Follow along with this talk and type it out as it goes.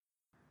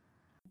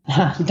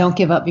Don't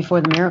give up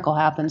before the miracle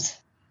happens.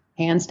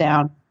 Hands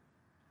down.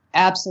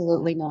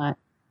 Absolutely not.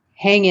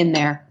 Hang in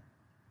there.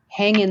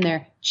 Hang in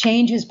there.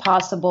 Change is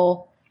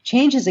possible.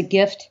 Change is a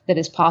gift that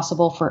is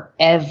possible for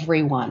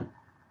everyone.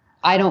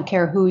 I don't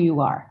care who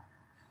you are.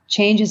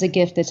 Change is a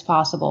gift that's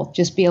possible.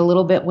 Just be a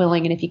little bit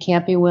willing. And if you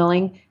can't be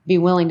willing to be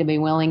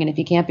willing. And if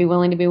you can't be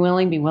willing to be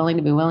willing to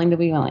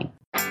be willing.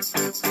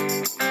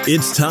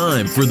 It's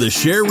time for the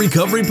SHAIR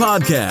Recovery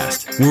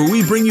Podcast, where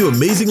we bring you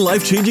amazing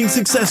life-changing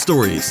success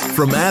stories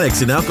from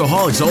addicts and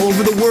alcoholics all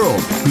over the world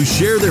who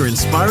share their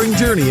inspiring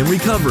journey in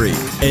recovery.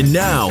 And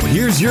now,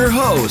 here's your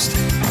host,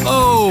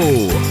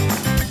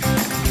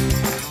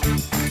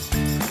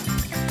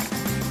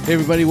 Hey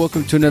everybody,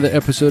 welcome to another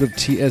episode of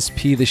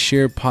TSP, the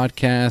SHAIR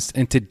Podcast.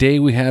 And today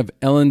we have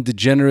Ellen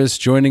DeGeneres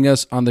joining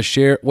us on the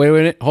SHAIR...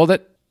 Wait, hold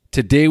it.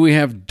 Today we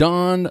have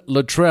Dawn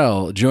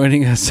Lutrell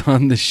joining us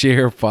on the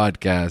SHAIR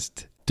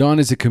Podcast. Dawn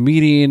is a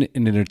comedian,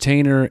 an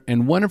entertainer,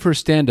 and one of her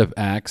stand-up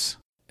acts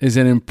is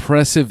an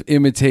impressive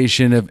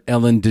imitation of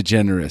Ellen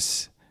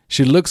DeGeneres.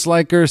 She looks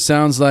like her,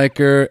 sounds like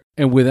her,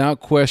 and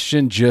without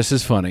question, just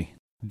as funny.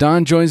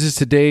 Dawn joins us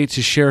today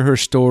to share her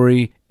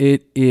story.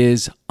 It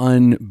is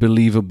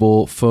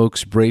unbelievable.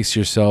 Folks, brace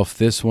yourself.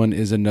 This one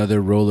is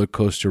another roller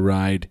coaster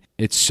ride.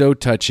 It's so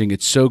touching.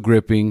 It's so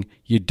gripping.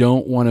 You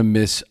don't want to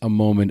miss a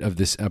moment of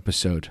this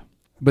episode.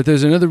 But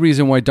there's another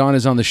reason why Dawn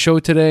is on the show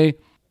today.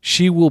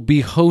 She will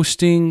be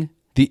hosting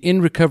the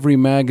In Recovery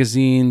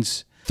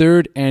Magazine's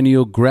 3rd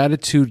Annual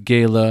Gratitude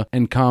Gala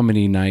and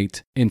Comedy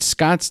Night in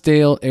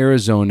Scottsdale,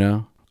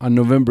 Arizona, on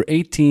November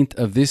 18th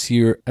of this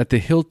year at the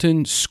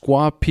Hilton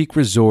Squaw Peak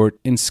Resort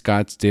in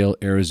Scottsdale,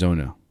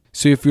 Arizona.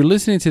 So if you're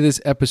listening to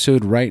this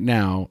episode right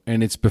now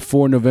and it's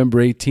before November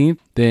 18th,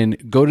 then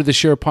go to the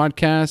SHAIR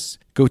Podcast,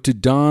 go to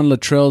Dawn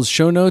Lutrell's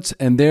show notes,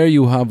 and there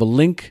you have a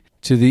link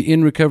to the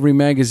In Recovery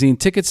Magazine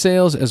ticket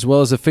sales, as well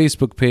as a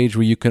Facebook page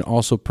where you can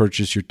also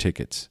purchase your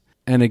tickets.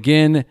 And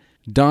again,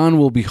 Dawn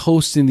will be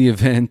hosting the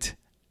event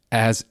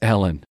as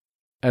Ellen,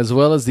 as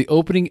well as the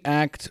opening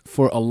act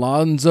for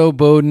Alonzo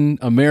Bodden,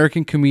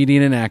 American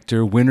comedian and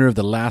actor, winner of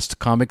The Last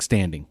Comic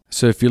Standing.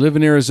 So if you live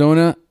in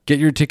Arizona, get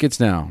your tickets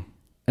now.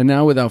 And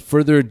now, without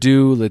further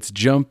ado, let's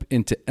jump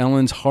into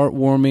Ellen's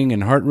heartwarming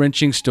and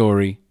heart-wrenching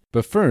story.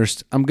 But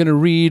first, I'm going to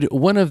read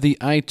one of the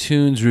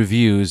iTunes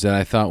reviews that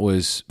I thought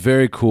was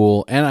very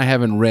cool, and I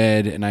haven't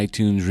read an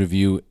iTunes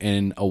review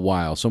in a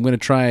while, so I'm going to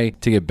try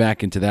to get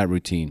back into that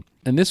routine.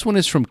 And this one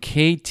is from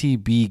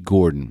KTB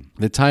Gordon.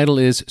 The title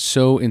is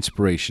So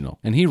Inspirational.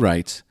 And he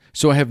writes,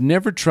 "So I have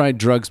never tried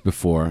drugs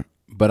before,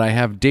 but I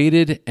have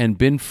dated and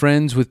been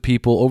friends with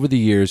people over the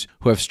years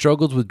who have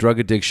struggled with drug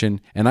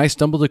addiction, and I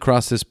stumbled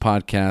across this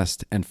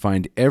podcast and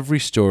find every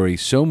story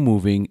so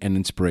moving and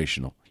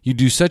inspirational. You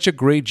do such a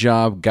great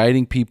job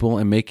guiding people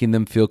and making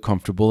them feel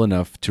comfortable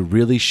enough to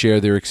really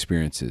share their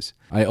experiences.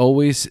 I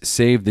always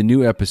save the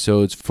new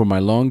episodes for my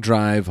long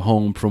drive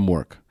home from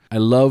work. I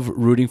love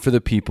rooting for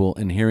the people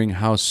and hearing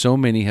how so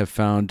many have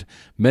found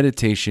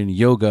meditation,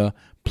 yoga,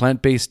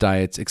 plant-based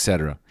diets,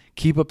 etc.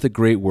 Keep up the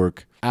great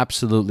work.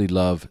 Absolutely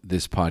love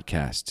this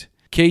podcast."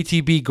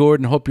 KTB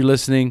Gordon, hope you're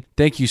listening.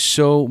 Thank you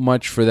so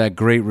much for that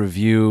great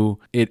review.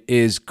 It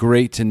is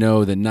great to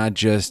know that not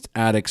just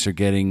addicts are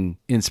getting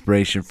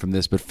inspiration from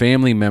this, but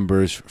family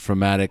members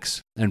from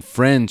addicts and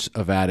friends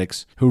of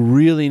addicts who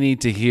really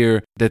need to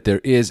hear that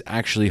there is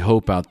actually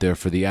hope out there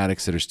for the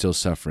addicts that are still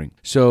suffering.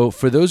 So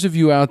for those of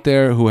you out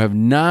there who have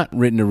not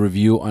written a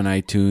review on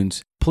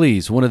iTunes,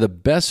 please, one of the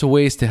best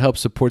ways to help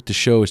support the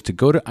show is to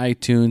go to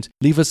iTunes,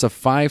 leave us a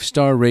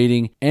 5-star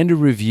rating and a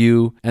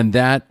review, and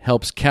that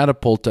helps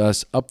catapult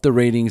us up the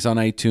ratings on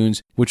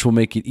iTunes, which will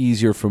make it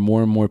easier for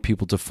more and more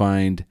people to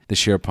find the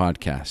SHAIR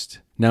Podcast.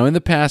 Now, in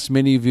the past,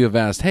 many of you have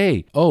asked,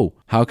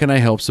 how can I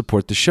help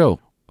support the show?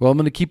 Well, I'm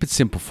going to keep it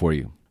simple for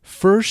you.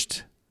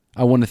 First,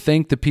 I want to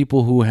thank the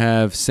people who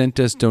have sent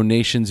us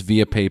donations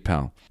via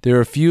PayPal. There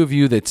are a few of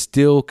you that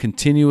still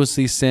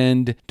continuously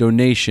send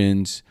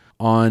donations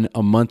on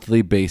a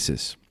monthly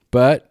basis,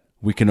 but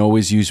we can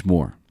always use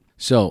more.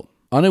 So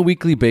on a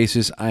weekly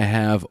basis, I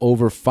have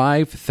over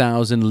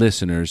 5,000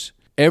 listeners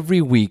every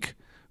week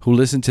who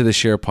listen to the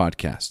SHAIR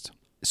Podcast.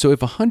 So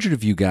if 100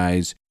 of you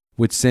guys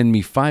would send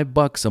me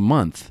 $5 a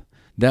month,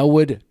 that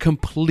would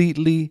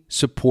completely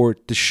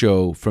support the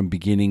show from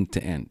beginning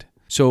to end.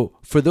 So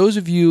for those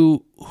of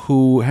you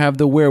who have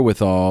the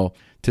wherewithal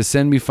to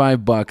send me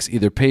 $5,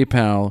 either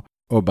PayPal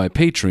or by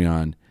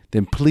Patreon,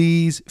 then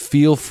please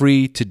feel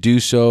free to do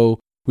so.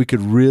 We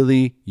could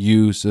really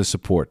use the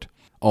support.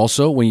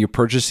 Also, when you're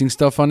purchasing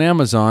stuff on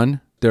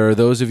Amazon, there are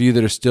those of you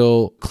that are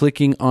still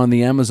clicking on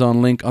the Amazon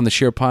link on the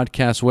SHAIR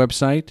Podcast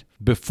website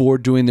before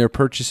doing their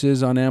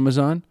purchases on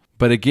Amazon.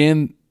 But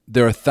again,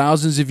 there are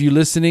thousands of you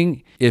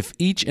listening. If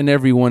each and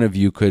every one of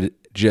you could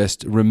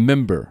just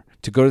remember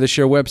to go to the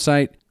SHAIR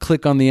website,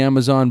 click on the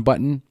Amazon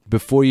button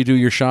before you do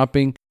your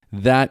shopping,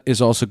 that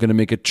is also going to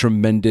make a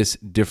tremendous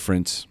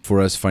difference for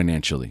us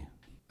financially.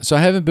 So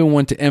I haven't been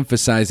one to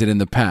emphasize it in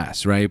the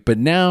past, right? But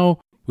now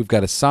we've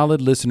got a solid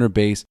listener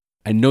base.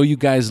 I know you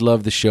guys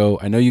love the show.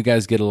 I know you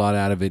guys get a lot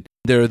out of it.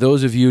 There are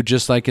those of you,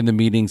 just like in the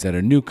meetings, that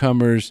are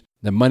newcomers.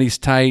 The money's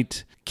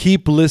tight.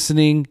 Keep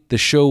listening. The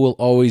show will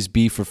always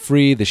be for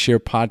free. The SHAIR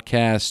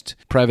Podcast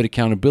private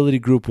accountability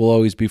group will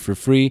always be for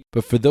free.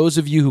 But for those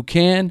of you who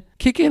can,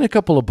 kick in a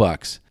couple of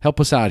bucks. Help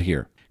us out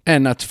here.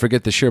 And not to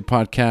forget the SHAIR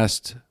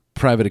Podcast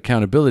private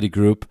accountability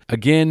group.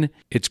 Again,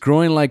 it's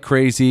growing like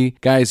crazy.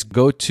 Guys,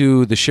 go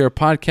to the SHAIR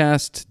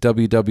Podcast,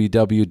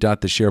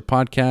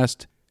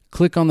 www.theshairpodcast.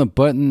 Click on the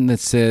button that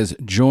says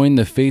join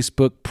the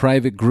Facebook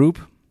private group.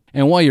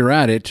 And while you're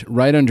at it,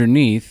 right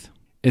underneath,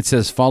 it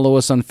says follow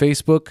us on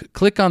Facebook.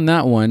 Click on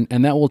that one,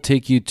 and that will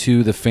take you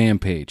to the fan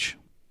page.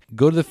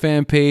 Go to the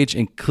fan page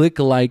and click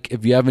like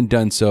if you haven't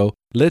done so.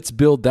 Let's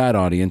build that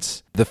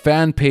audience. The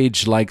fan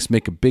page likes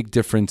make a big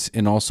difference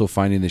in also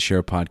finding the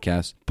SHAIR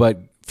Podcast.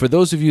 But for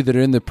those of you that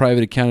are in the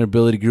private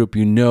accountability group,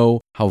 you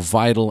know how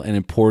vital and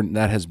important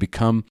that has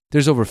become.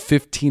 There's over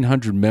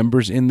 1,500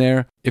 members in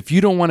there. If you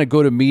don't want to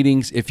go to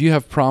meetings, if you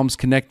have problems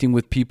connecting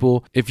with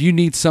people, if you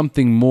need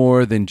something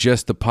more than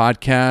just the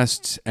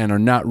podcasts and are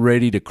not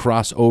ready to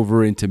cross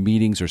over into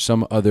meetings or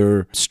some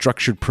other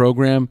structured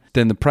program,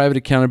 then the private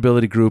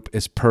accountability group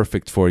is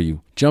perfect for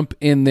you. Jump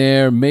in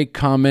there, make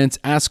comments,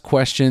 ask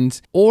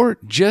questions, or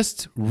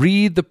just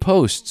read the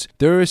posts.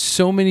 There are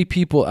so many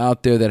people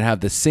out there that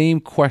have the same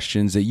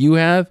questions that you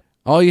have.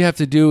 All you have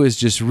to do is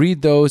just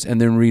read those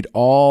and then read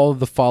all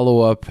the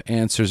follow-up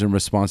answers and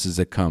responses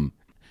that come.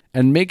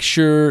 And make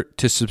sure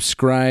to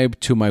subscribe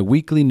to my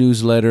weekly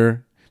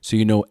newsletter so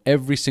you know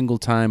every single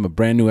time a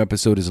brand new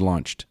episode is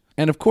launched.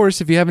 And of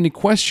course, if you have any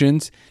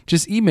questions,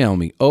 just email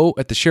me,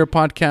 at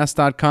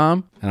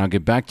theshairpodcast.com, and I'll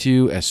get back to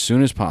you as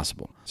soon as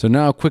possible. So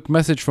now a quick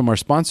message from our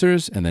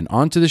sponsors, and then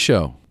on to the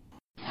show.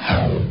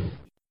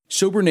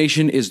 Sober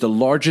Nation is the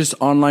largest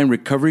online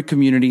recovery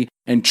community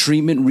and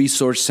treatment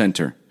resource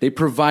center. They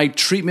provide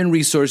treatment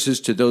resources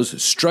to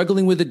those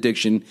struggling with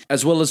addiction,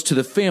 as well as to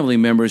the family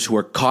members who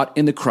are caught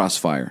in the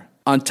crossfire.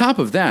 On top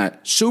of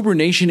that, Sober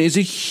Nation is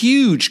a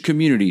huge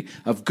community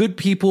of good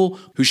people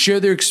who share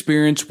their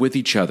experience with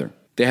each other.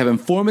 They have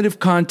informative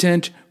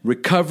content,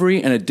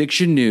 recovery and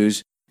addiction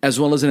news, as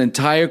well as an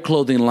entire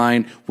clothing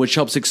line which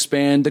helps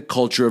expand the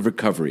culture of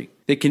recovery.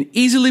 They can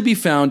easily be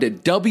found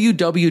at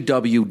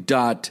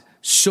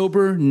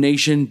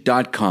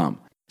www.sobernation.com.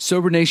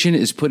 Sober Nation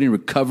is putting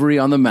recovery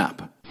on the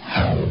map.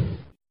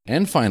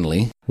 And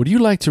finally, would you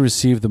like to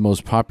receive the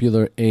most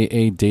popular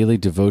AA daily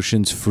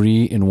devotions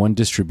free in one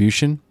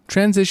distribution?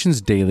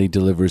 Transitions Daily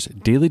delivers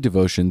daily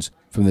devotions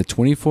from the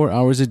 24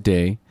 hours a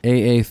day,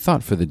 AA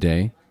Thought for the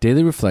Day,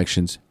 Daily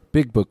Reflections,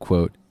 Big Book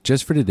Quote,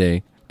 Just for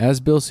Today,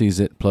 As Bill Sees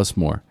It, plus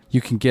more.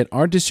 You can get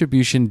our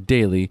distribution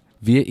daily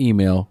via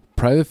email,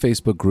 private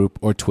Facebook group,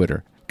 or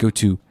Twitter. Go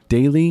to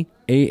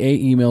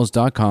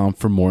dailyaaemails.com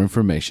for more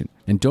information.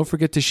 And don't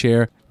forget to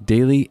share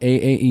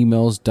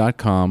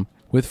dailyaaemails.com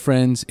with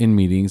friends in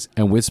meetings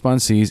and with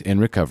sponsees in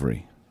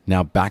recovery.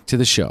 Now back to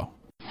the show.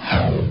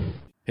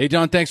 Hey,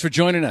 Dawn, thanks for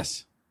joining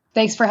us.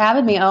 Thanks for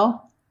having me,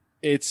 O.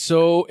 It's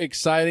so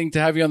exciting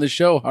to have you on the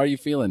show. How are you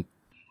feeling?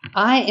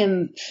 I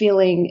am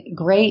feeling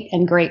great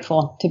and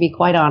grateful, to be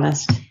quite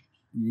honest.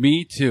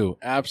 Me too.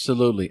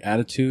 Absolutely.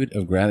 Attitude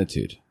of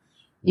gratitude.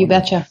 You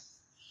betcha.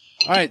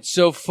 All right.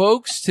 So,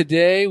 folks,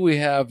 today we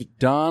have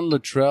Dawn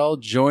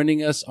Lutrell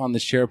joining us on the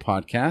SHAIR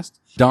Podcast.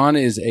 Dawn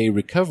is a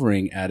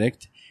recovering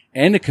addict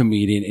and a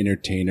comedian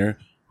entertainer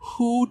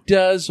who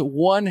does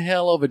one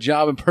hell of a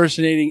job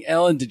impersonating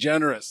Ellen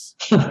DeGeneres.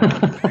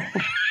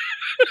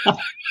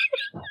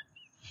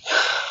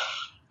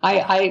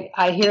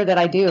 I hear that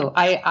I do.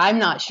 I'm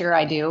not sure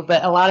I do,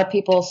 but a lot of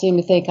people seem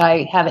to think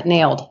I have it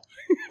nailed.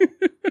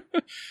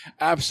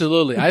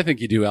 Absolutely. I think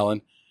you do,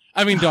 Ellen.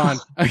 I mean, Dawn.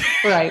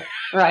 Right.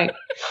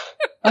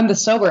 I'm the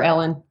sober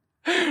Ellen.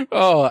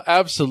 Oh,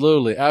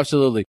 absolutely.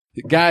 Absolutely.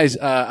 Guys,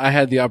 I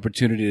had the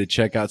opportunity to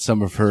check out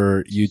some of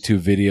her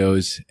YouTube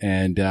videos,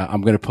 and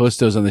I'm going to post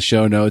those on the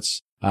show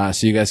notes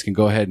so you guys can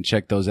go ahead and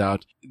check those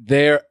out.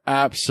 They're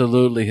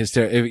absolutely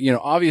hysterical. You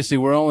know, obviously,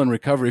 we're all in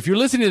recovery. If you're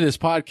listening to this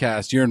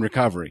podcast, you're in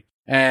recovery,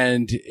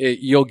 and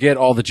you'll get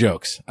all the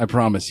jokes. I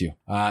promise you.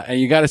 And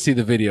you got to see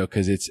the video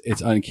because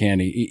it's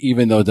uncanny.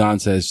 Even though Dawn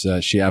says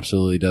she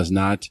absolutely does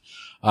not,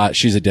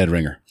 she's a dead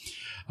ringer.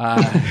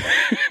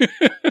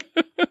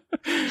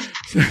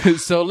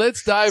 So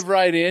let's dive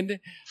right in.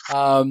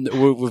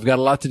 We've got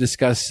a lot to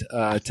discuss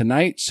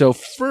tonight. So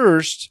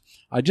first,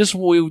 we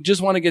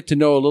just want to get to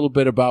know a little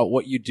bit about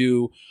what you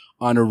do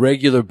on a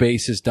regular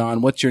basis,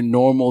 Dawn. What's your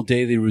normal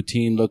daily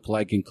routine look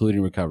like,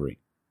 including recovery?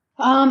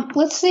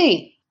 Let's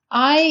see.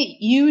 I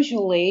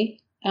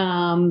usually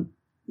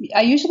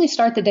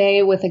start the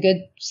day with a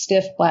good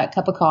stiff black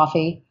cup of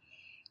coffee.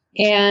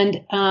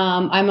 And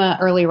I'm an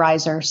early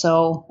riser,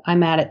 so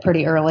I'm at it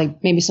pretty early,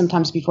 maybe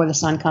sometimes before the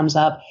sun comes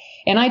up.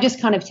 And I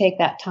just kind of take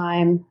that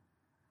time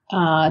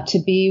to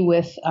be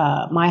with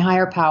my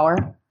higher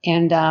power.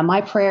 And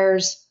my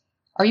prayers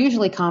are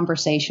usually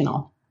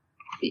conversational.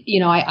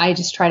 You know, I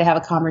just try to have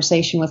a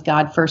conversation with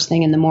God first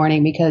thing in the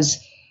morning because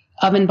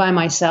of and by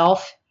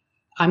myself,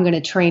 I'm going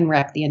to train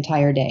wreck the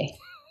entire day,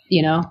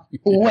 you know,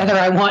 whether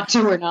I want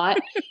to or not.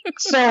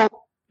 So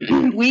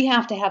we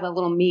have to have a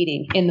little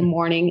meeting in the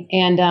morning.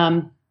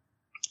 And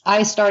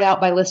I start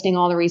out by listing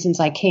all the reasons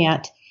I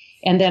can't.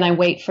 And then I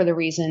wait for the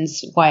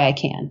reasons why I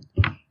can.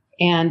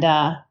 And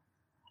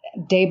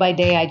day by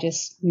day, I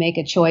just make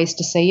a choice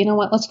to say, you know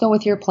what, let's go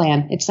with your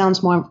plan. It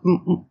sounds more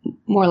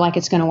like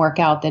it's going to work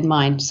out than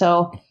mine.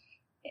 So,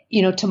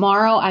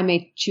 tomorrow I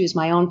may choose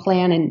my own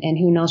plan, and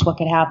who knows what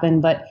could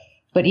happen. But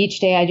each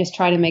day I just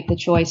try to make the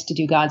choice to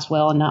do God's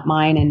will and not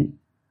mine, and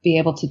be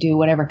able to do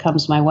whatever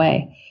comes my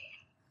way.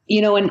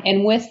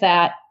 And with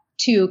that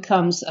too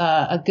comes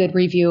a good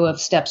review of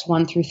steps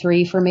 1 through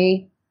 3 for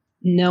me.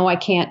 No, I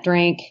can't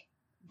drink.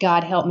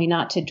 God help me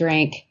not to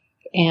drink.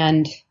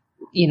 And,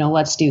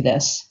 let's do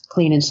this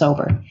clean and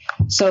sober.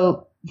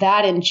 So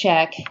that in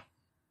check,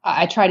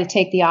 I try to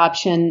take the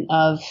option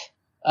of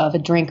a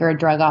drink or a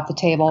drug off the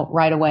table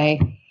right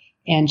away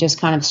and just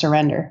kind of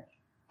surrender.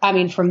 I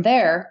mean, from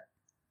there,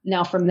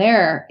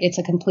 it's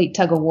a complete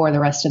tug of war the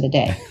rest of the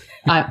day.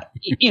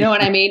 You know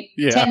what I mean?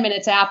 Yeah. 10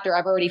 minutes after,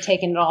 I've already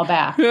taken it all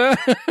back.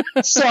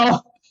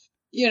 So,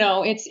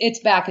 it's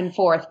back and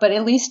forth, but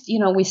at least,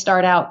 we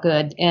start out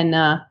good and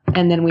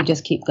then we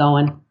just keep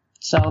going.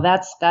 So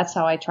that's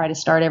how I try to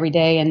start every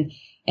day.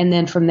 And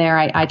then from there,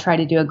 I try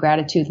to do a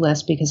gratitude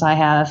list because I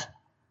have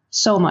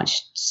so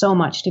much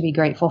to be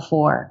grateful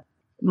for.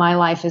 My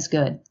life is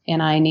good,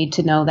 and I need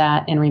to know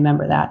that and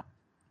remember that.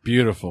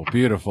 Beautiful,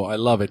 beautiful. I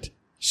love it.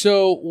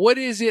 So what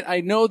is it?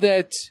 I know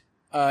that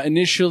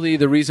initially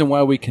the reason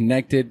why we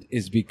connected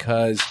is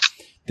because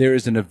there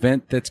is an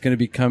event that's going to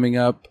be coming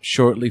up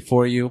shortly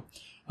for you.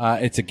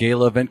 It's a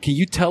gala event. Can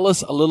you tell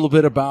us a little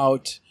bit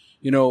about,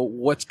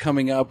 what's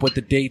coming up, what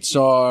the dates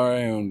are,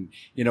 and,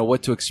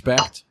 what to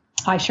expect?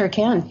 I sure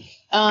can.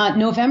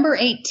 November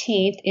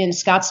 18th in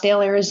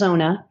Scottsdale,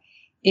 Arizona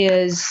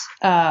is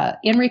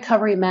In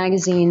Recovery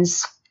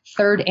Magazine's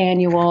 3rd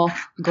Annual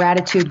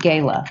Gratitude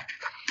Gala.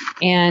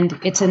 And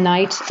it's a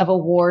night of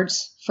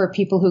awards for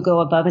people who go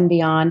above and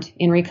beyond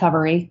in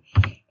recovery.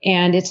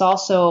 And it's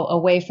also a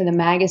way for the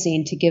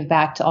magazine to give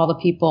back to all the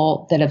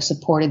people that have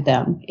supported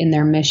them in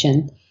their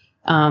mission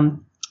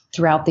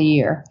throughout the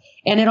year.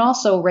 And it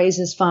also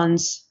raises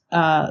funds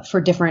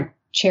for different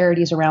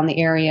charities around the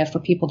area for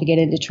people to get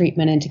into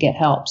treatment and to get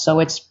help. So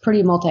it's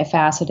pretty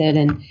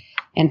multifaceted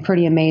and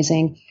pretty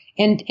amazing.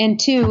 And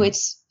two,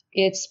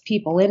 it's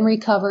people in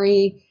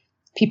recovery,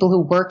 people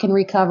who work in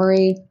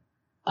recovery.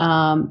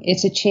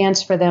 It's a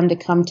chance for them to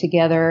come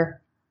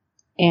together,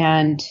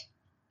 and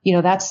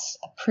that's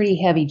a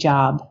pretty heavy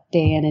job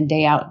day in and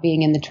day out,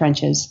 being in the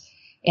trenches,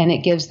 and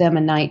it gives them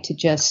a night to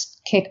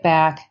just kick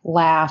back,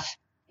 laugh,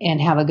 and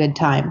have a good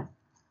time.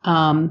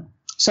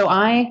 So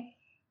I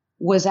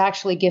was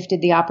actually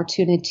gifted the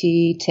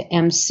opportunity to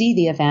MC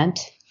the event,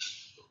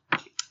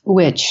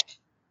 which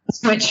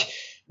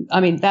I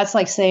mean, that's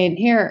like saying,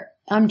 here,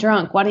 I'm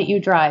drunk. Why don't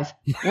you drive?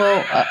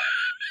 Well,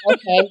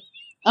 okay.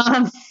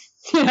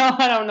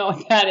 I don't know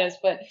what that is,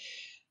 but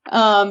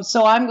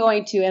so I'm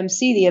going to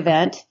MC the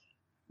event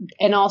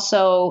and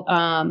also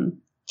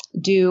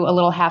do a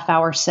little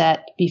half-hour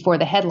set before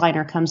the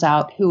headliner comes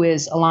out, who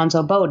is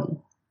Alonzo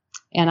Bodden.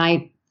 And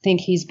I think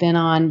he's been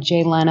on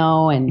Jay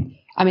Leno, and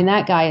I mean,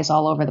 that guy is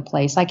all over the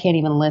place. I can't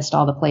even list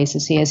all the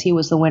places he is. He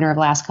was the winner of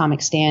Last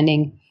Comic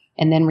Standing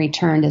and then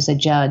returned as a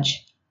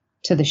judge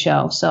to the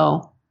show.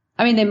 So,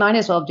 I mean, they might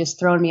as well have just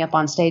thrown me up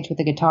on stage with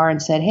a guitar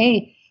and said,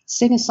 hey,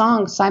 sing a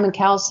song. Simon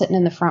Cowell's sitting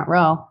in the front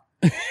row.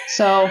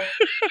 So,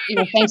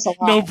 thanks a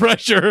lot. No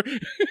pressure.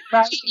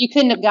 Right? You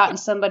couldn't have gotten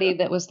somebody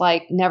that was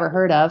like never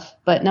heard of,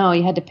 but no,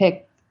 you had to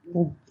pick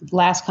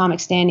Last Comic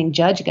Standing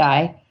judge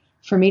guy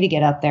for me to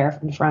get up there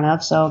in front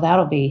of. So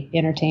that'll be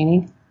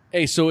entertaining.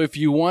 Hey, so if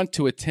you want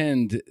to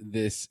attend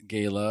this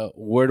gala,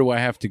 where do I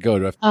have to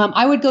go?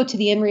 I would go to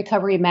the In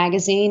Recovery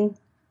Magazine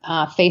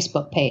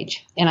Facebook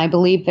page, and I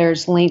believe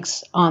there's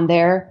links on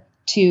there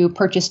to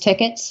purchase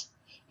tickets.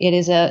 It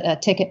is a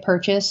ticket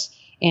purchase,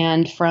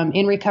 and from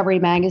In Recovery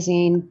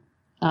Magazine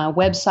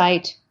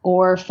website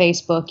or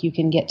Facebook, you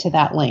can get to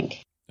that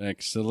link.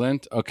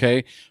 Excellent.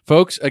 Okay.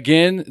 Folks,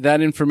 again,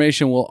 that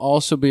information will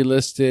also be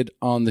listed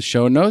on the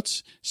show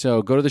notes.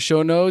 So go to the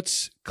show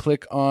notes,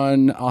 click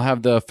on, I'll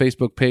have the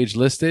Facebook page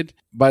listed.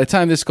 By the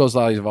time this goes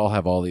live, I'll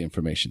have all the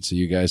information. So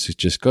you guys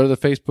just go to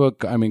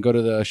go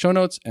to the show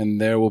notes, and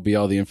there will be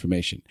all the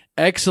information.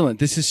 Excellent.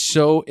 This is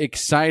so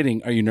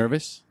exciting. Are you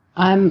nervous?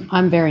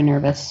 I'm very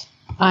nervous.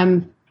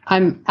 I'm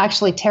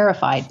actually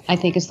terrified, I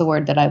think is the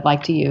word that I'd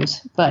like to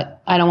use,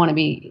 but I don't want to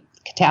be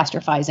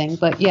catastrophizing,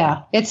 but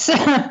yeah, it's,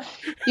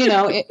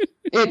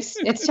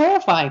 it's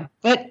terrifying,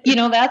 but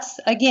that's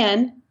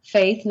again,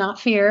 faith,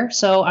 not fear.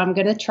 So I'm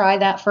going to try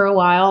that for a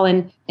while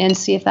and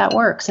see if that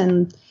works,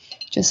 and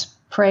just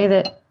pray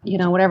that,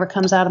 whatever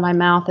comes out of my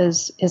mouth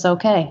is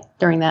okay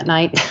during that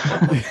night.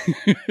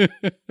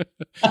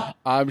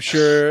 I'm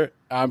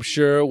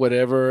sure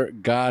whatever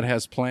God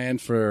has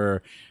planned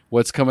for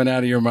what's coming out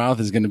of your mouth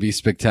is going to be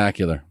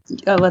spectacular.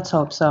 Let's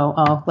hope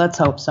so. Let's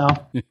hope so.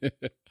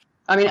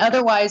 I mean,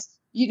 otherwise,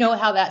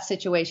 how that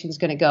situation is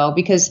going to go,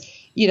 because,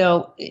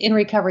 In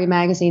Recovery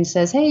Magazine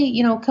says, hey,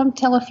 come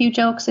tell a few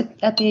jokes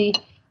at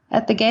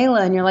at the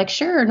gala? And you're like,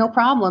 sure, no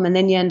problem. And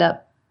then you end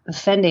up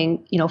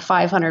offending,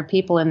 500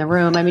 people in the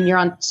room. I mean, you're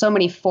on so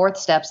many fourth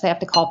steps. They have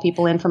to call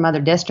people in from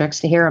other districts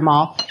to hear them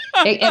all.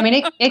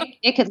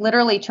 It could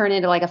literally turn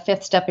into like a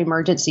fifth step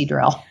emergency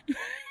drill.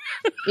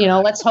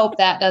 Let's hope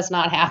that does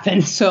not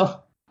happen. So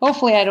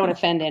hopefully I don't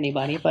offend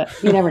anybody, but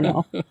you never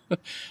know.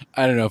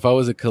 I don't know. If I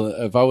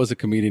was a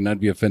comedian, I'd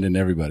be offending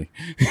everybody.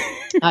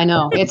 I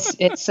know.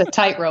 It's a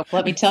tightrope.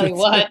 Let me tell you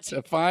what. It's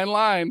a fine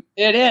line.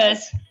 It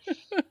is.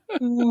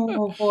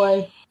 Oh,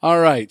 boy. All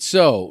right.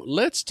 So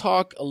let's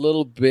talk a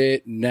little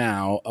bit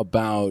now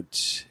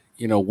about,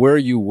 where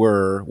you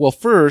were. Well,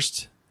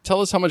 first,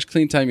 tell us how much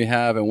clean time you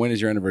have and when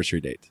is your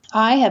anniversary date?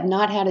 I have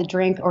not had a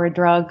drink or a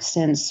drug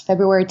since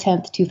February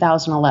 10th,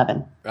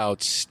 2011.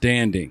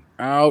 Outstanding.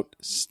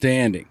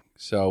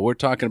 So we're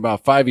talking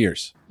about 5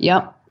 years.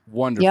 Yep.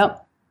 Wonderful.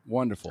 Yep.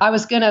 Wonderful. I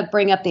was going to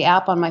bring up the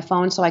app on my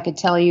phone so I could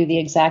tell you the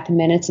exact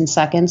minutes and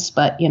seconds,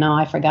 but,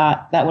 I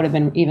forgot. That would have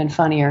been even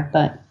funnier,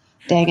 but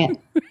dang it.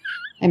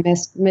 I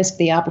missed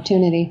the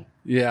opportunity.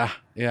 Yeah.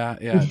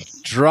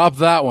 Drop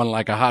that one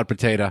like a hot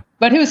potato.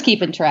 But who's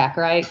keeping track,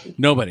 right?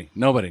 Nobody.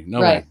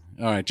 Right.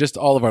 All right, just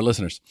all of our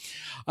listeners.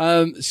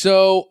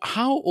 So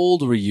how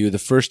old were you the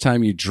first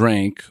time you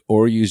drank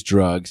or used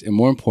drugs? And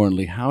more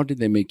importantly, how did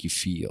they make you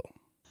feel?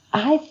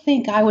 I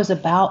think I was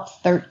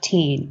about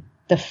 13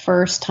 the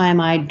first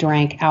time I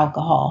drank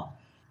alcohol.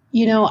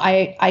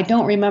 I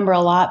don't remember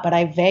a lot, but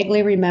I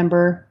vaguely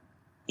remember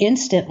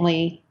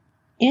instantly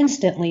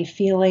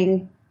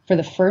feeling for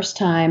the first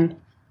time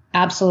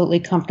absolutely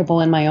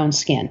comfortable in my own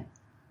skin.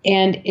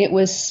 And it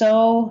was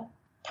so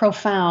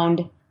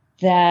profound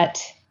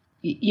that,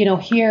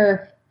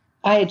 here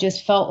I had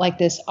just felt like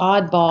this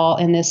oddball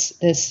and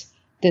this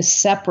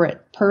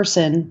separate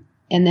person.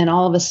 And then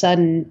all of a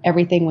sudden,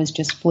 everything was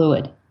just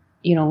fluid,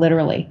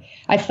 literally.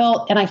 I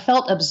felt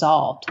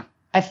absolved.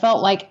 I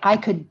felt like I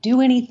could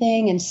do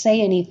anything and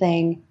say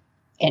anything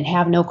and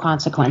have no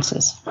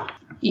consequences,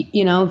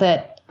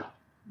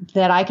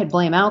 that I could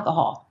blame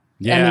alcohol.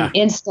 Yeah. I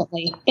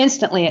mean,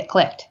 instantly it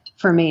clicked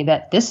for me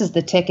that this is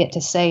the ticket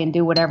to say and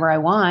do whatever I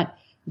want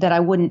that I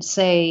wouldn't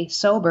say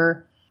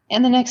sober.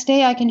 And the next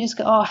day I can just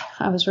go, oh,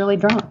 I was really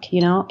drunk,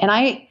 And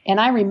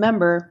I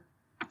remember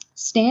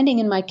standing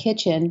in my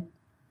kitchen,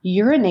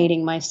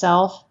 urinating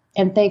myself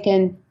and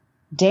thinking,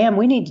 damn,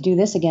 we need to do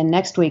this again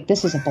next week.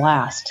 This is a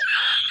blast.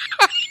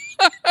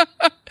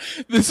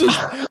 This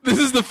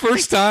is the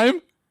first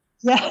time?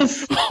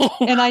 Yes.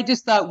 And I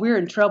just thought, we're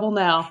in trouble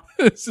now.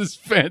 This is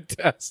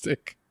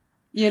fantastic.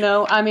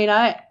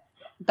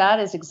 That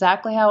is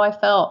exactly how I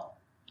felt.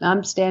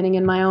 I'm standing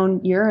in my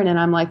own urine and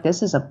I'm like,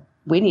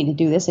 we need to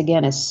do this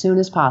again as soon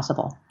as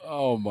possible.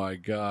 Oh my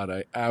God.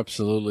 I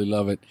absolutely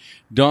love it.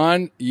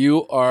 Dawn,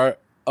 you are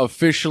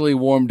officially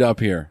warmed up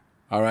here.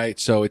 All right.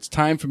 So it's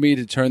time for me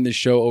to turn this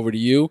show over to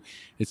you.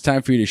 It's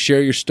time for you to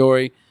share your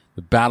story,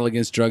 the battle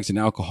against drugs and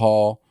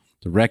alcohol,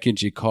 the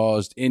wreckage it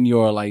caused in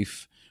your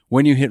life,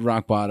 when you hit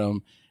rock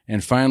bottom,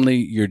 and finally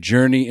your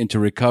journey into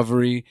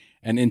recovery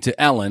and into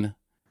Ellen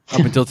up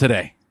until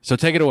today. So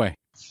take it away.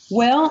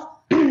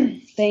 Well,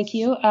 thank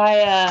you.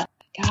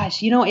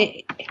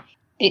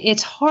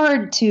 It's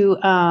hard to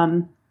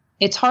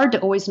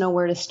always know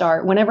where to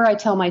start. Whenever I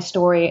tell my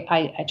story,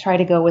 I try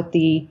to go with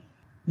the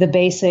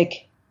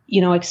basic,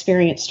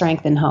 experience,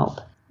 strength, and hope.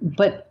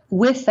 But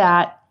with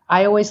that,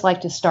 I always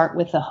like to start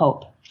with the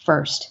hope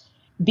first.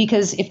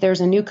 Because if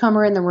there's a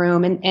newcomer in the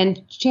room,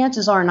 and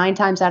chances are 9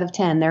 times out of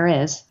 10 there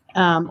is,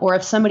 or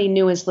if somebody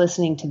new is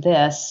listening to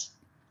this,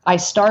 I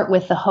start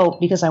with the hope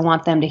because I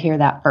want them to hear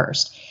that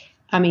first.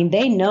 I mean,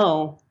 they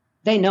know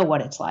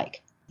what it's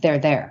like. They're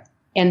there.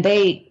 And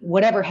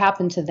whatever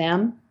happened to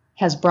them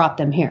has brought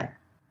them here.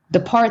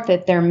 The part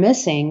that they're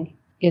missing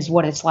is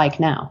what it's like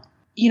now.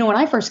 When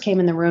I first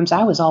came in the rooms,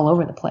 I was all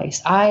over the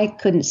place. I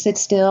couldn't sit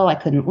still. I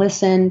couldn't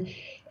listen.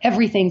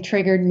 Everything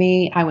triggered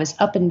me. I was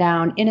up and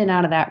down, in and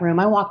out of that room.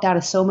 I walked out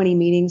of so many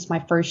meetings my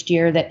first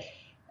year that,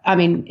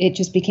 it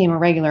just became a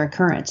regular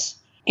occurrence.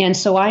 And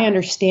so I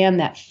understand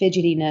that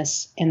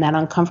fidgetiness and that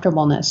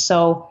uncomfortableness.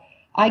 So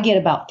I get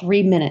about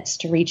 3 minutes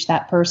to reach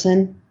that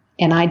person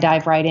and I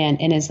dive right in.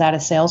 And is that a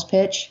sales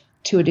pitch?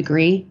 To a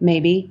degree,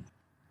 maybe.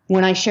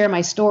 When I share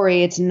my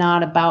story, it's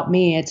not about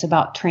me. It's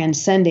about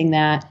transcending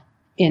that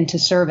into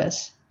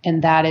service.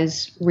 And that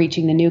is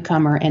reaching the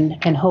newcomer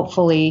and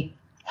hopefully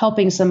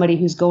helping somebody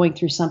who's going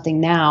through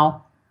something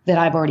now that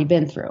I've already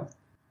been through.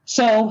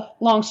 So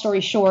long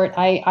story short,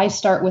 I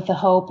start with the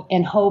hope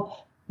and hope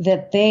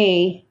that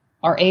they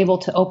are able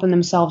to open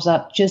themselves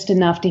up just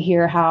enough to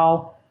hear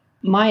how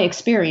my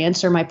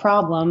experience or my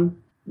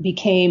problem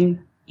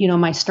became,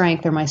 my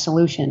strength or my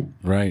solution.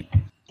 Right.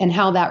 And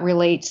how that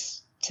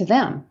relates to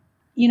them.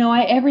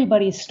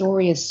 Everybody's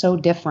story is so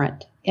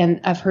different. And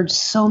I've heard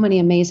so many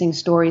amazing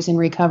stories in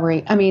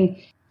recovery.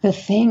 The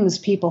things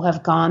people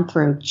have gone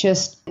through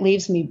just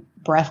leaves me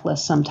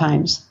breathless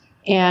sometimes.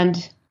 And,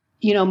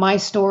 my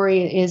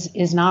story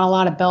is not a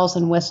lot of bells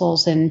and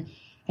whistles and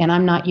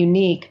I'm not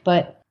unique,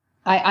 but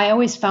I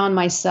always found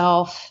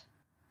myself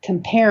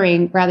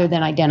comparing rather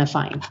than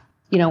identifying.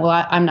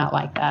 I'm not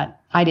like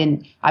that.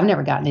 I've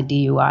never gotten a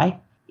DUI.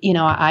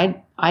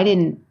 I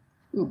didn't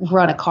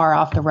run a car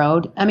off the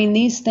road. I mean,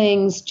 these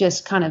things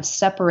just kind of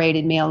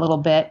separated me a little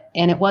bit.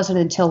 And it wasn't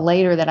until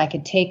later that I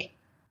could take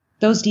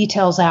those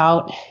details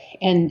out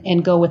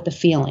and go with the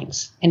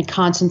feelings and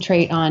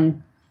concentrate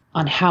on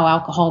how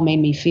alcohol made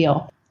me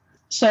feel.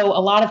 So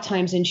a lot of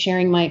times in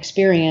sharing my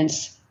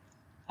experience,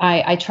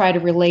 I try to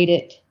relate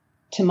it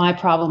to my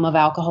problem of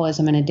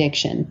alcoholism and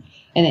addiction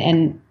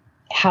and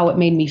how it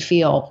made me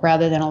feel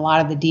rather than a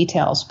lot of the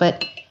details.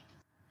 But,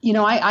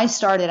 I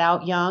started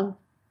out young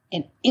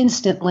and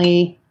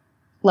instantly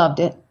loved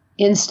it.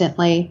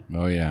 Instantly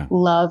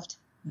loved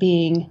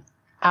being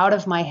out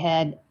of my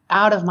head,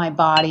 out of my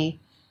body.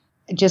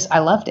 I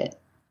loved it.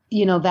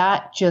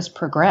 That just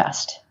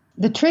progressed.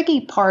 The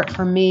tricky part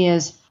for me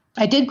is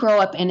I did grow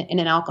up in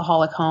an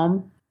alcoholic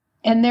home,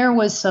 and there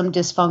was some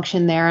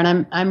dysfunction there.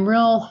 And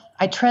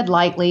I tread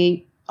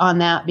lightly on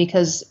that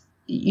because,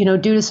 due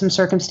to some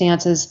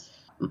circumstances,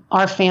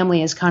 our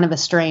family is kind of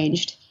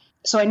estranged.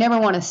 So I never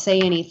want to say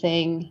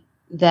anything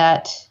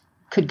that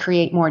could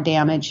create more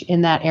damage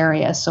in that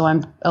area. So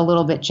I'm a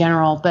little bit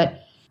general,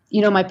 but,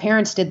 my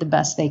parents did the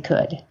best they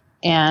could.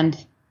 And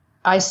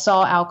I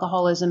saw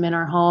alcoholism in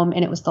our home,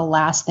 and it was the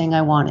last thing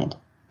I wanted.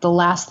 The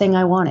last thing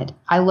I wanted.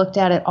 I looked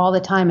at it all the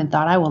time and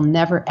thought, I will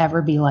never,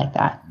 ever be like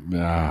that.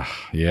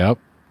 Yep.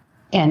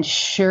 And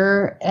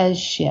sure as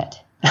shit,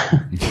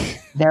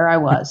 there I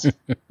was.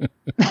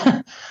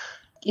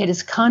 It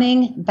is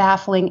cunning,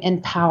 baffling,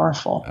 and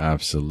powerful.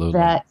 Absolutely.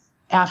 That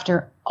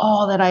after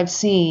all that I've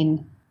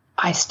seen,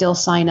 I still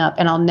sign up,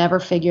 and I'll never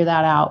figure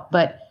that out.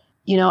 But,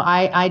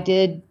 I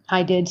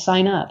did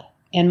sign up.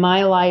 And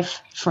my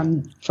life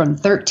from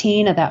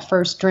 13 at that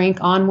first drink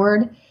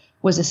onward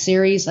was a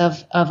series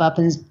of up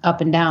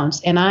and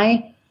downs. And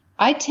I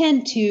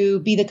tend to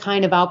be the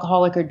kind of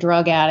alcoholic or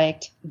drug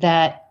addict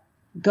that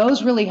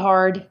goes really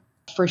hard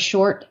for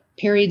short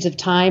periods of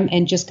time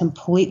and just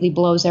completely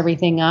blows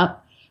everything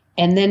up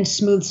and then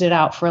smooths it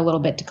out for a little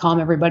bit to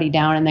calm everybody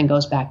down and then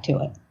goes back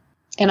to it.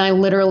 And I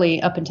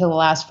literally, up until the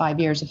last 5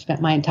 years, have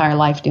spent my entire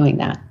life doing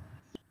that.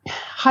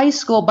 High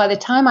school, by the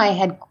time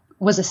I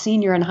was a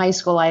senior in high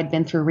school, I had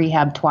been through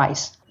rehab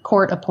twice,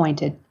 court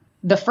appointed.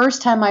 The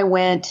first time I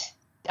went,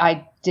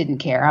 I didn't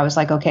care. I was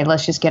like, okay,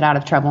 let's just get out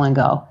of trouble and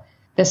go.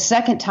 The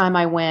second time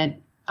I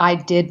went, I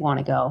did want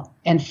to go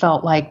and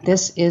felt like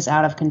this is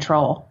out of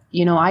control.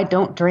 I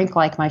don't drink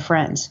like my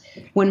friends.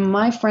 When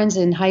my friends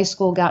in high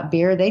school got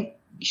beer, they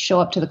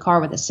show up to the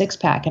car with a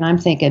 6-pack. And I'm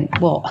thinking,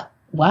 well,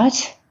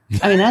 what?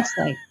 I mean, that's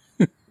like,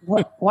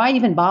 why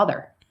even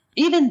bother?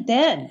 Even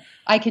then,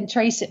 I can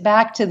trace it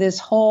back to this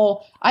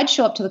whole, I'd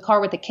show up to the car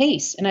with a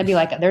case and I'd be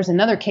like, there's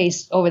another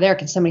case over there.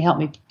 Can somebody help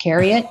me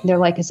carry it? And they're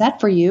like, is that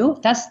for you?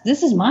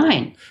 This is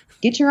mine.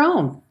 Get your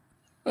own.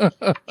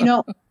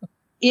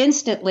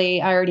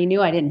 Instantly, I already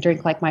knew I didn't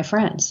drink like my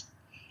friends.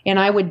 And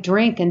I would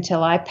drink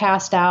until I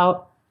passed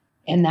out.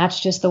 And that's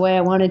just the way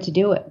I wanted to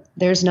do it.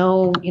 There's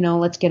no,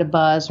 let's get a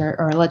buzz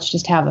or let's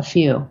just have a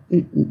few.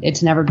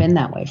 It's never been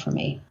that way for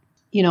me.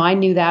 I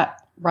knew that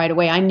right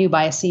away. I knew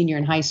by a senior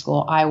in high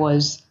school, I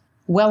was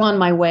well on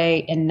my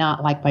way and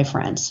not like my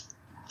friends.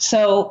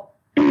 So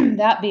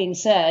that being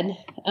said,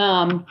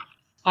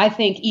 I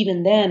think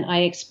even then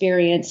I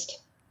experienced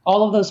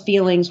all of those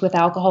feelings with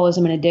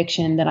alcoholism and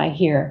addiction that I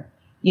hear.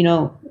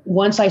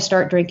 Once I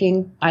start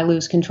drinking, I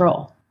lose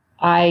control.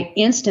 I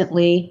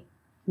instantly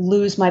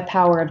lose my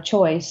power of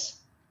choice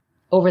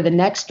over the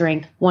next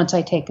drink once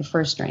I take the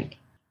first drink.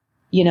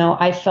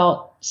 I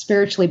felt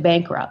spiritually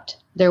bankrupt.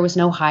 There was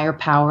no higher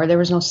power. There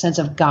was no sense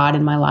of God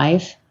in my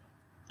life.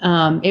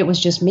 It was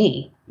just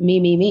me.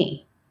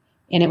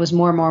 And it was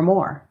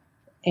more.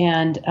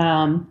 And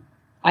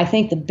I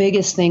think the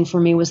biggest thing for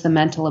me was the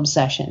mental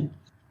obsession.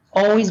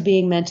 Always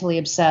being mentally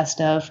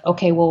obsessed of,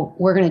 okay, well,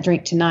 we're going to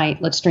drink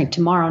tonight. Let's drink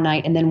tomorrow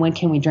night. And then when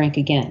can we drink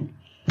again?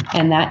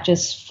 And that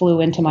just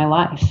flew into my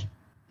life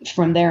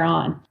from there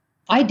on.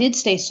 I did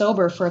stay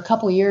sober for a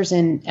couple of years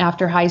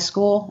after high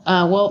school.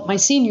 My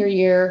senior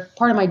year,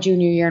 part of my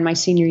junior year and my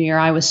senior year,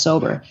 I was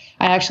sober.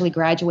 I actually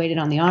graduated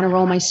on the honor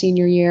roll my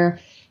senior year,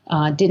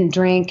 didn't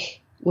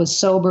drink, was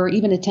sober,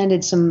 even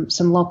attended some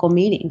local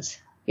meetings.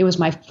 It was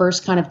my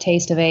first kind of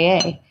taste of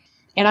AA.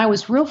 And I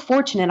was real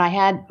fortunate. I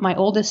had my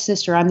oldest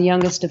sister. I'm the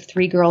youngest of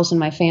 3 girls in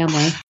my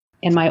family.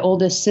 And my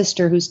oldest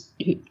sister, who's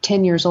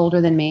 10 years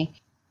older than me,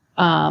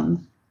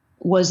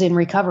 was in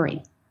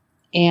recovery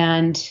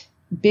and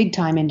big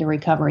time into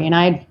recovery. And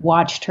I had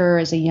watched her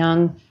as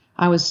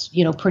I was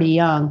pretty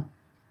young,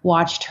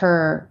 watched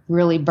her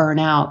really burn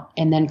out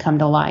and then come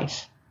to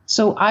life.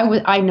 So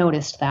I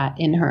noticed that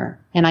in her,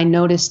 and I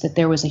noticed that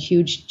there was a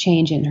huge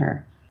change in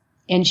her.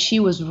 And she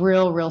was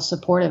real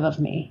supportive of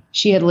me.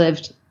 She had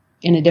lived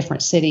in a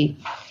different city,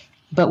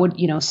 but would,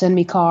 send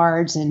me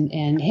cards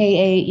and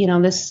hey,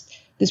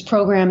 this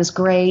program is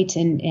great.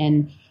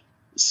 And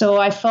so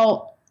I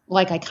felt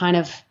like I kind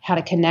of had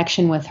a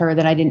connection with her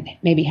that I didn't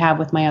maybe have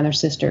with my other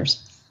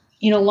sisters.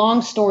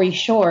 Long story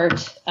short.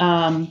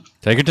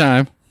 Take your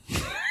time.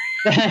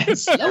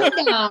 Slow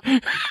it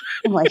down.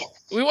 I'm like,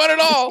 We want it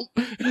all.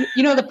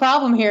 The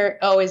problem here,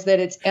 is that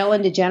it's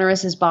Ellen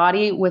DeGeneres'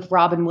 body with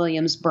Robin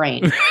Williams'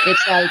 brain.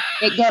 It's like,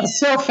 it goes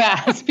so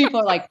fast. People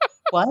are like,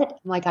 what?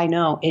 I'm like, I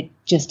know. It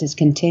just is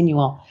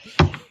continual.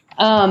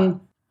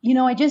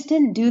 I just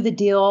didn't do the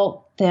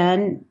deal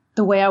then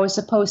the way I was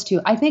supposed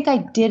to. I think I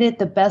did it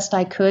the best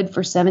I could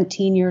for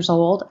 17 years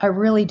old. I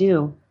really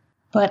do.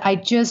 But I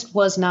just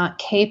was not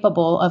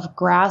capable of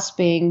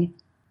grasping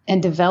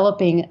and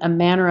developing a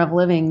manner of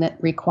living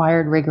that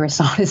required rigorous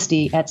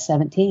honesty at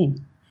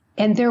 17.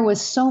 And there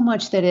was so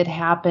much that had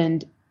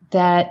happened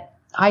that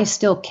I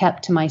still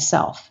kept to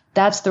myself.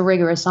 That's the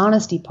rigorous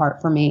honesty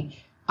part for me.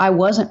 I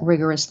wasn't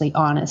rigorously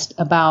honest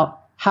about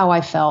how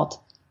I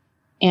felt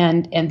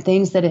and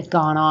things that had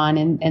gone on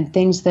and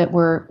things that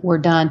were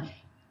done.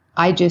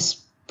 I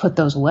just put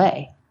those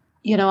away.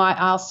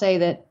 I'll say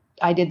that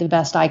I did the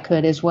best I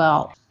could as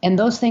well. And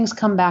those things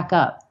come back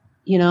up,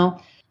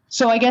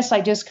 So I guess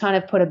I just kind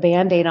of put a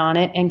Band-Aid on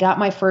it and got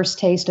my first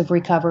taste of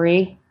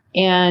recovery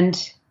and,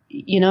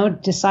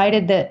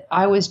 decided that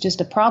I was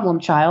just a problem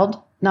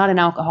child, not an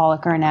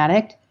alcoholic or an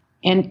addict,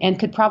 and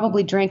could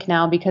probably drink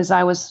now because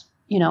I was,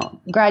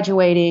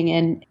 graduating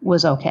and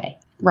was okay,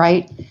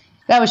 right?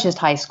 That was just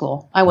high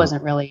school. I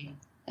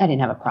didn't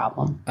have a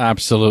problem.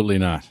 Absolutely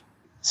not.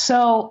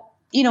 So,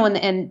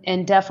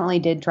 and definitely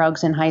did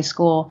drugs in high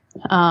school.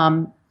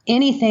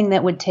 Anything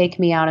that would take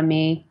me out of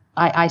me,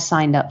 I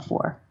signed up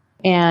for.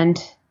 And,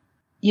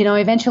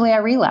 eventually I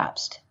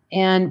relapsed.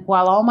 And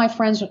while all my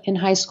friends in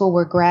high school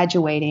were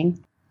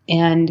graduating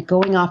and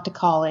going off to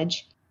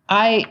college,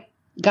 I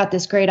got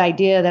this great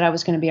idea that I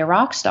was going to be a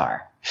rock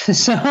star.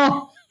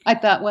 So I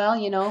thought, well,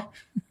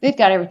 they've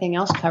got everything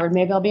else covered.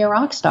 Maybe I'll be a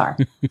rock star.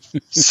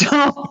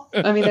 So,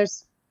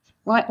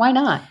 why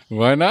not?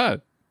 Why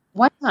not?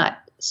 Why not?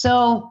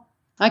 So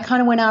I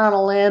kind of went out on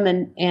a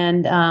limb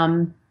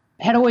and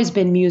had always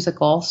been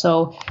musical.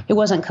 So it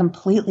wasn't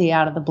completely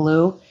out of the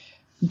blue,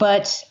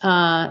 but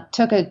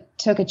took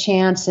a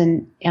chance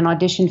and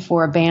auditioned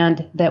for a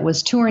band that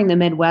was touring the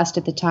Midwest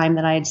at the time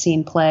that I had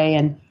seen play.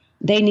 And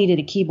they needed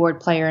a keyboard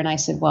player. And I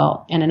said,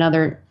 well, and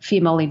another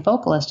female lead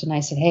vocalist. And I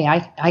said, hey,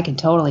 I can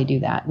totally do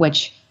that,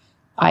 which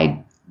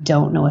I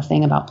don't know a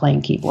thing about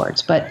playing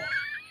keyboards. But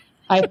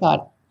I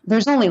thought,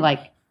 there's only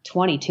like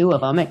 22 of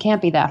them. It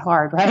can't be that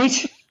hard,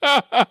 right?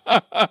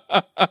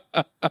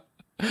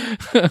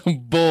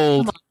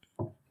 Bold.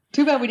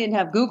 Too bad we didn't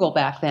have Google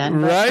back then.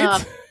 But,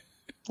 right?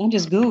 I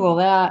just Google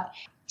that.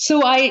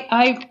 So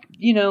I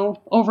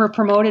over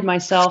promoted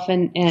myself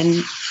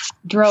and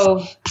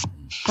drove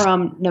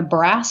from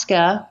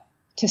Nebraska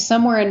to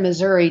somewhere in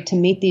Missouri to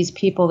meet these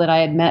people that I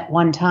had met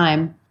one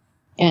time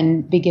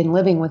and begin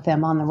living with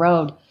them on the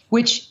road,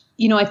 which,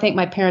 I think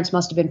my parents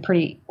must have been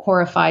pretty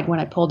horrified when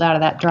I pulled out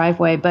of that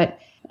driveway, but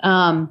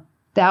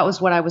that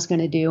was what I was going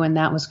to do. And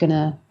that was going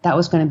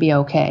to be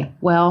okay.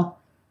 Well,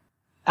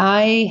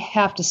 I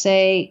have to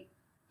say,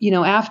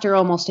 after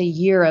almost a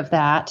year of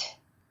that,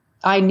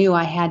 I knew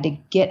I had to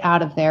get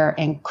out of there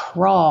and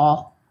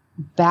crawl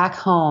back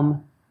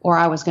home or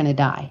I was going to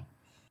die.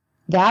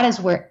 That is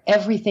where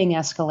everything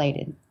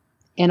escalated.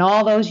 And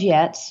all those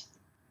yets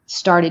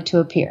started to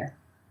appear.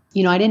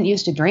 I didn't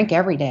used to drink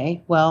every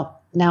day.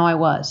 Well, now I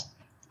was.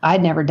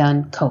 I'd never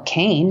done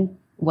cocaine.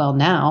 Well,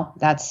 now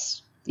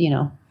that's,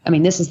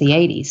 this is the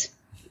 80s,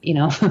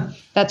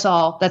 that's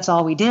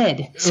all we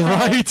did. So,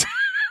 right.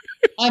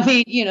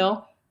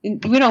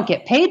 We don't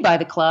get paid by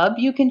the club.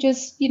 You can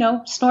just,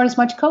 snort as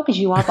much coke as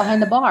you want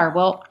behind the bar.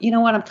 Well, you know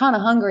what? I'm kind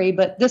of hungry,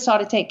 but this ought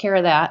to take care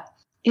of that.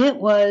 It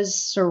was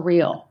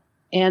surreal.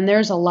 And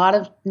there's a lot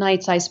of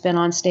nights I spent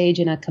on stage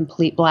in a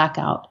complete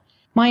blackout.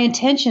 My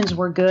intentions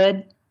were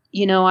good.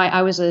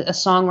 I was a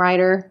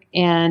songwriter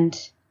and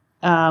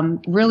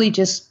really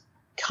just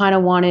kind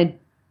of wanted,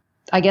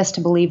 I guess,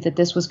 to believe that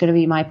this was going to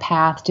be my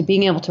path to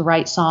being able to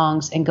write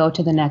songs and go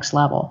to the next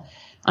level.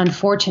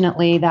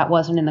 Unfortunately, that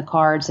wasn't in the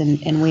cards,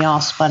 and we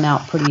all spun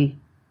out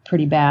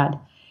pretty bad.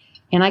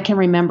 And I can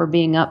remember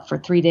being up for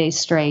 3 days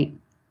straight,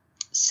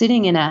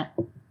 sitting in a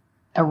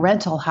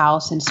rental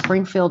house in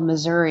Springfield,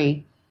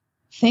 Missouri,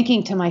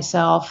 thinking to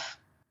myself,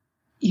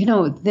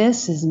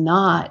 this is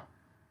not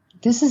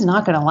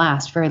going to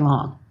last very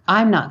long.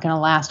 I'm not going to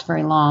last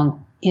very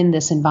long in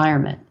this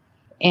environment.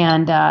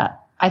 And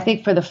I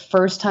think for the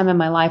first time in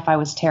my life, I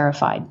was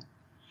terrified.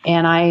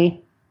 And I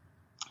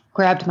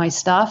grabbed my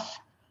stuff,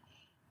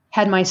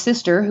 had my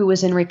sister, who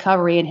was in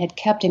recovery and had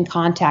kept in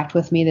contact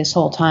with me this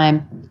whole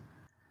time,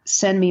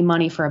 send me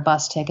money for a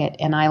bus ticket.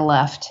 And I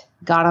left,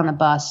 got on a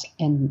bus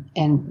and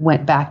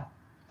went back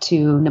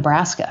to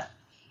Nebraska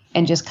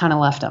and just kind of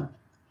left them.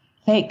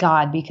 Thank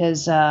God,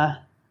 because, I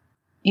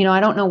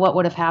don't know what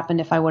would have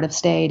happened if I would have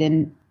stayed.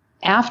 And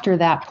after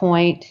that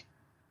point,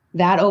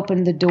 that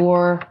opened the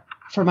door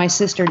for my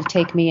sister to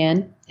take me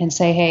in and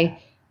say,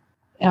 hey,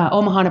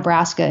 Omaha,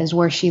 Nebraska is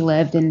where she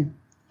lived. And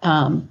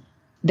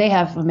they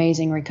have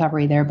amazing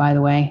recovery there, by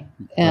the way.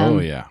 Oh,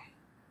 yeah.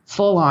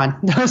 Full on.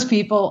 Those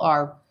people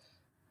are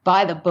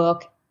by the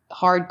book,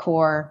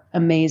 hardcore,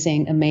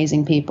 amazing,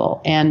 amazing people.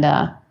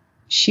 And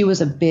she was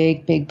a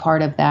big, big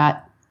part of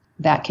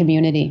that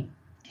community.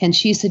 And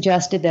she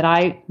suggested that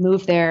I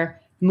move there,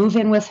 move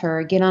in with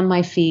her, get on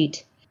my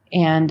feet,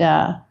 and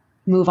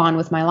move on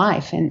with my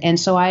life. And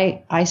so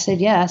I said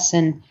yes.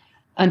 And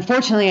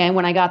unfortunately,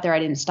 when I got there, I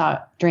didn't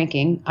stop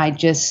drinking. I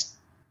just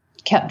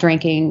kept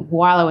drinking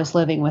while I was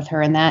living with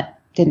her, and that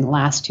didn't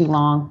last too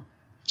long.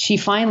 She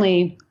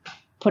finally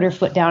put her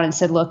foot down and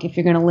said, look, if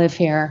you're going to live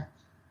here,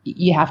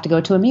 you have to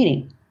go to a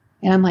meeting.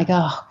 And I'm like,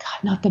 oh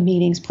God, not the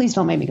meetings. Please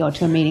don't make me go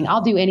to a meeting.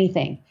 I'll do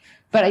anything.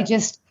 But I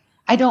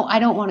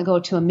don't want to go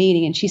to a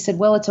meeting. And she said,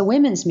 well, it's a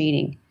women's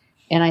meeting.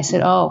 And I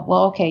said, oh,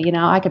 well, okay,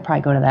 I could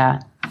probably go to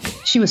that.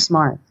 She was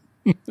smart.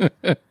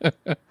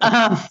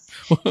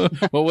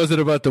 What was it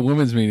about the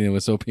women's meeting that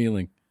was so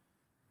appealing?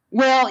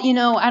 Well,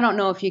 I don't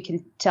know if you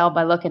can tell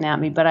by looking at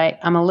me, but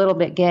I'm a little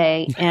bit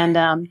gay.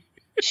 And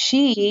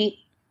she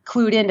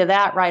clued into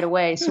that right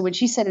away. So when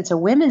she said it's a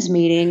women's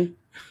meeting,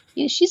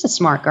 she's a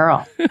smart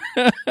girl.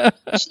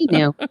 She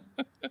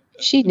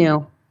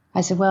knew.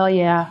 I said, well,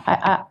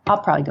 yeah, I'll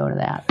probably go to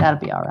that. That'll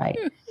be all right.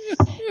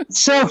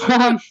 So,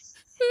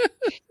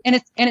 and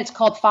it's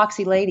called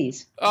Foxy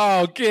Ladies.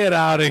 Oh, get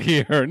out of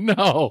here.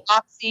 No.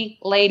 Foxy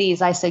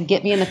Ladies. I said,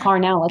 get me in the car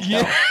now. Let's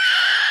go.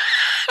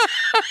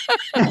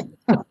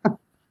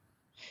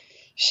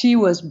 She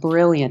was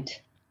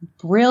brilliant.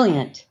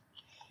 Brilliant.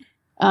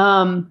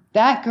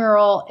 That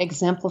girl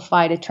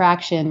exemplified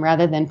attraction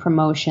rather than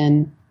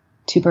promotion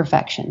to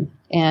perfection.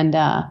 And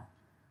I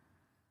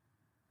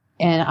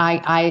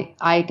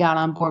got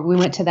on board. We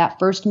went to that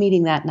first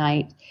meeting that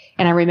night,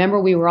 and I remember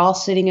we were all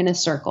sitting in a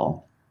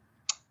circle,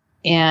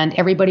 and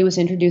everybody was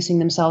introducing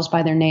themselves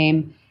by their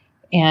name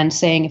and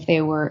saying if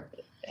they were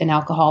an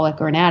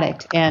alcoholic or an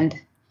addict. And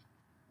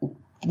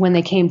when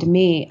they came to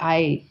me,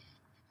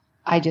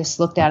 I just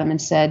looked at them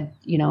and said,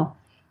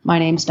 my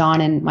name's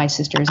Dawn and my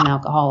sister is an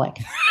alcoholic.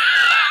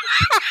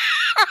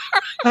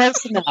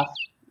 Close enough.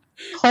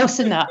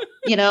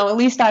 At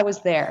least I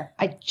was there.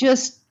 I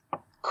just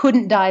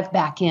couldn't dive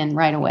back in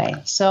right away.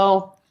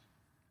 So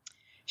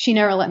she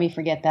never let me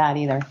forget that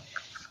either.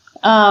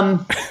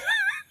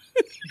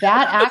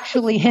 That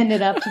actually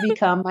ended up to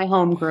become my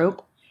home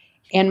group.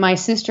 And my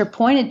sister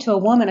pointed to a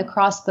woman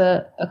across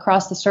the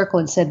circle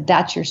and said,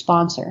 that's your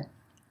sponsor.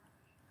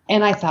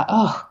 And I thought,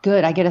 oh,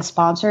 good, I get a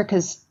sponsor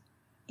because,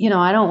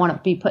 I don't want to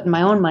be putting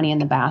my own money in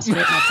the basket.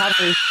 And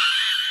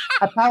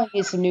I probably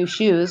need some new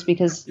shoes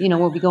because,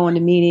 we'll be going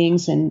to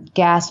meetings and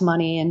gas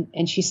money.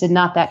 And she said,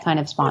 not that kind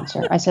of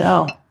sponsor. I said,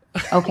 oh,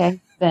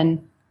 okay.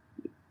 Then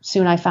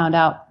soon I found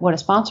out what a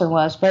sponsor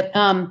was. But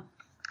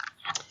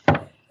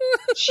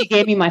she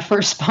gave me my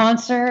first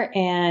sponsor,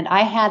 and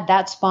I had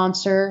that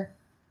sponsor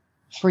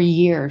for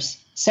years,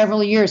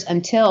 several years,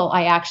 until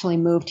I actually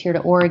moved here to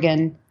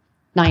Oregon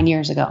 9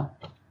 years ago.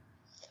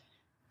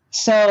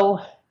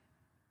 So,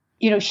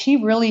 she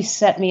really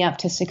set me up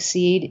to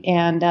succeed.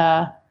 And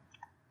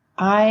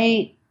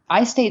I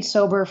stayed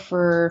sober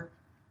for,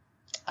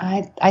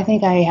 I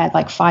think I had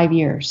like 5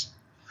 years.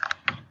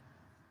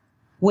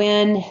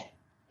 And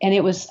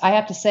it was, I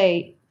have to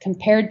say,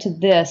 compared to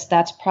this,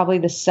 that's probably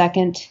the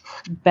second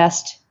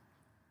best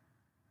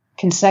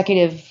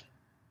consecutive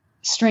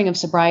string of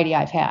sobriety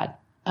I've had.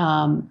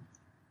 I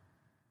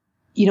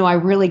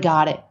really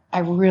got it. I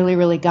really,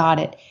 really got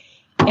it.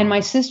 And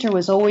my sister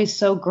was always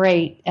so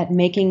great at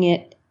making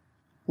it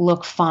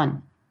look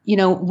fun.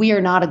 We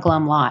are not a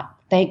glum lot.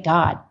 Thank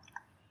God.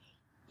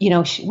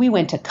 We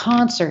went to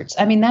concerts.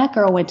 I mean, that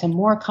girl went to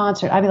more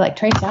concerts. I'd be like,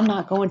 Tracy, I'm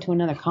not going to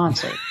another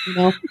concert.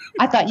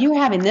 I thought, you were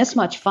having this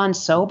much fun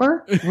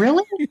sober?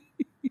 Really?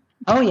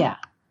 Oh, yeah.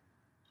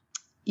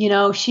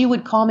 She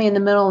would call me in the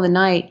middle of the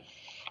night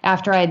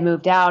after I had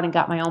moved out and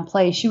got my own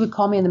place. She would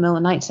call me in the middle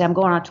of the night and say, I'm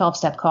going on a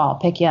 12-step call. I'll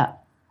pick you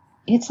up.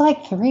 It's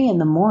like 3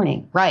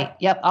 a.m. Right.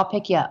 Yep. I'll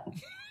pick you up.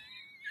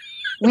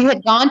 We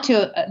had gone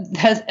to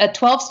a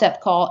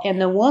 12-step call,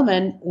 and the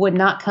woman would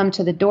not come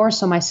to the door.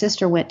 So my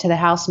sister went to the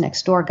house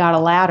next door, got a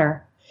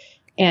ladder,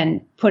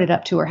 and put it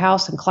up to her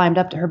house and climbed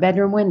up to her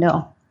bedroom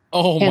window.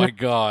 Oh, my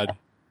God.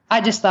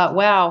 I just thought,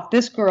 wow,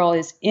 this girl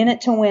is in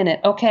it to win it.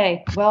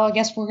 Okay, well, I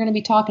guess we're going to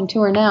be talking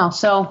to her now.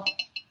 So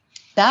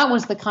that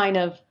was the kind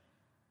of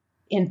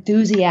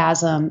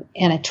enthusiasm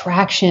and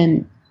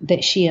attraction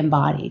that she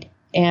embodied.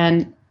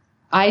 And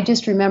I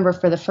just remember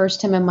for the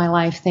first time in my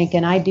life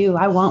thinking, I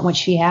want what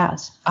she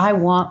has. I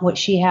want what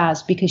she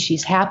has because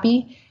she's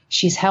happy,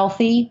 she's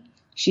healthy,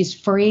 she's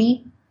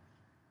free,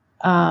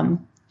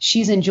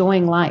 she's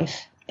enjoying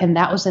life. And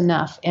that was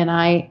enough. And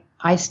I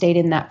stayed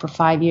in that for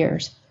 5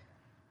 years.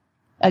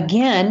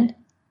 Again,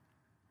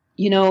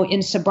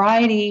 in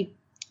sobriety,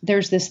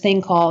 there's this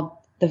thing called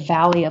the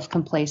valley of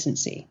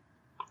complacency.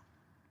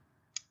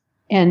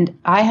 And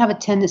I have a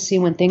tendency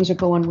when things are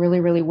going really,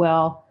 really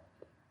well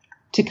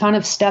to kind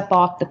of step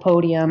off the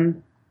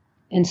podium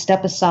and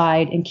step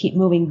aside and keep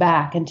moving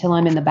back until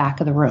I'm in the back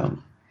of the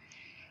room.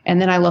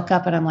 And then I look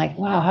up and I'm like,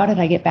 wow, how did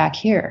I get back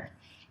here?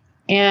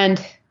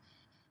 And,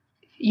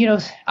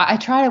 I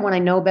try to, when I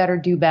know better,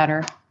 do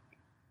better.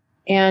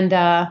 And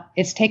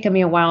it's taken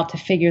me a while to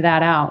figure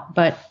that out.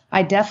 But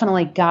I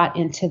definitely got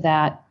into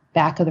that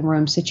back of the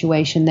room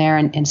situation there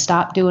and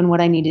stopped doing what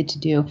I needed to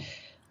do.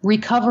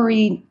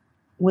 recovery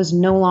was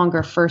no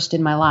longer first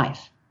in my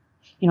life.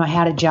 I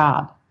had a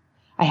job.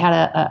 I had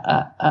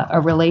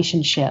a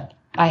relationship.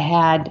 I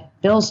had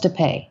bills to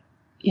pay.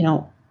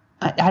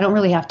 I don't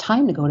really have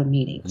time to go to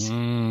meetings.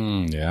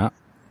 Yeah.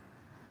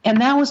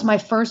 And that was my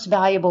first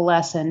valuable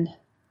lesson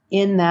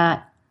in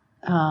that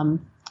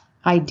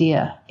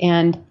idea.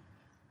 And,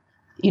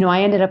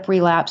 I ended up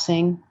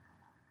relapsing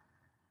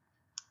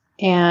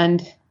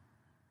and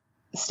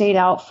stayed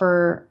out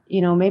for,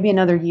 maybe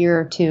another year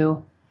or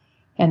two,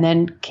 and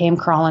then came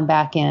crawling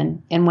back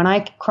in. And when I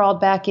crawled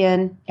back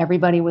in,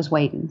 everybody was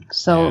waiting.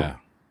 So,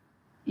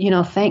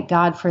 thank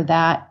God for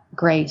that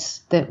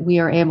grace that we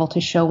are able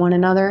to show one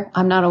another.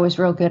 I'm not always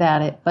real good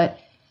at it, but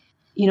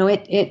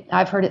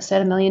I've heard it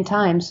said a million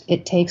times,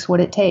 it takes what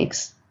it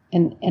takes.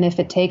 And if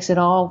it takes it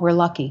all, we're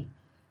lucky.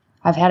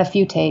 I've had a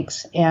few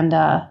takes, and,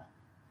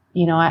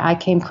 I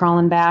came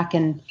crawling back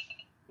and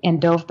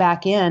dove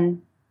back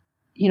in.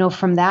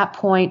 From that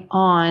point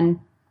on,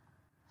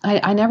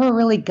 I never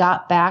really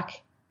got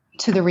back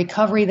to the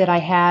recovery that I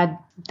had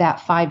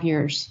that 5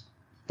 years,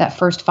 that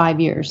first 5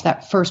 years,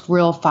 that first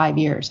real 5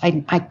 years.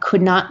 I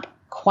could not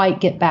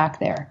quite get back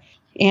there.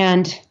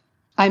 And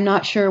I'm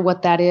not sure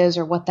what that is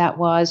or what that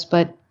was,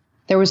 but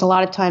there was a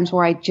lot of times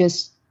where I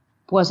just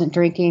wasn't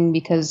drinking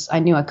because I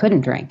knew I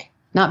couldn't drink.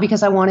 Not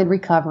because I wanted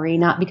recovery,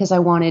 not because I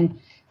wanted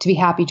to be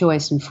happy,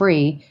 joyous, and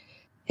free.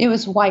 It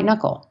was white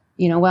knuckle.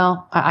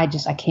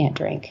 I can't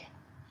drink.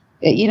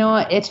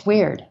 It's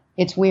weird.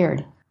 It's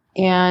weird.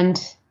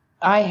 And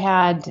I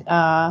had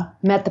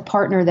met the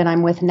partner that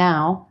I'm with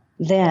now.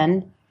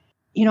 Then,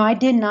 I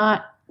did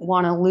not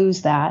want to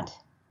lose that.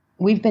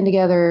 We've been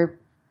together.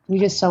 We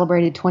just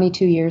celebrated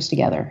 22 years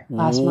together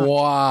last month.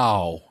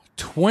 Wow.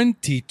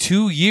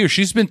 22 years.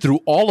 She's been through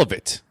all of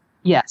it.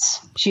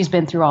 Yes, she's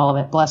been through all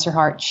of it. Bless her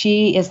heart.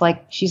 She's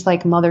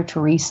like Mother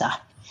Teresa.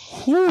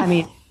 Whew. I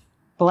mean,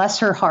 bless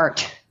her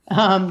heart.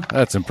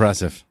 That's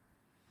impressive.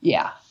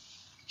 Yeah.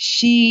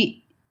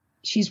 She's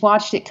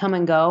watched it come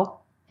and go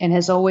and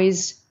has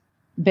always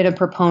been a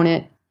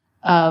proponent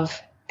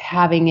of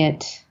having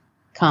it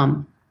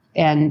come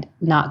and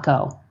not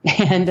go.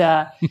 And,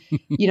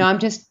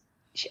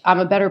 I'm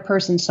a better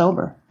person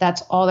sober.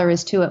 That's all there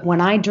is to it.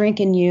 When I drink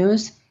and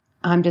use,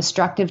 I'm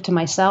destructive to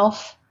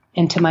myself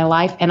and to my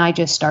life, and I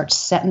just start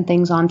setting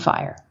things on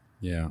fire.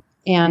 Yeah.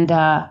 And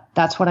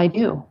that's what I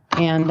do.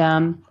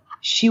 And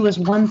she was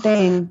the one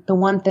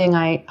thing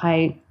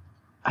I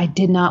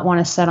did not want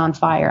to set on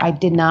fire. I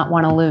did not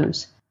want to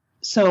lose.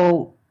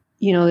 So,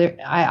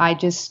 I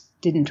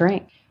just didn't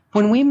drink.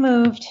 When we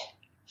moved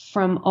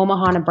from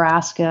Omaha,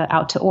 Nebraska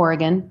out to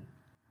Oregon,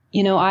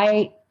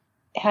 I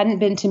hadn't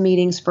been to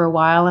meetings for a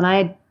while, and I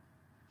had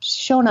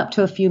shown up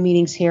to a few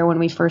meetings here when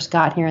we first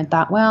got here and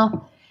thought,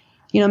 well,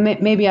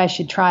 maybe I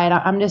should try it.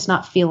 I'm just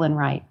not feeling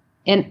right.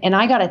 And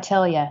I got to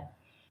tell you,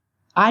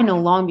 I know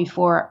long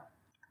before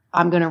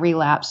I'm going to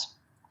relapse,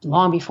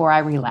 long before I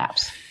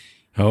relapse.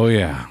 Oh,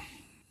 yeah.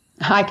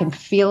 I can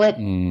feel it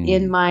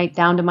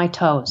down to my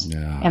toes.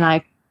 Yeah.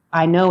 And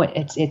I know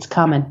it's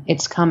coming.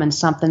 It's coming.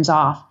 Something's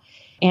off.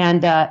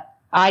 And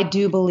I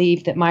do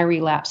believe that my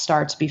relapse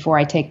starts before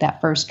I take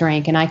that first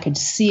drink. And I could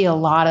see a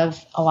lot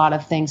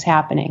of things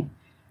happening.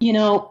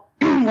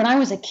 When I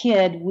was a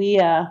kid, we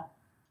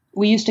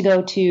used to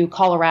go to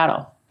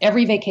Colorado.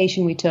 Every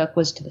vacation we took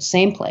was to the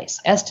same place,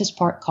 Estes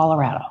Park,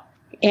 Colorado.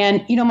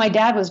 And, my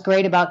dad was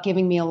great about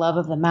giving me a love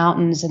of the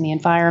mountains and the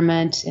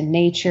environment and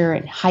nature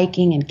and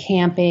hiking and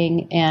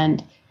camping.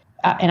 And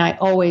I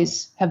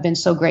always have been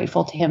so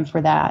grateful to him for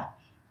that.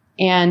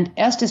 And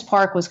Estes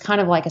Park was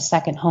kind of like a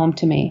second home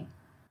to me.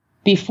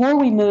 Before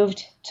we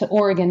moved to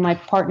Oregon, my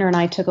partner and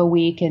I took a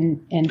week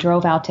and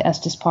drove out to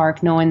Estes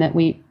Park, knowing that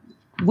we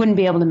wouldn't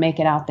be able to make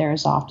it out there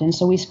as often.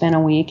 So we spent a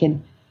week,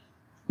 and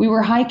we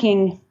were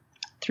hiking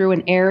through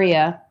an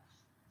area,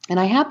 and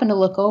I happened to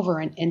look over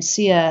and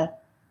see a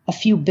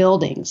few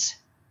buildings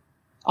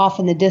off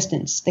in the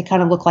distance. They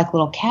kind of look like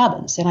little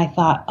cabins. And I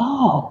thought,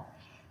 oh,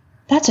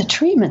 that's a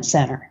treatment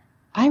center.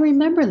 I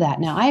remember that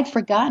now. I had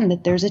forgotten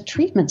that there's a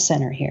treatment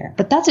center here,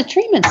 but that's a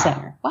treatment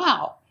center.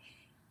 Wow.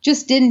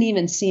 Just didn't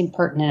even seem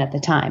pertinent at the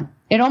time.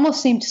 It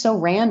almost seemed so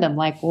random.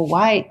 Like, well,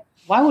 why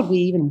would we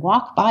even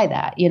walk by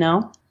that?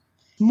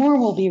 More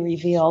will be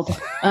revealed.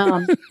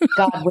 God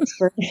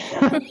whispered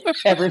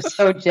ever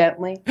so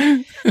gently.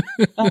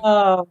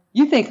 Oh,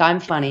 you think I'm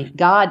funny.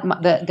 God,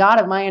 the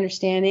God of my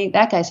understanding,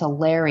 that guy's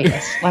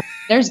hilarious. Like,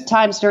 there's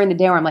times during the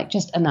day where I'm like,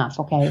 just enough.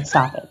 Okay,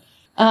 stop it.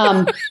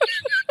 I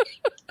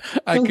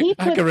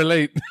can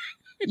relate.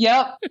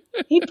 Yep.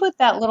 He put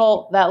that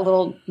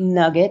little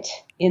nugget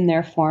in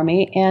there for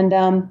me. And,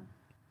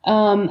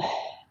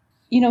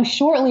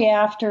 shortly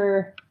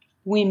after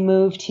we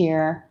moved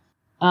here,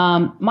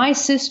 my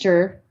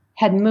sister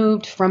had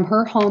moved from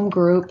her home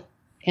group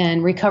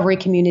and recovery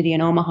community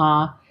in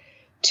Omaha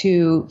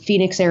to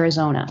Phoenix,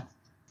 Arizona.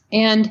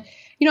 And,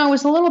 I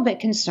was a little bit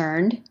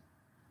concerned,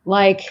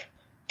 like,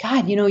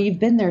 God, you've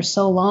been there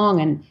so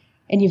long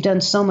and you've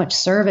done so much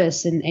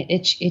service, and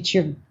it's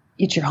your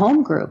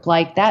home group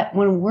like that.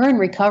 When we're in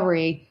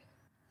recovery,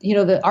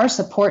 our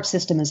support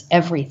system is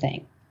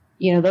everything.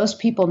 those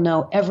people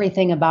know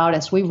everything about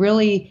us. We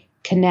really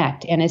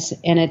connect, and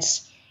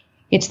it's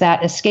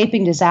that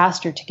escaping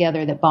disaster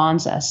together that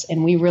bonds us,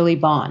 and we really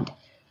bond.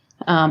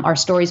 Our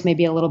stories may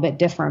be a little bit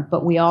different,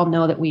 but we all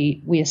know that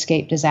we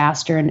escaped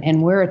disaster,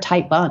 and we're a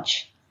tight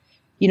bunch.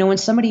 When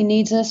somebody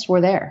needs us,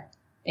 we're there.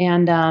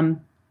 And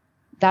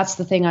that's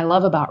the thing I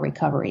love about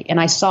recovery. And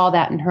I saw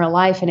that in her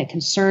life, and it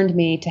concerned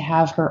me to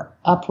have her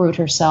uproot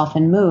herself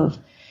and move.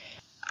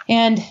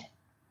 And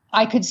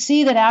I could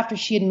see that after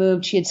she had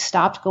moved, she had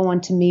stopped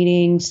going to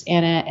meetings.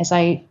 And as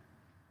I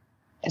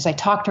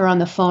talked to her on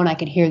the phone, I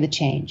could hear the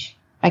change.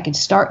 I could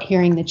start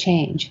hearing the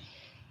change.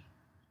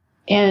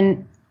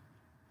 And,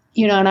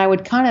 and I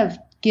would kind of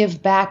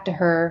give back to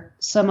her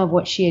some of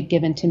what she had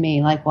given to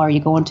me. Like, well, are you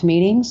going to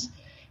meetings?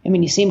 I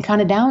mean, you seem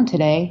kind of down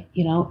today,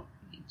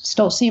 just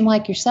don't seem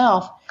like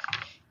yourself.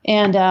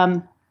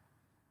 And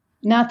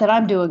not that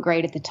I'm doing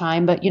great at the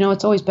time, but,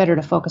 it's always better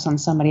to focus on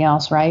somebody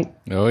else, right?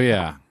 Oh,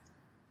 yeah.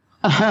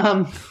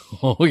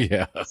 Oh,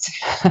 yeah.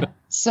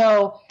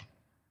 So,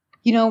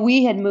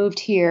 we had moved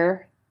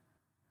here,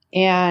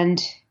 and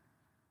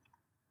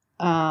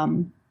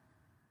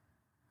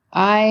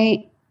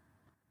this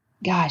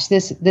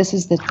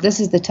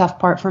is the tough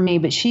part for me,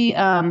 but she,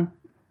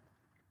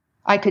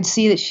 I could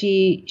see that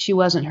she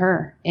wasn't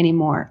her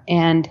anymore.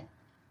 And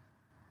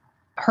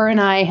her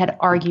and I had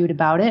argued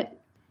about it,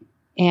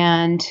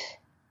 and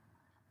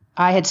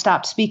I had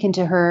stopped speaking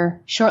to her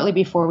shortly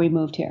before we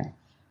moved here.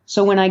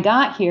 So when I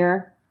got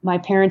here, my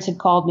parents had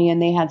called me,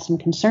 and they had some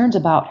concerns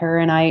about her,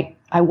 and I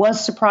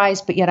was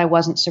surprised, but yet I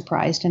wasn't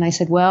surprised. And I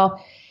said,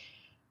 well,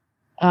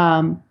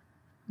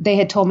 they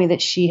had told me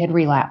that she had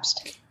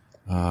relapsed.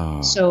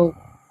 Oh. So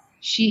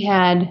she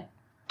had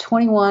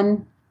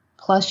 21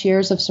 plus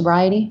years of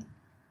sobriety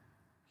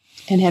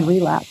and had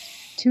relapsed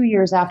 2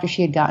 years after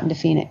she had gotten to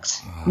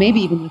Phoenix,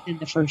 maybe even within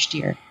the first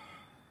year.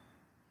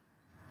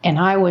 And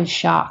I was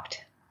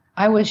shocked.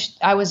 I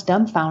was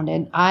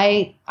dumbfounded.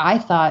 I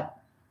thought,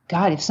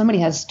 God, if somebody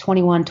has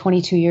 21,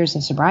 22 years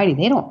of sobriety,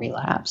 they don't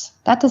relapse.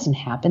 That doesn't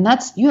happen.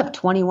 You have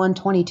 21,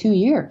 22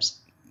 years.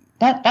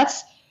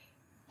 That's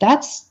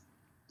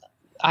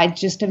I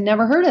just have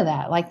never heard of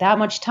that. Like, that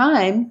much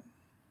time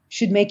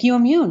should make you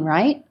immune,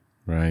 right?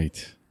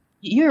 Right.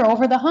 You're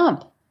over the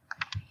hump.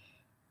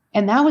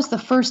 And that was the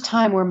first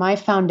time where my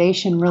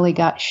foundation really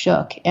got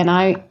shook, and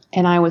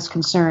I was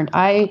concerned.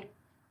 I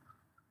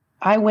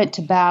went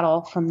to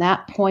battle from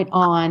that point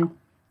on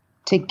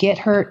to get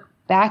her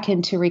back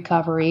into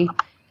recovery,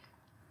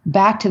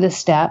 back to the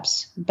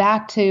steps,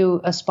 back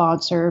to a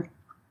sponsor,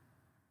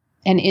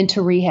 and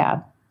into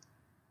rehab.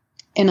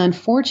 And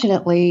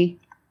unfortunately,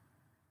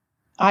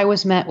 I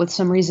was met with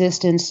some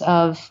resistance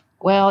of,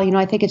 well,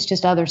 I think it's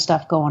just other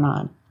stuff going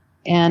on.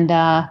 And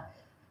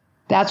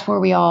that's where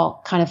we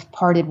all kind of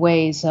parted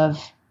ways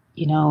of,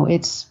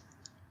 it's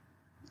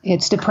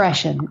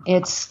depression.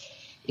 But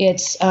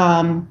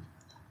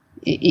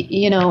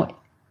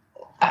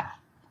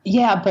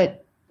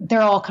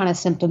they're all kind of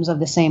symptoms of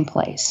the same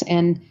place.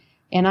 And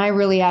I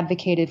really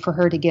advocated for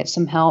her to get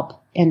some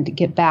help and to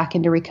get back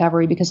into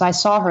recovery, because I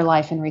saw her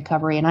life in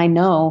recovery, and I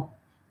know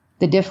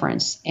the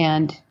difference.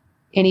 And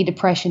any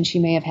depression she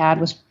may have had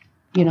was,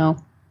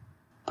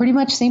 pretty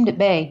much seemed at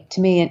bay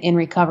to me in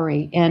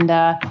recovery. And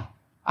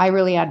I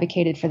really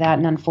advocated for that,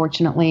 and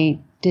unfortunately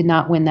did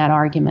not win that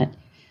argument.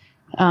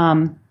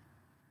 I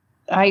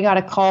got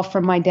a call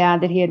from my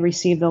dad that he had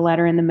received a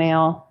letter in the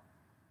mail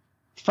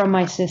from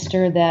my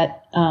sister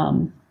that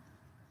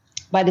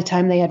by the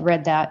time they had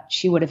read that,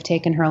 she would have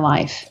taken her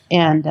life.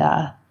 And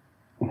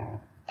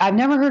I've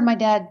never heard my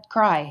dad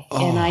cry. Oh.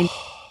 And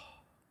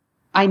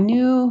I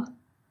knew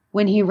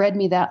when he read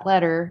me that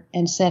letter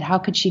and said, how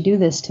could she do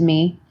this to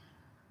me?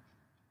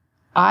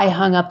 I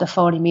hung up the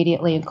phone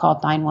immediately and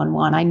called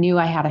 911. I knew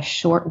I had a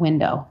short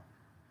window.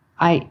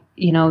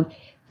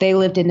 They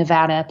lived in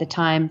Nevada at the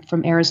time.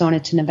 From Arizona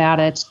to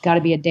Nevada, it's got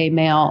to be a day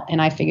mail.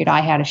 And I figured I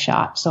had a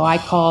shot. So I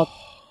called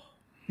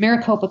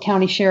Maricopa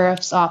County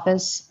Sheriff's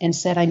Office and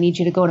said, I need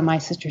you to go to my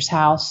sister's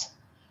house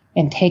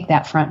and take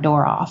that front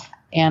door off.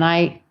 And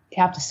I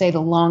have to say, the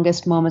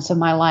longest moments of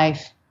my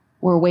life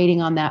were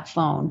waiting on that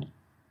phone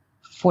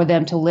for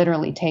them to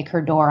literally take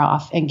her door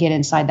off and get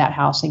inside that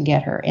house and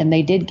get her. And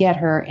they did get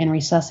her and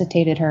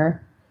resuscitated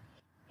her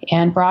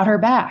and brought her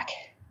back.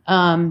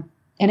 And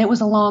it was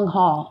a long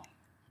haul.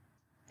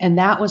 And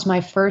that was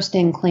my first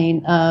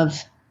inkling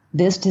of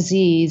this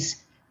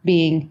disease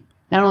being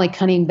not only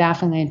cunning,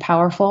 baffling, and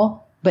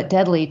powerful, but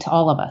deadly to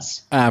all of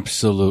us.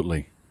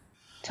 Absolutely.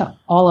 To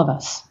all of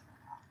us.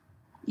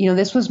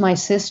 This was my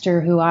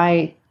sister who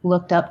I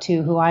looked up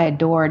to, who I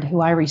adored, who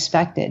I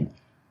respected,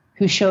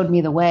 who showed me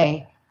the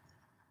way.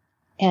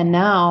 And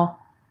now,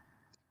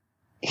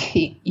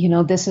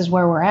 this is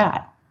where we're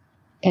at.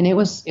 And it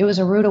was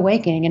a rude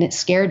awakening, and it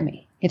scared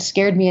me. It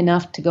scared me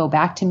enough to go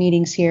back to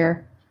meetings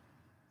here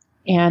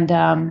and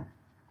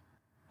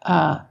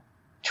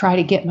try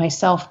to get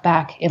myself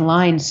back in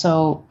line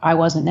so I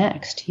wasn't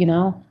next,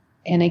 And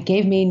it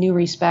gave me new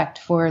respect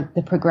for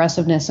the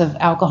progressiveness of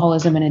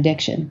alcoholism and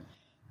addiction.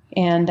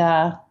 And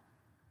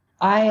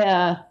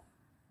I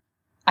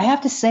I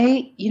have to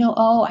say,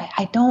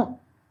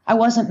 I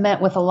wasn't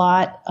met with a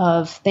lot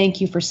of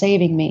thank you for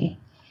saving me.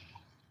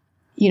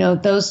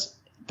 Those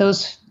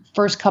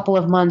first couple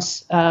of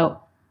months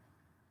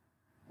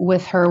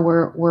with her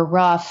were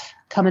rough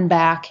coming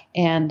back,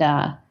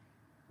 and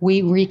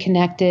we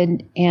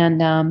reconnected,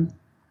 and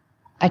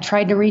I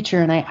tried to reach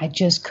her, and I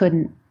just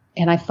couldn't.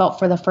 And I felt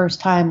for the first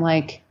time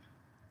like,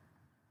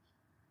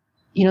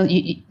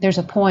 there's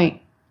a point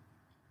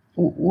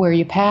where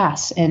you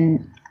pass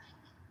and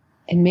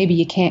maybe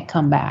you can't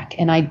come back.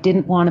 And I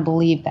didn't want to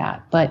believe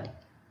that, but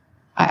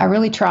I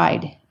really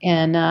tried.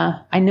 And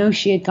I know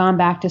she had gone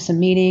back to some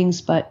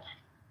meetings, but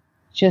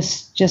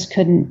just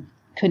couldn't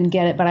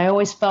get it. But I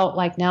always felt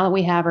like now that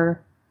we have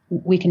her,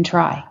 we can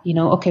try.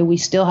 Okay, we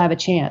still have a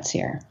chance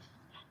here.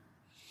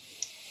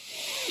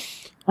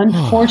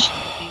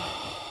 Unfortunately,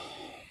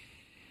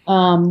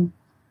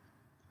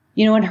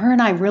 and her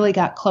and I really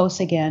got close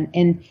again.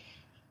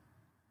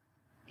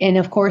 And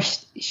of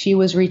course, she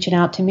was reaching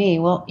out to me.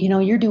 Well,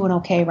 you're doing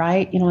okay,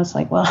 right? It's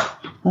like, well,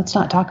 let's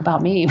not talk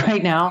about me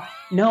right now.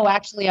 No,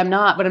 actually, I'm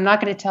not, but I'm not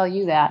going to tell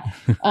you that.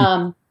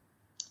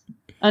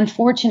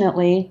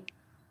 Unfortunately,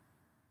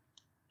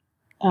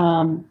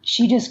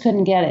 she just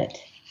couldn't get it.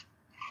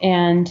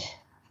 And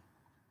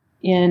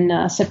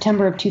in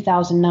September of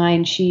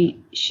 2009,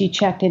 she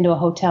checked into a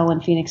hotel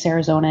in Phoenix,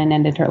 Arizona, and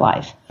ended her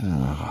life.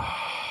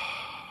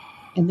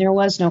 And there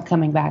was no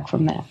coming back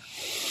from that.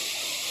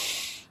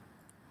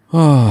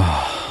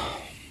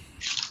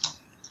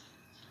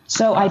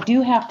 So I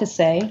do have to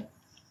say,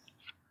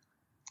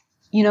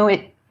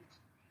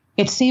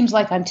 it seems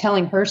like I'm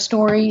telling her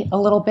story a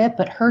little bit,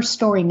 but her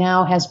story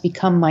now has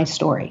become my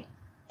story.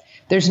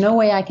 There's no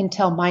way I can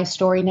tell my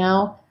story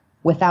now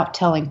without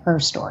telling her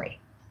story,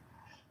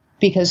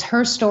 because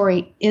her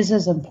story is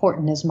as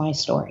important as my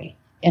story,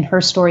 and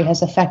her story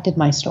has affected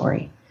my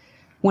story.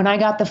 When I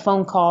got the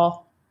phone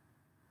call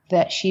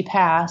that she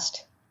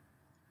passed,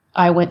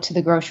 I went to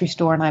the grocery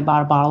store and I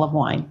bought a bottle of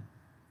wine.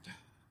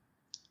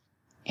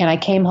 And I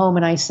came home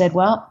and I said,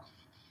 well,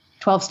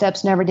 12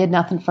 steps never did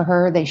nothing for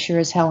her. They sure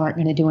as hell aren't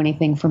going to do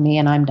anything for me,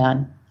 and I'm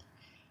done.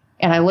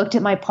 And I looked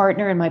at my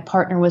partner, and my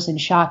partner was in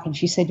shock, and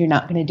she said, you're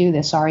not going to do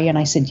this, are you? And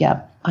I said,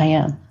 yep, I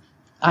am.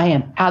 I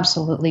am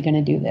absolutely going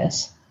to do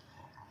this.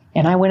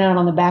 And I went out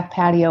on the back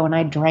patio and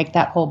I drank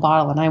that whole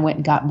bottle, and I went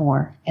and got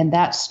more. And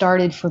that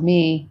started for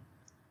me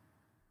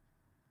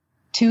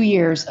 2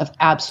 years of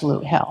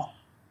absolute hell.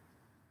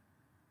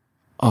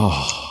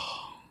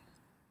 Oh.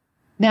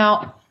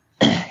 Now,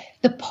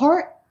 the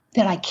part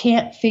that I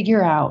can't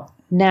figure out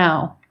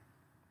now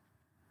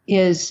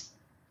is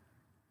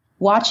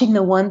watching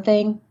the one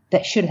thing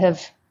that should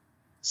have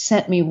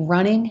sent me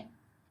running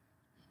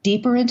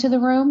deeper into the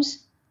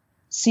rooms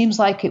seems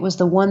like it was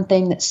the one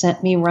thing that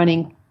sent me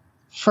running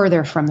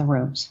further from the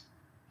rooms.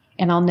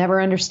 And I'll never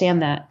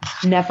understand that.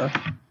 Never.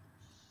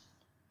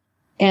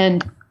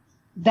 And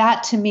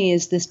that to me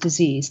is this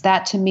disease.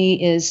 That to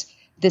me is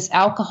this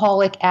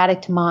alcoholic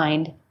addict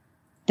mind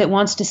that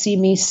wants to see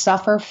me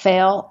suffer,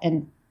 fail,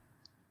 and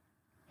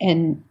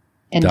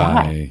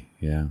die.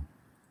 Yeah.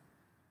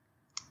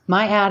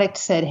 My addict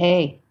said,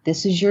 hey,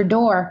 this is your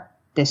door.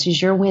 This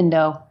is your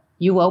window.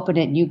 You open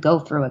it and you go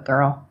through it,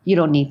 girl. You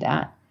don't need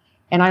that.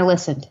 And I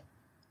listened.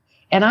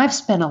 And I've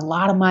spent a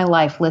lot of my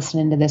life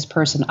listening to this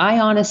person. I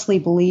honestly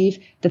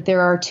believe that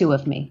there are two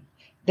of me.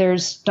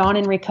 There's Dawn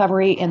in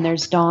recovery and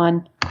there's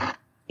Dawn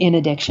in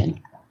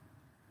addiction.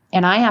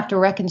 And I have to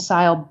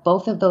reconcile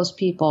both of those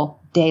people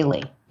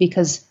daily,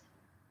 because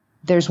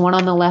there's one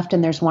on the left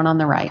and there's one on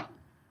the right.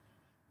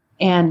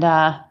 And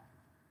I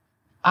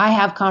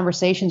have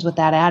conversations with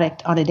that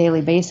addict on a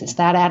daily basis.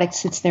 That addict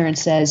sits there and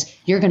says,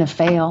 you're going to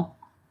fail.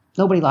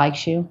 Nobody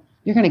likes you.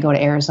 You're going to go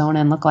to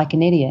Arizona and look like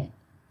an idiot.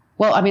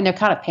 Well, I mean, they're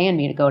kind of paying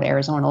me to go to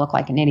Arizona and look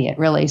like an idiot,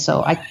 really.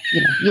 So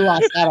you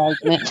lost that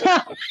argument.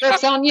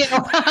 It's on you.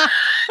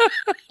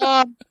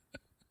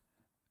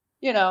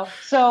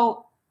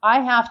 So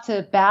I have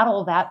to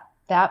battle that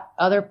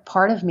other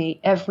part of me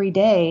every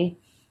day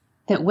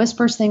that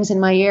whispers things in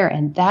my ear.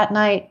 And that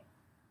night,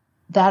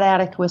 that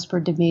addict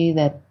whispered to me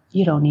that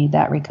you don't need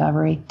that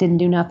recovery. Didn't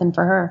do nothing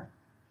for her.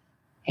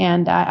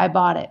 And I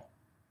bought it.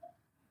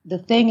 The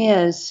thing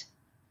is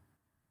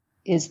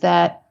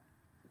that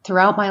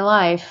throughout my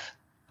life,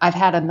 I've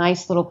had a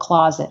nice little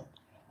closet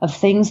of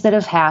things that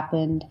have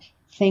happened,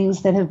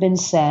 things that have been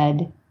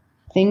said,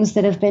 things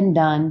that have been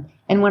done.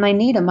 And when I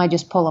need them, I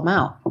just pull them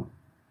out.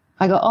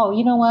 I go, oh,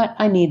 you know what?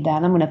 I need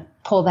that. I'm going to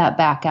pull that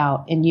back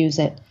out and use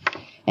it.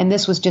 And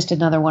this was just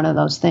another one of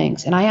those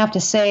things. And I have to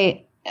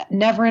say,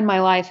 never in my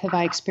life have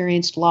I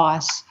experienced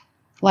loss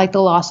like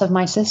the loss of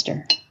my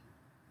sister.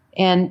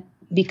 And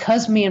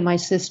because me and my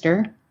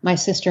sister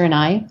and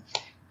I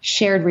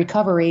shared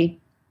recovery,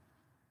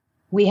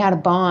 we had a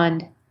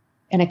bond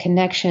and a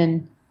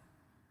connection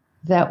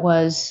that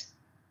was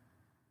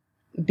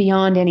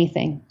beyond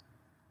anything.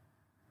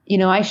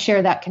 I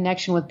share that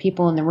connection with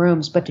people in the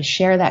rooms, but to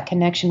share that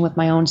connection with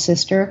my own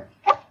sister,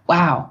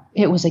 wow,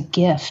 it was a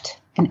gift,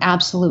 an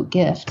absolute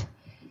gift.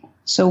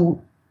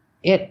 So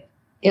it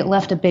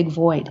left a big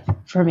void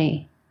for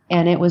me.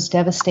 and it was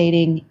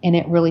devastating, and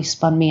it really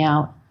spun me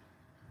out.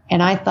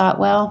 And I thought,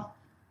 well,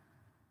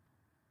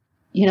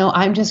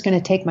 I'm just going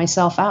to take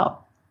myself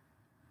out.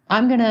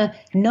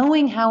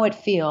 Knowing how it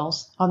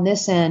feels on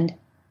this end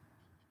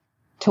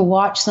to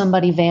watch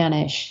somebody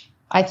vanish,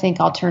 I think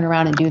I'll turn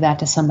around and do that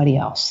to somebody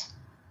else.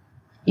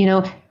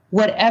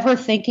 Whatever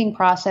thinking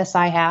process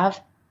I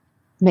have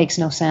makes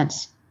no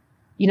sense.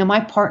 My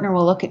partner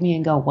will look at me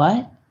and go,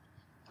 what?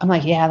 I'm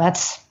like, yeah,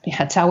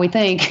 that's how we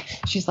think.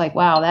 She's like,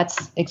 wow,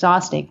 that's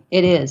exhausting.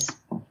 It is.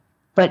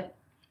 But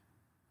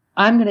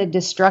I'm going to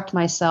destruct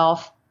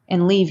myself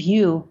and leave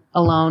you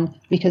alone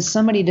because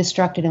somebody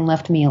destructed and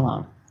left me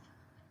alone.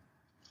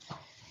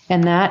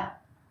 And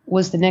that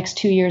was the next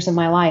 2 years of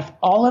my life.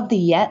 All of the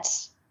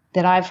yets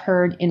that I've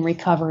heard in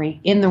recovery,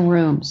 in the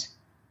rooms.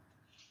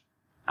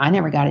 I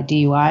never got a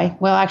DUI.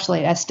 Well,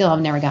 actually, I still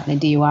have never gotten a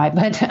DUI,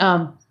 but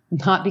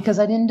not because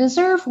I didn't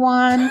deserve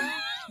one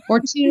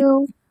or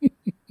two.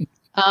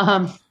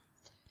 I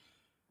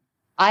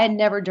had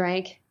never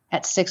drank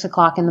at 6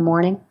 o'clock in the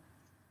morning.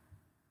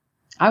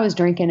 I was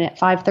drinking at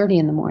 5:30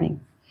 in the morning.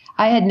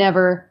 I had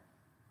never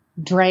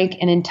drank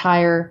an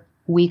entire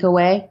week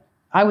away.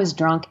 I was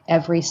drunk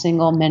every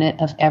single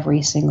minute of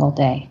every single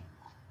day.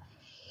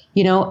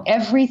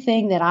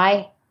 Everything that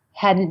I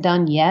hadn't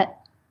done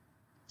yet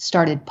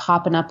started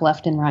popping up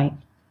left and right.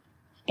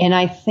 And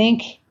I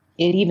think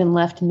it even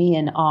left me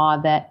in awe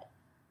that,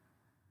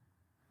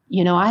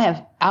 I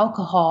have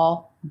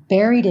alcohol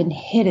buried and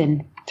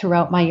hidden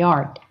throughout my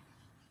yard.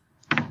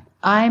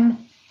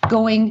 I'm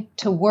going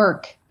to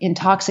work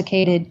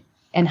intoxicated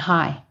and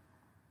high.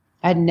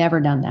 I'd never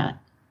done that.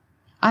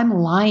 I'm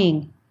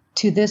lying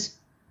to this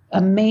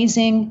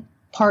amazing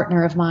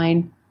partner of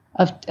mine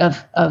of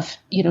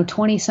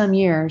 20 some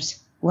years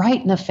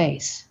right in the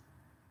face.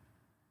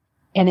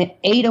 And it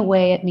ate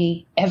away at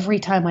me every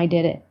time I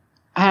did it.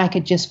 I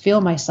could just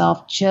feel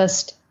myself,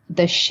 just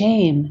the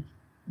shame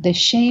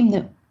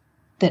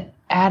that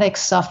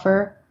addicts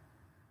suffer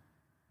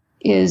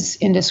is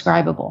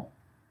indescribable.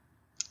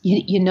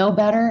 You know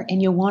better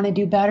and you want to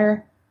do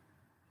better.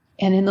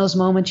 And in those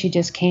moments, you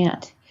just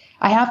can't.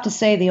 I have to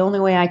say the only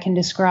way I can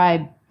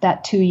describe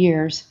that 2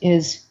 years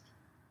is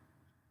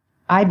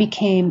I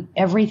became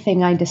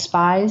everything I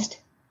despised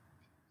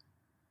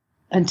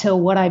until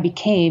what I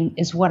became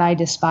is what I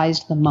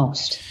despised the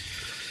most.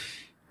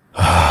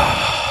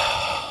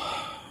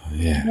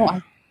 Yeah.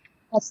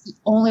 That's the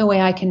only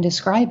way I can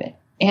describe it.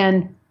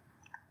 And,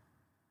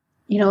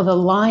 the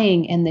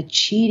lying and the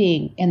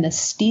cheating and the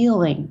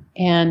stealing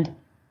and,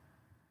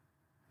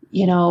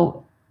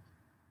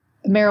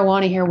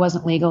 marijuana here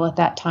wasn't legal at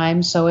that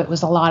time. So it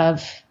was a lot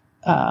of,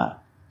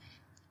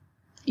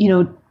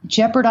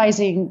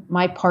 jeopardizing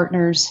my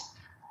partner's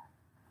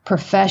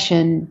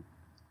profession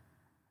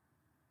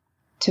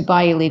to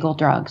buy illegal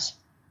drugs.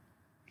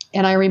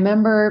 And I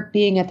remember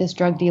being at this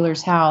drug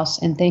dealer's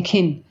house and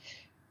thinking,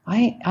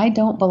 I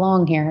don't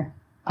belong here.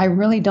 I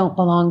really don't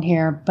belong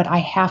here, but I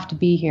have to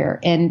be here.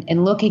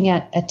 And looking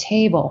at a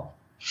table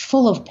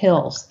full of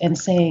pills and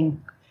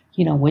saying,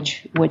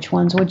 which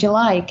ones would you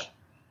like?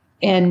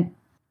 And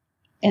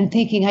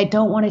thinking, I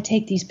don't want to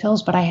take these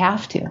pills, but I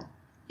have to,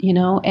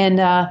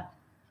 and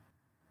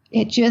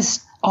it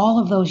just, all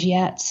of those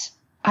yets,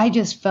 I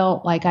just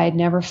felt like I had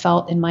never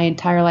felt in my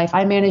entire life.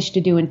 I managed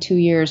to do in 2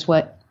 years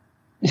what,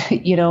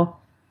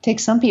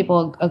 takes some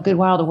people a good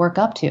while to work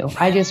up to.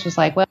 I just was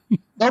like, well,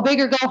 go big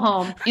or go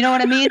home. You know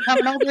what I mean? I'm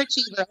an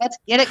overachiever. Let's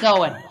get it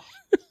going.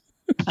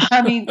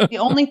 I mean, the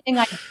only thing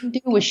I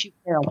didn't do was shoot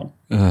heroin.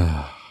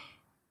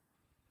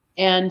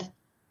 And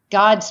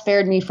God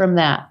spared me from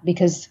that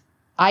because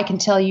I can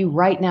tell you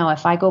right now,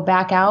 if I go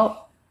back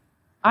out,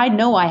 I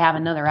know I have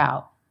another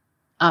out.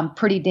 I'm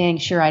pretty dang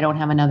sure I don't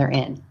have another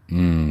in.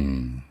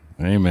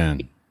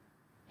 Amen.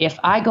 If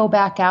I go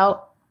back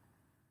out,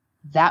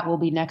 that will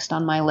be next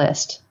on my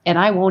list. And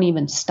I won't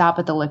even stop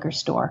at the liquor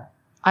store.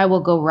 I will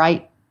go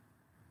right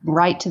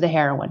to the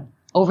heroin,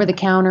 over the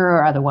counter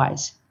or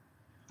otherwise.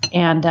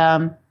 And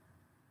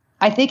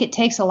I think it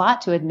takes a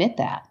lot to admit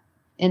that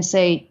and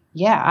say,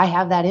 yeah, I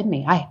have that in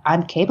me.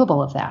 I'm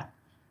capable of that.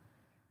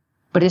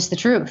 But it's the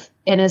truth.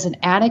 And as an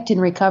addict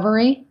in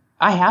recovery,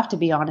 I have to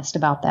be honest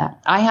about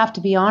that. I have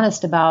to be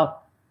honest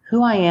about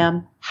who I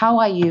am, how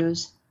I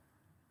use,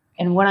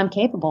 and what I'm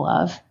capable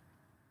of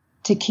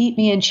to keep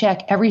me in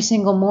check every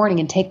single morning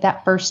and take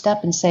that first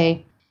step and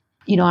say,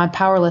 I'm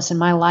powerless and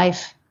my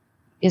life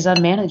is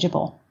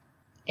unmanageable.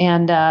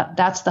 And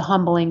that's the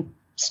humbling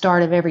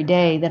start of every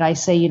day that I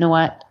say, you know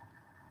what,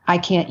 I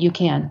can't, you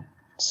can.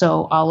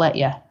 So I'll let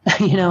you,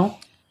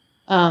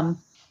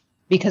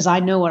 because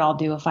I know what I'll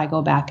do if I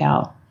go back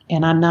out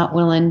and I'm not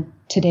willing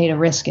today to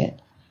risk it.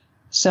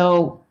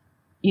 So,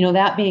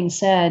 that being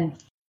said,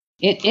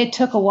 it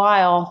took a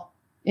while.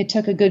 It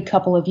took a good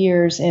couple of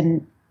years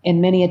and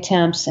many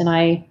attempts. And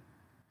I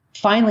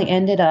finally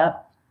ended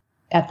up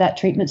at that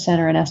treatment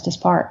center in Estes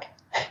Park.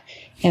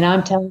 And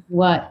I'm telling you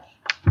what,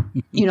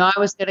 I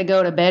was going to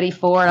go to Betty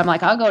Ford. I'm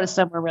like, I'll go to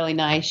somewhere really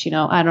nice,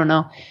 I don't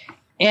know.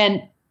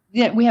 And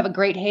we have a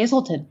great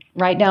Hazelton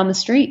right down the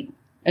street.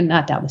 and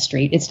not down the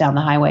street. It's down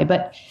the highway,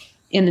 but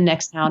in the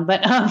next town.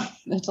 But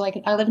it's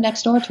like I live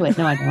next door to it.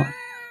 No, I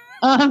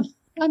don't.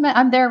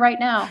 I'm there right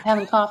now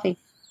having coffee.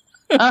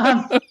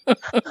 I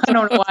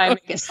don't know why I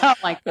make it sound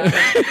like that.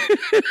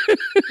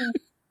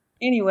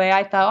 Anyway,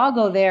 I thought I'll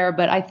go there,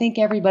 but I think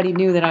everybody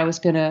knew that I was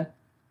going to,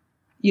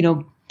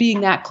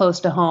 being that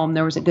close to home,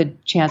 there was a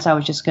good chance I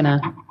was just going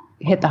to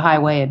hit the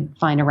highway and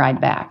find a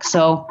ride back.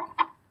 So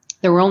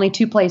there were only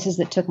 2 places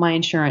that took my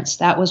insurance.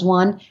 That was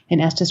one,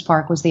 and Estes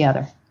Park was the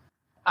other.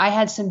 I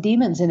had some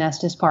demons in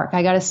Estes Park.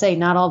 I got to say,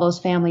 not all those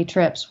family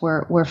trips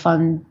were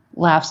fun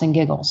laughs and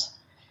giggles.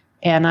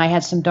 And I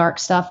had some dark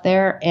stuff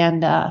there,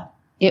 and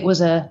it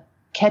was a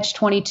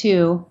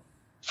catch-22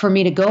 for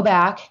me to go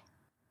back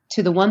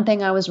to the one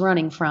thing I was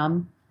running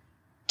from,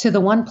 to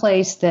the one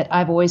place that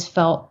I've always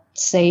felt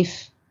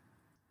safe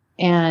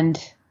and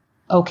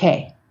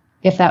okay,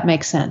 if that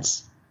makes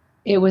sense.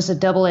 It was a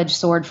double-edged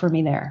sword for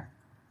me there.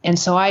 And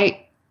so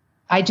I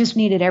just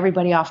needed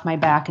everybody off my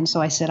back, and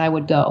so I said I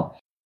would go.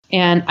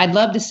 And I'd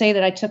love to say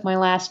that I took my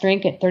last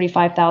drink at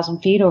 35,000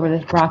 feet over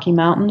the Rocky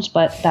Mountains,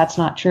 but that's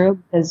not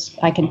true, because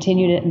I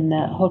continued it in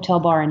the hotel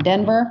bar in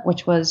Denver,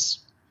 which was,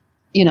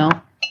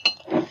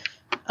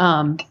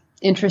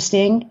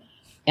 interesting.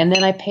 And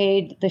then I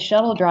paid the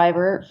shuttle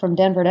driver from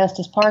Denver to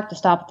Estes Park to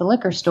stop at the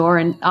liquor store.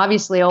 And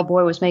obviously, old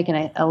boy was making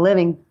a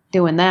living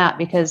doing that,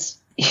 because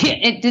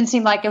it didn't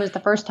seem like it was the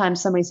first time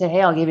somebody said,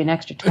 hey, I'll give you an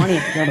extra 20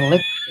 if you go to the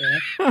liquor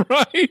store.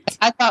 Right.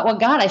 I thought, well,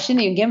 God, I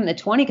shouldn't even give him the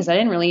 20 because I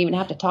didn't really even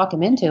have to talk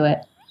him into it.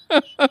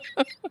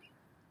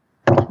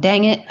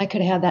 Dang it. I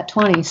could have had that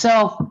 20.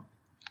 So,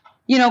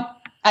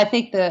 I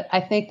think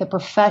the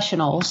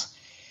professionals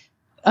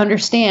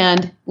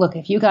understand, look,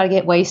 if you got to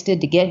get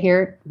wasted to get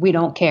here, we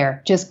don't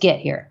care. Just get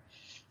here.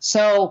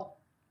 So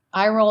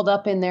I rolled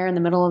up in there in the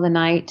middle of the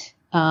night.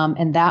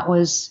 And that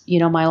was,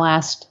 my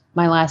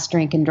last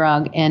drink and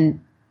drug.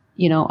 And,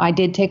 I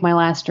did take my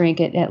last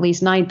drink at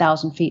least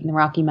 9,000 feet in the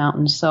Rocky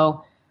Mountains.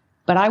 So,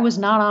 but I was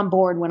not on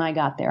board when I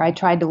got there. I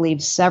tried to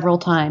leave several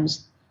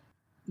times.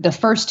 The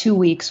first 2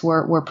 weeks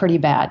were pretty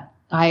bad.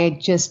 I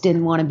just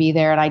didn't want to be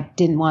there, and I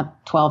didn't want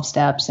 12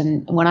 steps.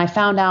 And when I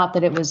found out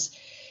that it was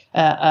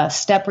a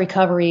step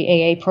recovery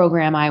AA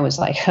program, I was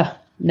like,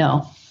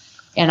 no.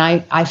 And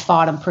I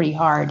fought them pretty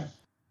hard.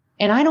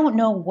 And I don't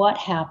know what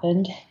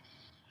happened,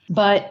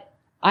 but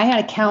I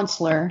had a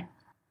counselor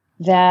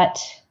that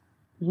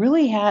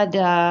really had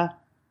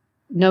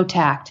no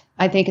tact,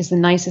 I think is the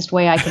nicest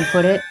way I can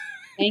put it.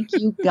 Thank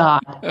you,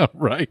 God.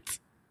 Right.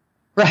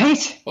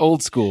 Right?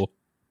 Old school.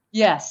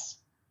 Yes.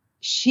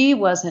 She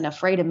wasn't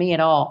afraid of me at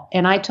all.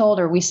 And I told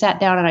her, we sat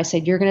down and I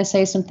said, you're going to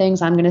say some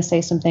things, I'm going to say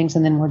some things,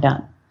 and then we're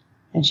done.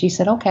 And she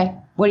said, okay,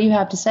 what do you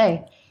have to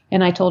say?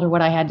 And I told her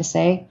what I had to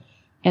say.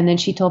 And then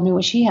she told me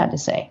what she had to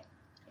say.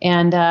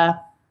 And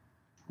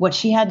what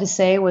she had to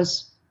say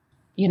was,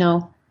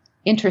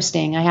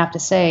 interesting, I have to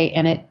say.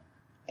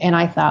 And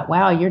I thought,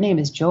 wow, your name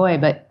is Joy,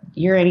 but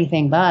you're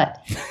anything but.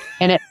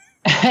 And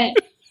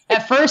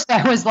at first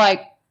I was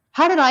like,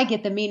 how did I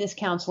get the meanest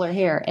counselor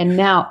here? And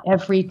now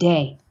every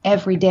day,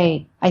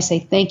 I say,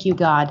 thank you,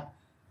 God,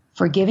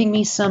 for giving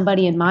me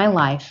somebody in my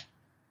life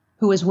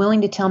who was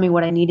willing to tell me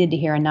what I needed to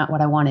hear and not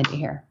what I wanted to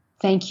hear.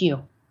 Thank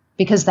you.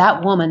 Because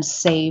that woman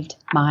saved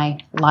my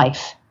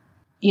life.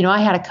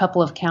 I had a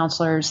couple of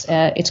counselors.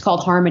 It's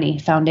called Harmony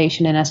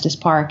Foundation in Estes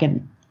Park.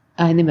 And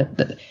I think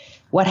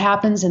what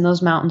happens in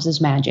those mountains is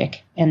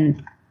magic.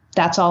 And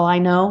that's all I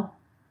know.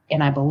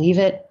 And I believe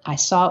it. I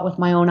saw it with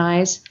my own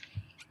eyes.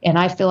 And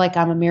I feel like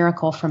I'm a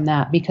miracle from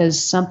that,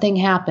 because something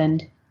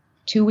happened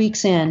 2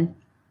 weeks in.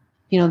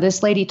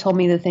 This lady told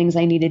me the things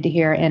I needed to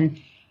hear.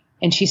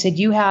 And she said,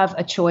 you have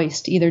a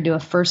choice to either do a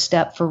first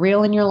step for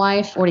real in your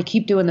life or to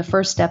keep doing the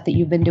first step that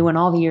you've been doing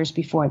all the years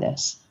before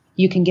this.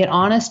 You can get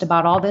honest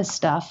about all this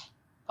stuff,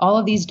 all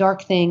of these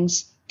dark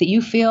things that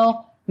you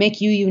feel make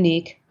you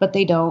unique, but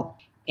they don't.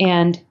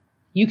 And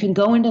you can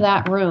go into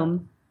that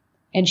room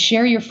and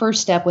share your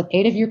first step with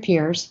 8 of your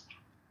peers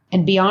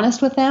and be honest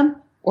with them,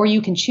 or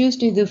you can choose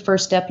to do the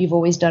first step you've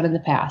always done in the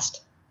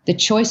past. The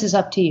choice is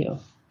up to you.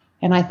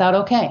 And I thought,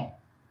 okay,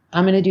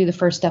 I'm going to do the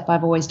first step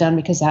I've always done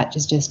because that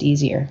is just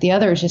easier. The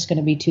other is just going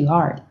to be too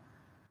hard.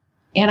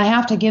 And I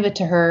have to give it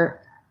to her.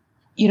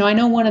 I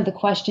know one of the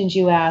questions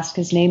you ask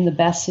is name the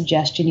best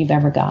suggestion you've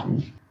ever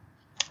gotten.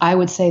 I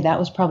would say that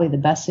was probably the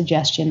best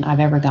suggestion I've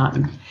ever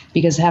gotten,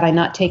 because had I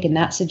not taken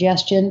that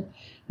suggestion,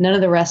 none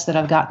of the rest that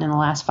I've gotten in the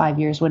last 5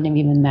 years wouldn't have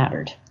even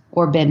mattered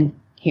or been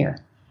here.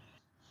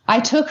 I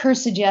took her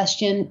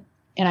suggestion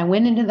and I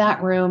went into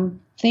that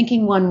room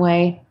thinking one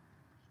way,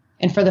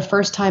 and for the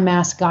first time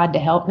asked God to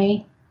help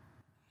me.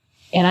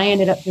 And I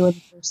ended up doing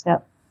the first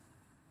step,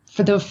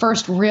 for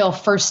the real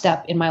first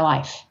step in my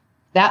life.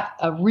 That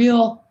a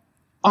real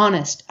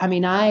honest.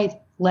 I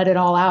let it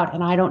all out,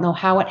 and I don't know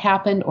how it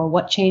happened or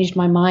what changed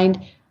my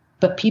mind,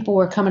 but people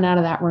were coming out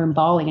of that room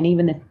bawling. And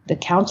even the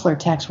counselor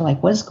techs were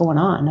like, what is going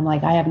on? And I'm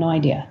like, I have no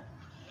idea.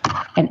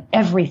 And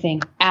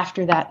everything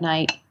after that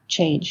night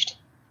changed.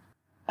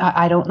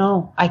 I don't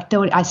know.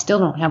 I still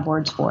don't have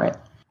words for it.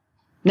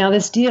 Now,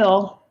 this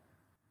deal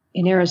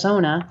in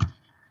Arizona,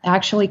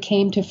 actually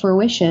came to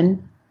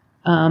fruition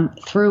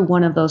through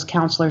one of those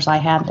counselors I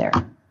had there.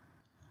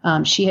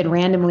 She had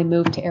randomly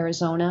moved to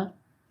Arizona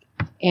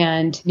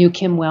and knew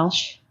Kim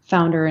Welsh,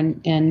 founder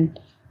and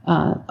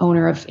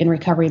owner of In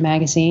Recovery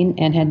magazine,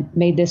 and had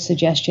made this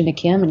suggestion to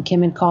Kim, and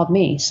Kim had called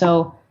me.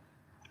 So,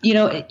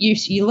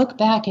 you look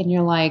back and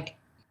you're like,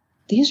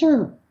 these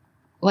are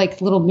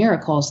like little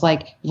miracles,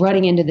 like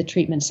running into the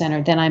treatment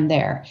center. Then I'm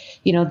there.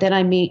 Then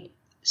I meet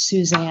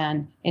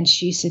Suzanne and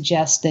she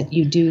suggests that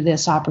you do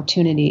this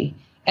opportunity.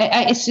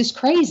 It's just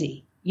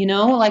crazy,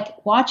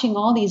 like watching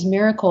all these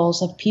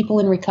miracles of people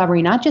in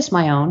recovery, not just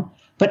my own,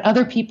 but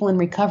other people in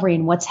recovery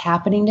and what's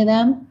happening to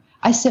them.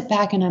 I sit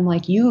back and I'm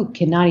like, you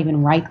cannot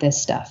even write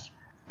this stuff.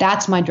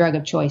 That's my drug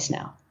of choice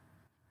now.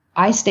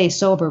 I stay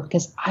sober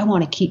because I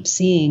want to keep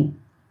seeing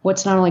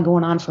what's not only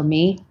going on for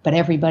me, but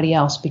everybody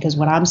else, because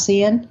what I'm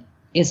seeing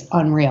is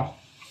unreal.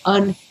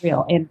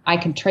 And I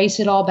can trace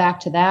it all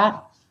back to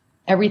that.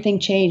 Everything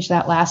changed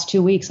that last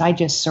 2 weeks. I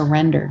just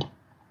surrendered,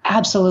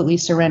 absolutely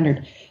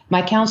surrendered.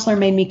 My counselor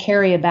made me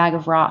carry a bag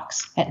of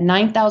rocks at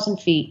 9,000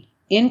 feet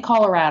in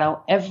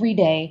Colorado every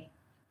day,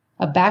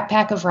 a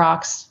backpack of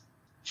rocks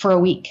for a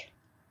week.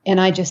 And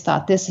I just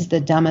thought, this is the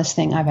dumbest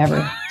thing I've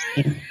ever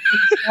seen.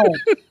 I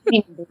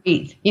can't even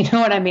breathe. You know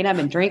what I mean? I've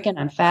been drinking,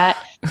 I'm fat,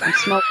 I'm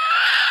smoking.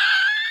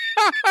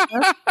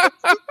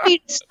 You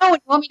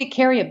want me to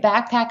carry a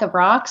backpack of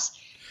rocks?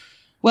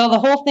 Well, the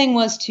whole thing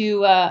was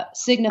to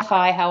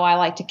signify how I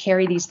like to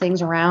carry these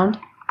things around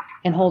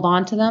and hold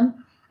on to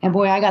them. And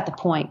boy, I got the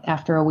point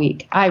after a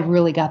week. I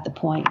really got the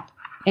point.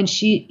 And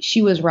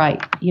she was right.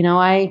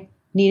 I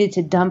needed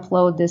to dump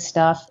load this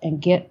stuff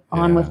and get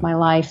on with my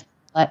life,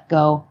 let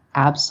go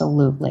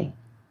absolutely.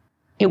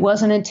 It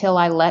wasn't until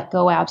I let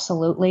go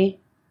absolutely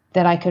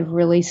that I could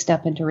really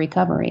step into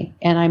recovery.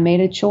 And I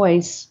made a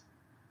choice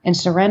and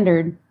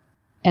surrendered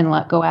and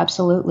let go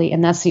absolutely.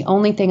 And that's the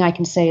only thing I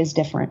can say is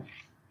different.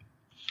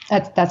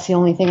 That's the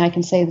only thing I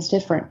can say that's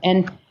different.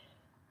 And,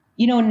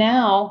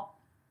 now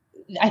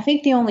I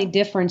think the only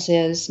difference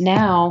is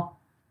now,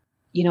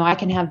 I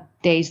can have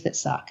days that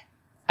suck.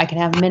 I can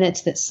have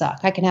minutes that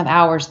suck. I can have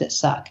hours that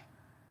suck.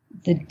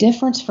 The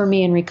difference for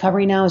me in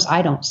recovery now is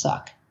I don't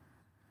suck.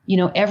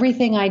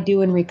 Everything I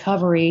do in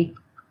recovery,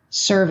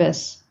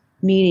 service,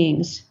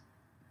 meetings,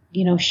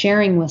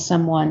 sharing with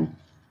someone,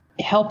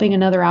 helping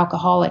another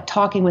alcoholic,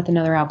 talking with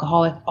another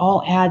alcoholic,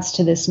 all adds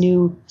to this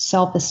new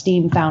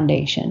self-esteem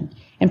foundation.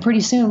 And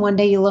pretty soon, one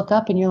day you look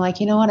up and you're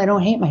like, you know what? I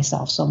don't hate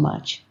myself so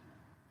much.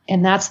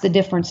 And that's the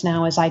difference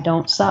now is I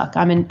don't suck.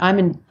 I'm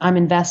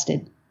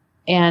invested.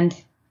 And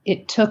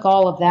it took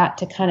all of that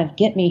to kind of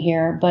get me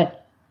here,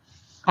 but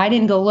I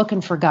didn't go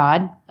looking for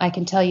God. I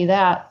can tell you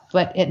that.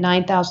 But at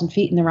 9,000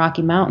 feet in the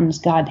Rocky Mountains,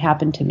 God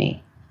happened to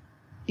me.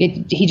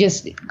 He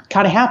just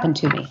kind of happened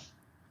to me,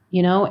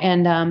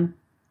 and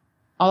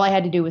all I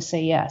had to do was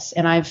say yes.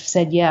 And I've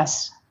said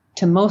yes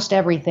to most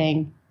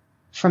everything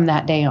from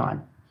that day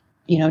on.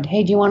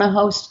 Hey, do you want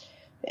to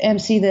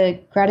MC the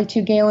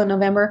Gratitude Gala in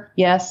November?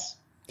 Yes.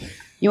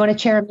 You want to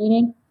chair a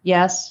meeting?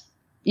 Yes.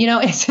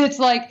 It's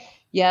like,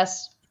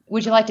 yes.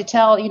 Would you like to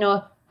tell,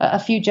 a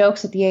few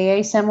jokes at the AA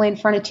assembly in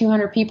front of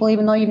 200 people,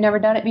 even though you've never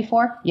done it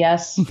before?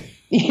 Yes.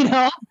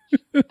 I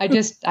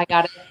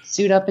got to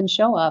suit up and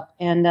show up.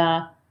 And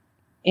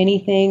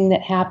anything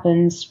that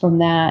happens from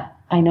that,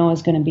 I know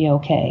is going to be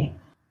okay.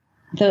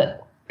 The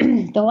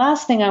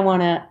last thing I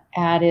want to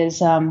add is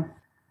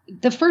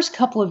the first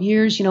couple of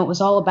years, it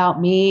was all about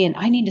me and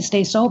I need to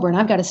stay sober and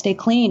I've got to stay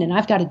clean and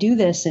I've got to do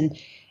this. And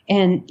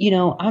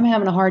I'm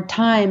having a hard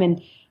time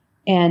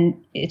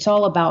and it's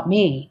all about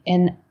me.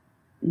 And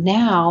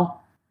now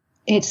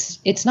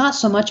it's not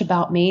so much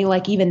about me.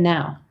 Like even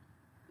now,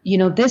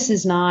 this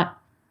is not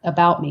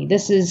about me.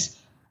 This is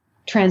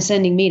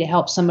transcending me to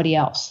help somebody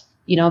else.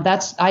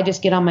 I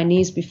just get on my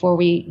knees before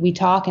we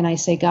talk and I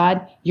say,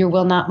 God, your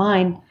will, not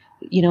mine.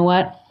 You know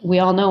what? We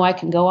all know I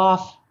can go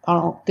off on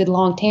a good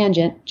long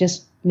tangent,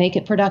 just make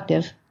it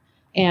productive.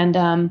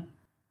 And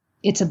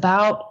it's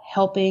about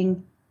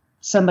helping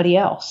somebody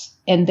else.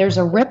 And there's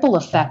a ripple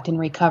effect in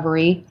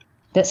recovery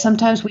that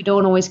sometimes we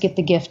don't always get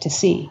the gift to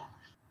see.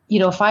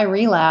 If I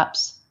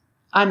relapse,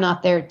 I'm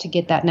not there to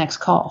get that next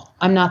call.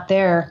 I'm not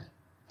there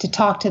to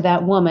talk to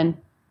that woman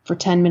for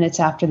 10 minutes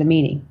after the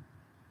meeting.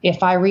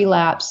 If I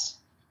relapse,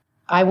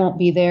 I won't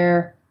be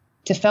there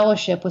to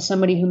fellowship with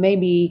somebody who may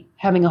be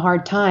having a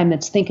hard time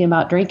that's thinking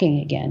about drinking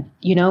again.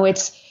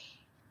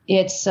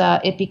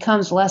 It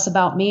becomes less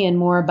about me and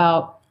more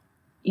about,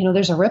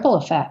 there's a ripple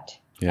effect.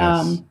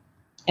 Yes.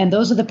 And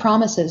those are the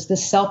promises.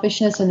 This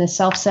selfishness and this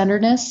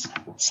self-centeredness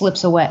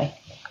slips away.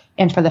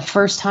 And for the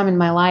first time in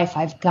my life,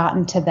 I've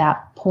gotten to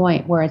that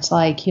point where it's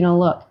like,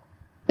 look,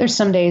 there's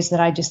some days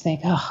that I just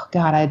think, oh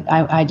God,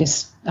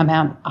 I'm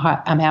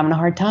having a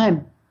hard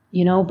time,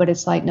 but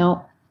it's like,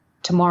 no,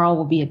 tomorrow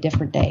will be a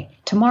different day.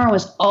 Tomorrow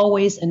is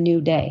always a new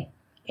day.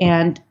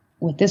 And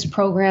with this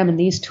program and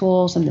these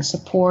tools and the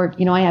support,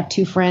 I have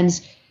two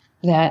friends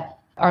that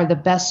are the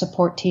best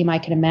support team I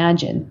can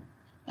imagine.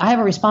 I have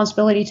a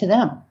responsibility to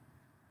them.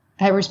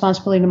 I have a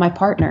responsibility to my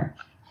partner,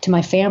 to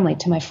my family,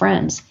 to my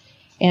friends.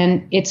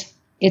 And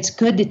it's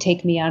good to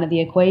take me out of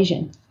the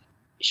equation.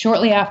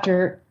 Shortly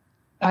after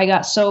I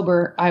got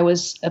sober, I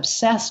was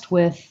obsessed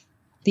with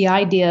the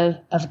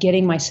idea of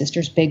getting my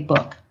sister's big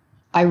book.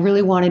 I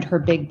really wanted her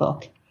big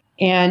book.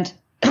 And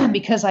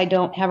because I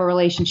don't have a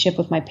relationship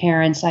with my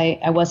parents,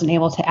 I wasn't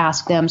able to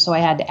ask them, so I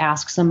had to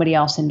ask somebody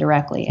else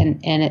indirectly.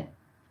 And it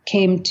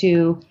came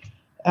to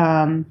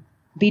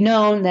be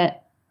known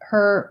that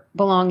her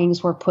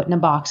belongings were put in a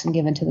box and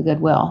given to the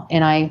Goodwill.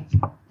 And I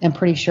am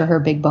pretty sure her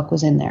big book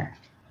was in there.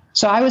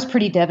 So I was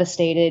pretty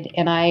devastated,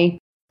 and I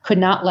could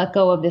not let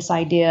go of this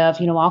idea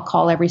of, I'll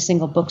call every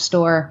single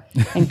bookstore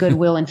and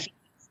Goodwill and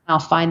I'll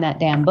find that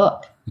damn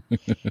book.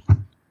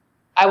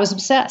 I was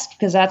obsessed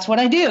because that's what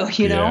I do,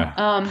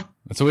 know.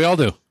 That's what we all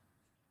do.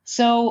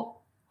 So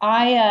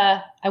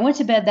I went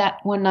to bed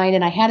that one night,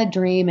 and I had a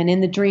dream, and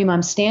in the dream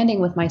I'm standing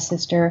with my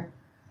sister,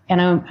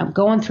 and I'm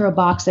going through a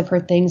box of her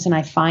things, and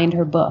I find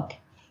her book,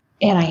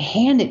 and I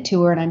hand it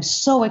to her, and I'm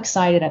so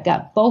excited. I've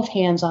got both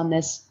hands on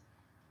this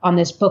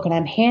book, and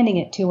I'm handing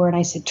it to her, and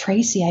I said,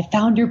 "Tracy, I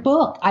found your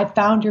book. I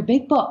found your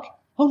big book.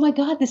 Oh my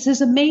God, this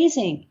is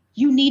amazing.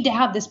 You need to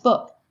have this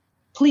book.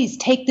 Please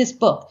take this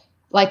book.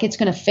 Like it's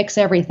going to fix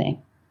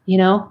everything,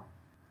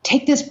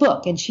 Take this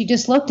book." And she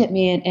just looked at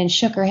me and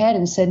shook her head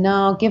and said,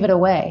 "No, give it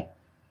away."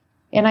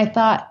 And I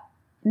thought,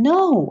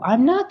 no,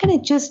 I'm not going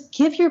to just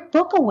give your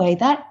book away.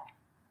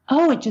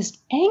 It just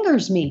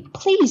angers me.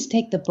 Please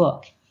take the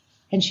book.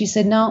 And she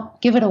said, "No,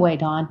 give it away,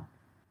 Dawn."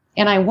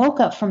 And I woke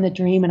up from the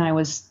dream, and I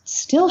was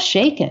still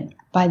shaken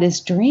by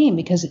this dream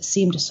because it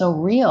seemed so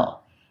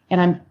real.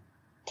 And I'm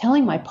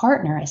telling my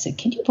partner, I said,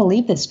 "Can you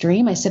believe this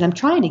dream?" I said, "I'm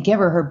trying to give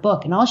her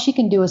book, and all she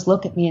can do is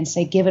look at me and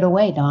say, 'Give it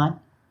away, Dawn.'"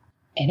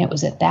 And it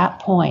was at that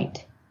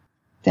point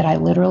that I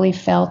literally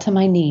fell to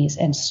my knees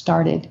and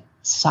started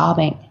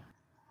sobbing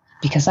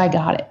because I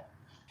got it.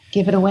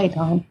 Give it away,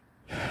 Dawn.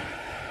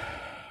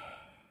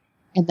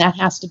 And that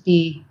has to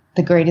be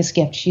the greatest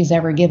gift she's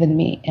ever given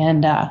me.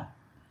 And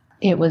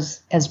it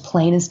was as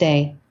plain as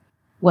day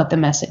what the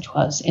message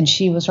was. And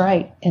she was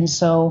right. And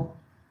so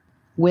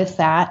with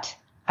that,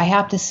 I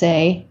have to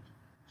say,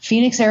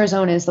 Phoenix,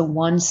 Arizona is the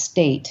one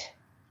city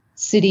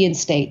and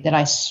state that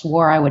I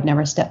swore I would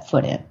never step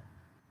foot in.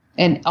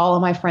 And all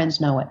of my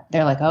friends know it.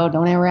 They're like, "Oh,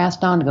 don't ever ask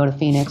Dawn to go to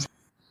Phoenix."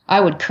 I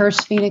would curse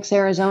Phoenix,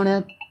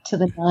 Arizona to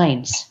the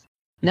nines.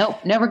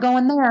 Nope, never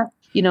going there.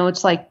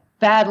 It's like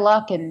bad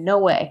luck and no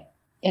way.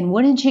 And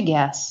wouldn't you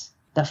guess,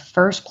 the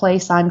first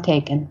place I'm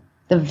taken,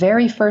 the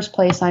very first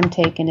place I'm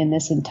taken in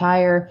this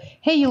entire,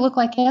 "Hey, you look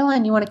like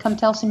Ellen, you want to come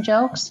tell some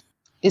jokes?"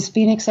 is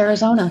Phoenix,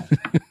 Arizona.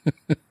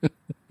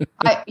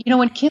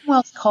 When Kim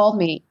Wells called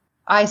me,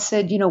 I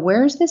said,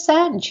 "Where is this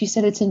at?" And she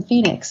said, "It's in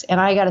Phoenix." And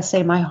I got to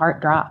say, my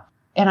heart dropped.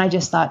 And I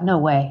just thought, no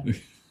way,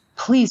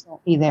 please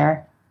don't be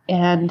there.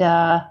 And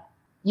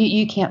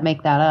you can't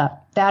make that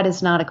up. That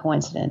is not a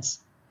coincidence.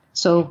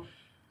 So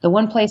the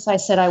one place I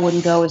said I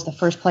wouldn't go is the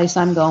first place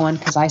I'm going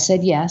because I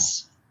said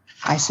yes.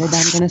 I said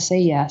I'm going to say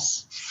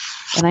yes.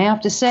 And I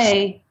have to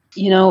say,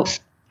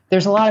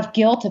 there's a lot of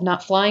guilt of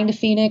not flying to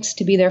Phoenix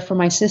to be there for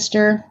my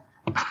sister.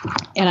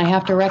 And I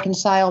have to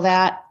reconcile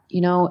that,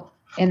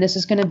 and this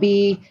is going to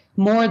be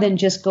more than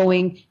just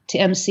going to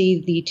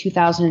MC the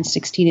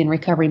 2016 in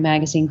Recovery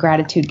Magazine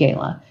Gratitude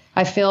Gala.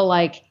 I feel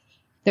like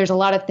there's a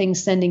lot of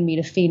things sending me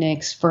to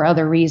Phoenix for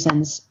other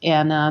reasons.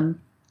 And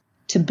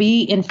to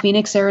be in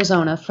Phoenix,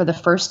 Arizona for the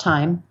first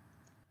time,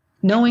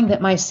 knowing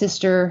that my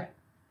sister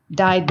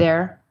died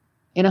there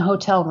in a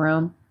hotel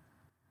room,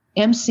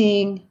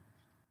 MCing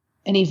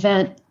an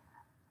event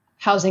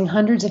housing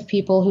hundreds of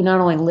people who not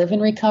only live in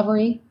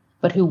recovery,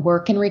 but who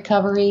work in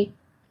recovery,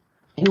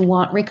 who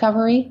want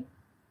recovery.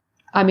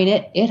 I mean,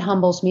 it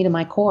humbles me to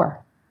my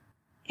core.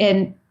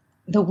 And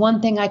the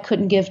one thing I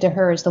couldn't give to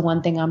her is the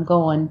one thing I'm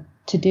going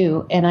to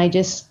do. And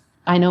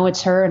I know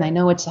it's her, and I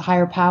know it's a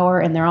higher power,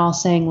 and they're all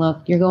saying,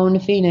 "Look, you're going to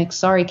Phoenix.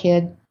 Sorry,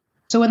 kid."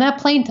 So when that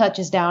plane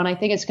touches down, I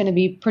think it's going to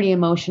be pretty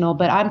emotional.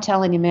 But I'm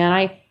telling you,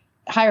 man,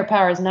 higher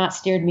power has not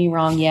steered me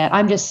wrong yet.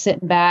 I'm just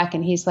sitting back,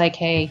 and he's like,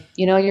 "Hey,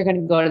 you're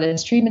going to go to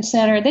this treatment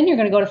center. Then you're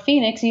going to go to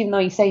Phoenix, even though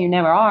you say you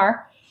never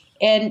are."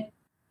 And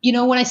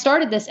when I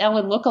started this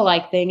Ellen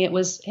lookalike thing, it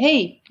was,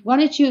 "Hey, why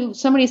don't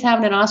somebody's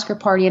having an Oscar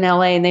party in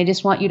LA and they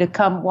just want you to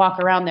come walk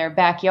around their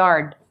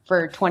backyard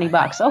for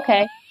 $20.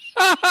 Okay.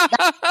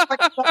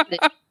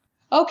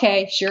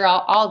 Okay, sure.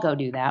 I'll go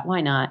do that.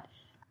 Why not?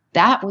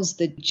 That was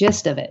the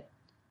gist of it.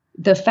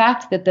 The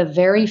fact that the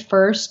very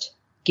first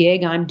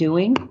gig I'm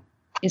doing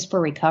is for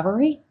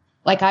recovery.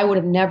 Like I would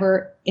have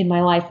never in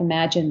my life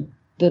imagined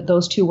that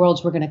those two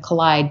worlds were going to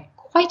collide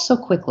quite so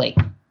quickly.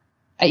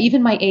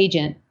 Even my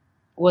agent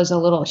was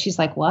she's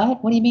like,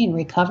 "What? What do you mean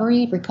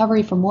recovery?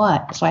 Recovery from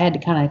what?" So I had to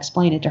kind of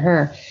explain it to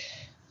her.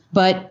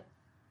 But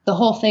the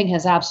whole thing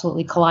has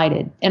absolutely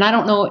collided. And I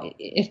don't know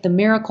if the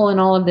miracle in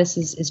all of this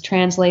is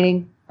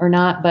translating or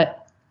not,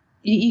 but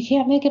you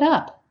can't make it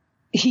up.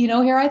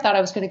 Here I thought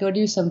I was going to go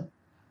do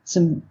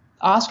some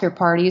Oscar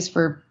parties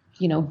for,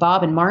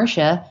 Bob and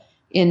Marcia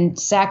in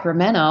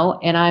Sacramento,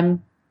 and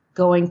I'm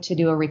going to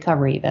do a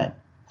recovery event.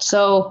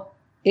 So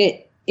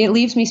it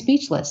leaves me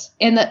speechless.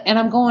 And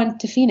I'm going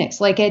to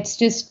Phoenix. Like, it's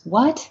just,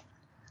 what?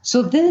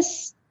 So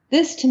this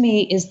to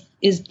me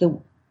is the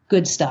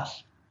good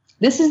stuff.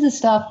 This is the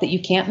stuff that you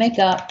can't make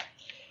up.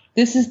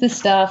 This is the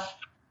stuff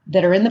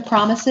that are in the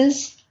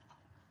promises.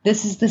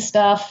 This is the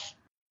stuff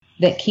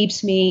that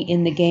keeps me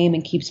in the game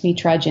and keeps me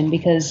trudging,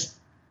 because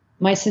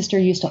my sister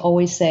used to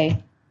always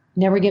say,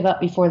 never give up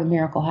before the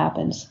miracle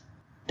happens.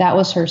 That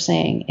was her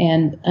saying.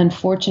 And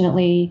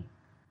unfortunately,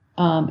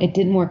 it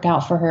didn't work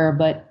out for her,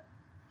 but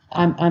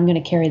I'm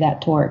going to carry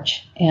that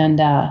torch. And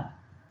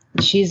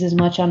she's as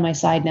much on my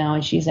side now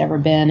as she's ever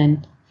been.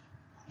 And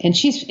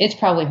it's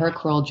probably her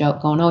cruel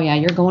joke going, oh yeah,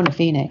 you're going to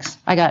Phoenix.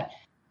 I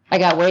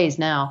got ways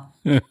now.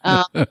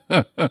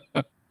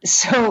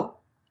 So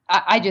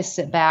I just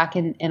sit back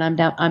and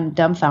I'm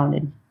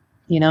dumbfounded,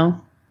 you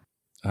know?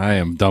 I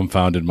am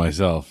dumbfounded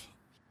myself.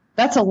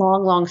 That's a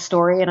long, long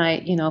story. And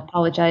I,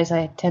 apologize.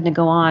 I tend to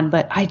go on,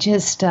 but I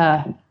just,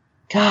 the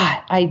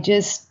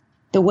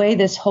way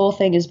this whole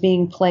thing is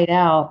being played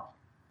out,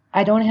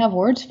 I don't have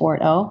words for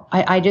it.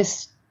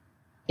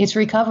 It's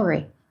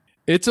recovery.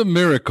 It's a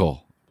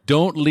miracle.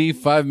 Don't leave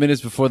 5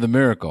 minutes before the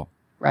miracle.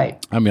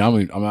 Right. I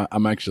mean,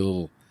 I'm actually a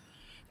little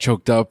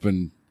choked up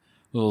and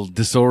a little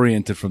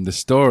disoriented from the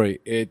story.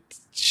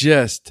 It's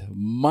just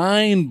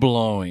mind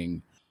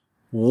blowing.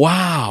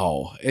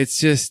 Wow.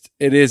 It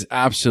is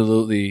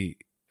absolutely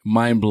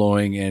mind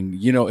blowing. And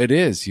it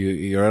is,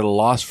 you're at a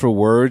loss for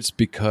words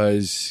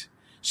because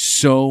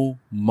so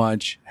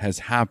much has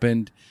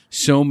happened.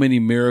 So many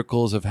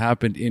miracles have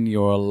happened in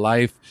your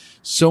life.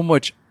 So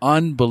much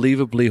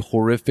unbelievably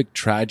horrific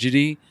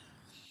tragedy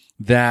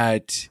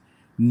that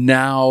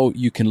now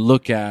you can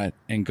look at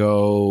and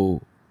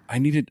go, I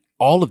needed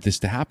all of this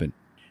to happen.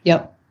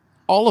 Yep.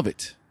 All of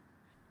it.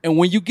 And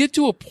when you get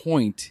to a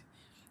point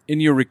in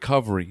your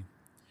recovery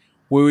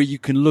where you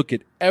can look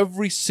at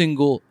every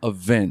single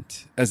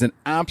event as an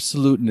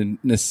absolute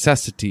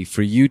necessity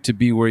for you to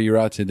be where you're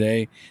at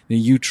today, then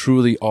you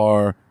truly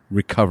are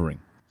recovering.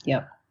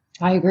 Yep.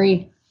 I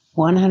agree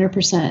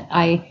 100%.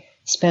 I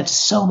spent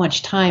so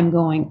much time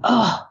going,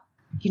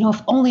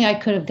 if only I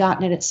could have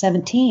gotten it at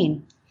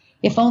 17,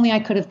 if only I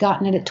could have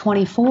gotten it at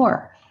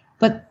 24.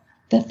 But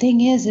the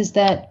thing is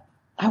that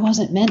I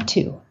wasn't meant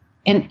to.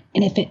 And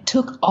if it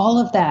took all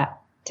of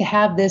that to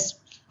have this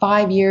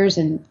 5 years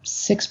and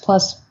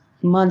 6+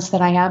 months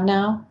that I have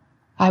now,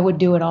 I would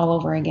do it all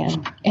over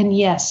again. And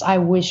yes, I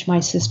wish my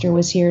sister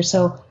was here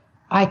so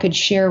I could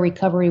share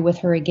recovery with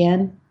her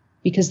again,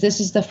 because this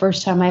is the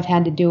first time I've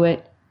had to do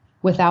it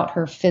without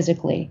her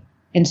physically.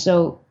 And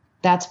so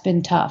that's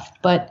been tough,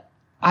 but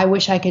I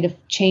wish I could have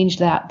changed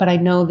that. But I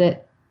know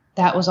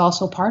that was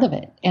also part of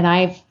it. And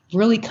I've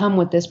really come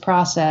with this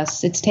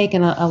process. It's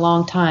taken a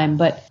long time,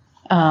 but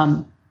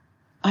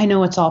I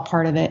know it's all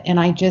part of it. And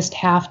I just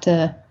have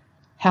to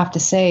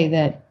say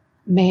that,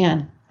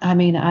 man,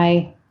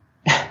 I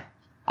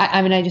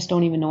just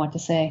don't even know what to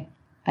say.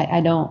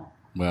 I don't.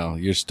 Well,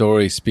 your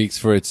story speaks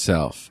for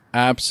itself.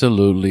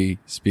 Absolutely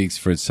speaks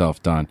for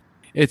itself, Dawn.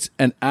 It's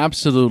an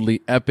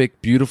absolutely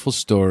epic, beautiful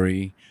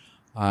story.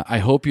 I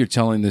hope you're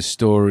telling this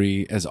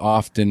story as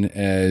often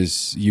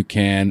as you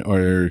can,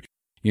 or,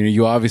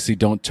 you obviously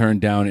don't turn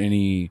down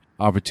any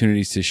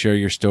opportunities to share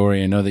your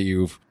story. I know that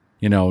you've,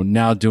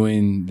 now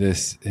doing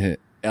this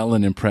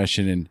Ellen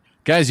impression, and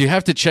guys, you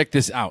have to check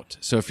this out.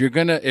 So if you're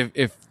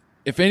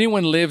if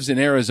anyone lives in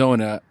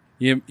Arizona,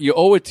 you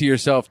owe it to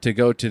yourself to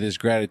go to this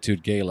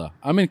gratitude gala.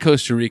 I'm in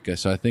Costa Rica,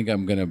 so I think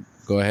I'm going to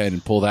go ahead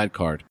and pull that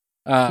card.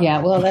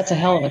 Yeah, well, that's a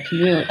hell of a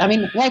commute. I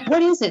mean, like,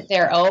 what is it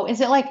there? Oh,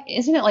 isn't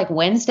it like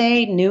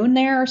Wednesday noon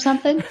there or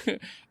something?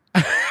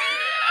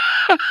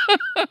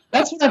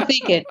 That's what I'm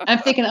thinking. I'm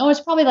thinking, it's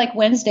probably like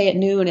Wednesday at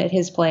noon at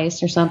his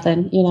place or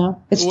something,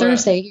 It's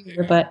Thursday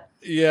here, but.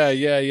 Yeah.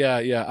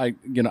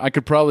 I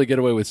could probably get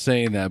away with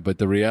saying that, but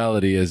the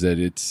reality is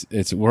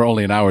that we're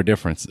only an hour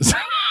difference.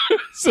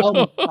 So, oh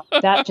my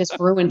God, that just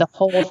ruined the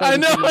whole thing. I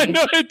know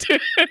it did.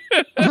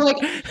 I'm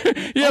like,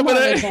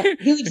 yeah,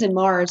 he lives in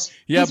Mars.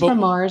 Yeah, he's from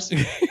Mars.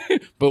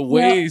 But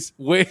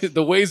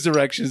the ways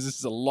directions, this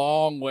is a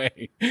long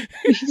way.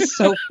 He's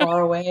so far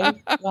away.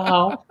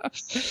 Wow.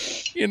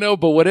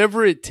 But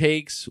whatever it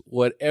takes,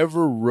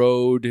 whatever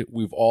road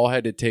we've all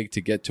had to take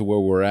to get to where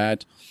we're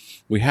at,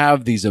 we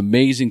have these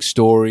amazing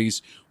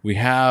stories. We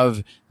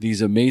have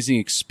these amazing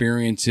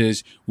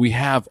experiences. We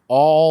have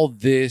all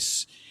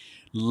this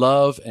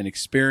love and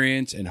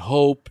experience and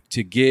hope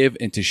to give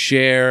and to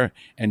share.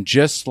 And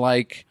just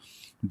like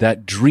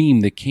that dream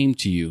that came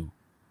to you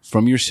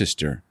from your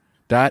sister,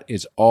 that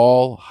is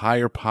all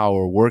higher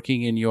power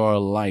working in your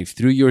life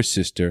through your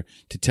sister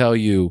to tell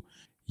you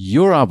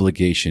your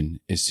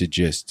obligation is to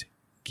just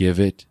give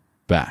it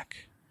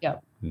back.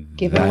 Yep.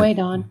 Give it away,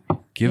 Dawn.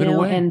 Give it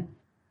away. And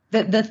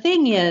the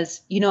thing is,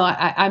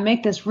 I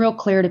make this real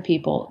clear to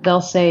people.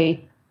 They'll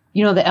say,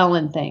 the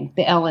Ellen thing.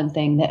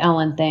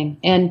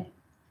 And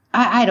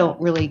I don't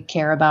really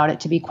care about it,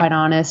 to be quite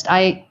honest.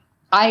 I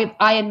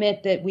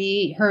admit that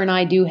her and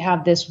I do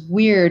have this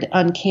weird,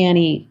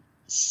 uncanny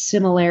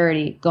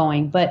similarity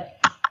going,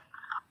 but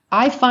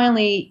I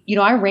finally,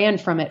 I ran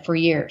from it for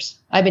years.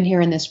 I've been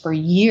hearing this for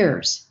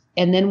years.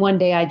 And then one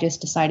day I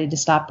just decided to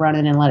stop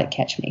running and let it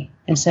catch me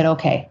and said,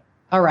 okay,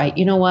 all right,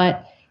 you know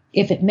what?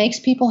 If it makes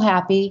people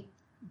happy,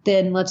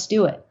 then let's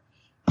do it.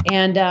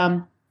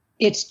 And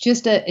it's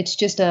just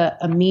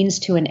a means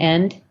to an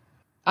end.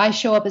 I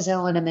show up as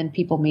Ellen and then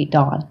people meet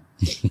Dawn.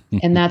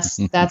 And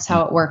that's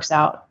how it works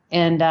out.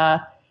 And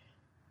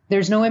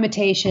there's no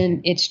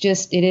imitation. It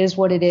is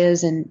what it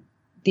is. And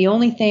the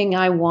only thing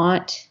I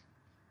want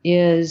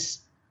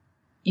is,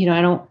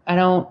 I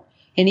don't,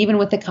 and even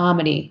with the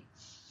comedy,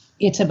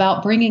 it's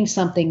about bringing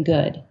something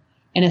good,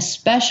 and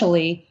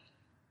especially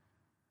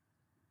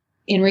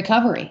in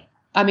recovery.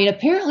 I mean,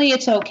 apparently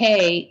it's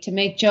okay to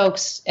make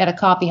jokes at a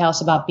coffee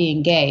house about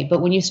being gay,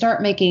 but when you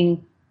start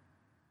making,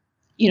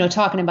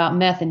 talking about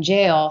meth in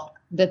jail,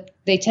 that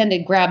they tend to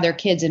grab their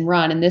kids and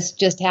run. And this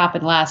just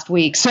happened last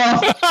week. So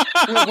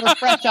we're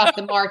fresh off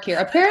the mark here.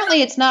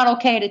 Apparently it's not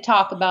okay to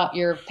talk about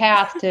your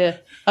path of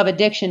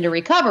addiction to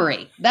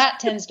recovery. That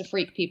tends to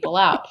freak people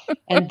out.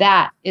 And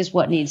that is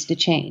what needs to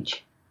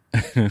change.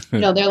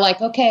 They're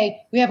like,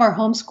 okay, we have our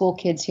homeschool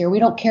kids here. We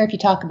don't care if you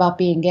talk about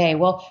being gay.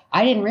 Well,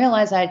 I didn't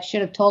realize I should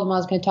have told them I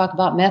was going to talk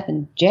about meth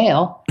in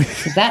jail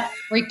because that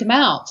freaked them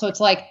out. So it's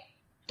like,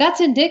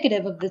 that's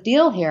indicative of the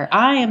deal here.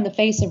 I am the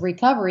face of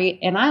recovery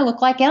and I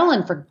look like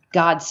Ellen, for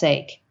God's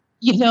sake.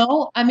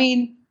 I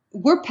mean,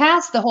 we're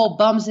past the whole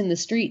bums in the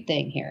street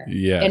thing here.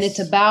 Yes. And it's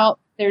about,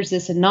 there's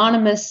this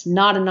anonymous,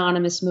 not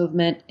anonymous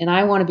movement. And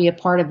I want to be a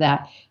part of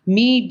that.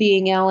 Me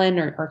being Ellen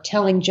or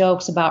telling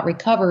jokes about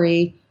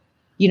recovery,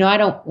 I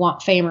don't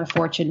want fame or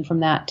fortune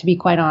from that, to be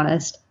quite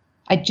honest.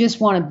 I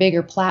just want a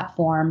bigger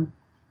platform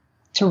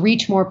to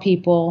reach more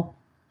people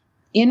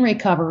in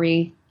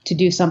recovery to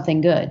do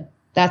something good.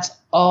 That's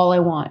all I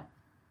want,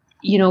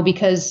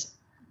 because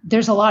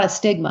there's a lot of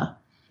stigma,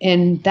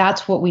 and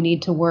that's what we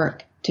need to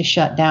work to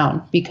shut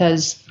down.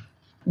 Because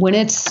when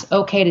it's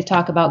okay to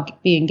talk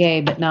about being gay,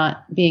 but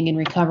not being in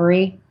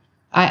recovery,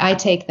 I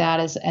take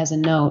that as a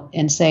note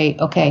and say,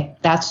 okay,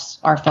 that's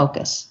our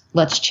focus.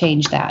 Let's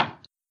change that.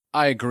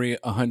 I agree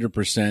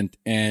 100%.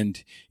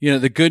 And,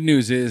 the good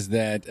news is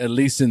that at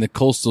least in the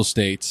coastal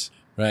states,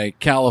 right?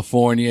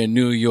 California,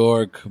 New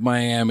York,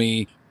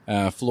 Miami,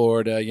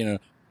 Florida,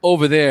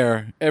 over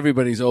there,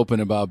 everybody's open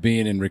about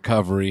being in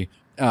recovery,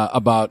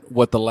 about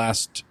what the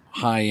last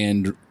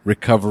high-end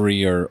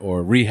recovery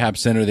or rehab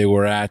center they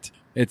were at.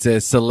 It's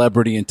a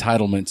celebrity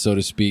entitlement, so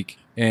to speak.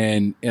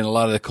 And in a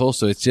lot of the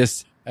coastal, it's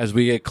just as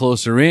we get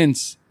closer in,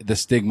 the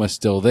stigma's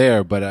still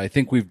there. But I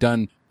think we've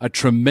done a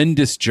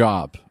tremendous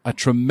job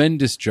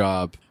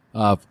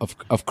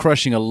of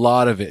crushing a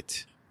lot of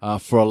it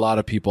for a lot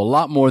of people, a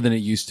lot more than it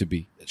used to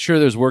be. Sure,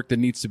 there's work that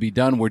needs to be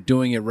done. We're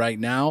doing it right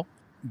now.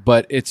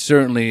 But it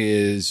certainly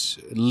is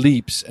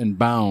leaps and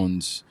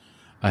bounds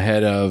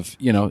ahead of,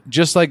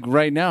 just like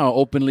right now,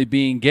 openly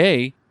being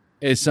gay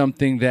is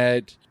something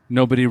that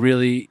nobody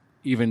really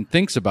even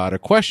thinks about or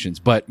questions.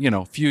 But,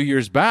 a few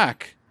years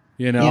back,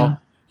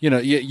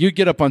 you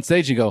get up on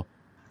stage and go,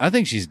 I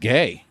think she's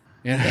gay.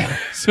 Yeah.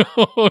 So,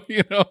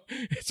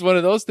 it's one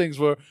of those things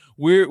where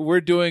we're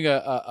doing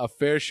a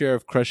fair share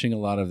of crushing a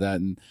lot of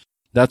that. And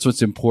that's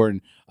what's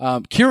important.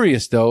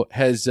 Curious though,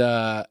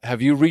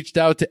 have you reached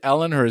out to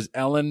Ellen, or has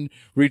Ellen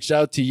reached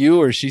out to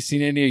you, or has she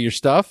seen any of your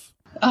stuff?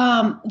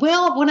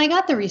 Well, when I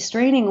got the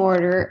restraining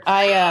order,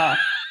 I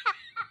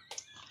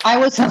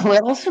was a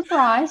little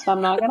surprised.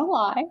 I'm not going to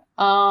lie.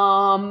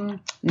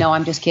 No,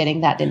 I'm just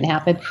kidding. That didn't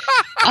happen.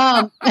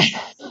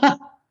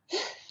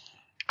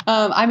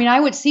 I mean,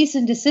 I would cease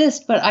and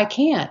desist, but I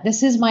can't.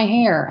 This is my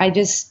hair.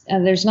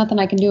 There's nothing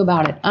I can do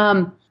about it.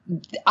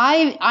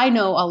 I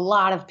know a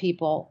lot of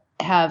people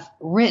have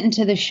written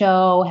to the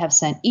show, have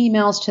sent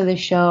emails to the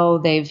show.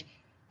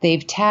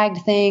 They've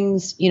tagged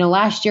things.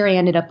 Last year I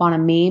ended up on a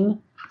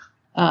meme.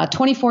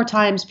 24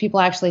 times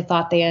people actually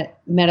thought they had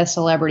met a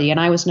celebrity,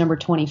 and I was number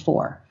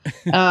 24.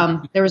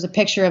 There was a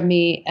picture of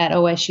me at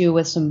OSU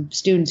with some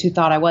students who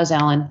thought I was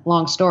Ellen.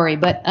 Long story,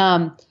 but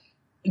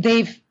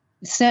they've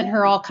sent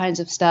her all kinds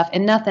of stuff,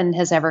 and nothing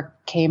has ever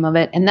came of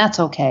it, and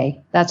that's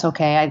okay. That's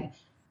okay.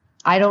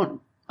 I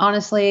don't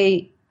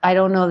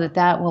know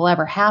that will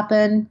ever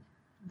happen.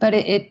 But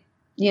it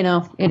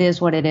is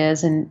what it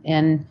is, and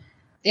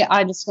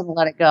I'm just going to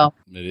let it go.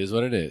 It is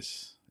what it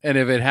is, and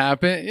if it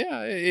happened,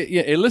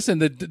 listen,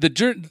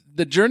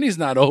 the journey's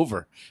not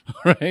over,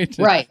 right?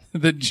 Right.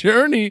 The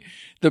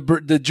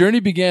journey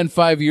began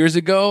 5 years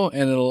ago,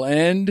 and it'll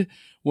end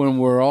when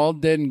we're all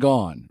dead and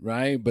gone,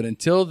 right? But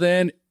until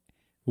then,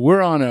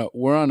 we're on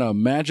a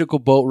magical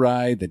boat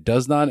ride that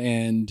does not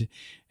end,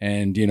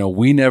 and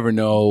we never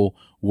know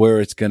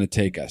where it's going to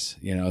take us.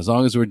 As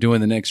long as we're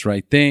doing the next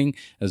right thing,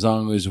 as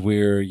long as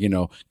we're,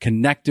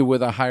 connected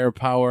with a higher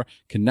power,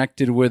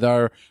 connected with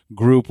our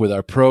group, with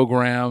our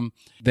program,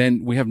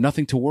 then we have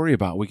nothing to worry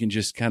about. We can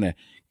just kind of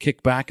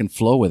kick back and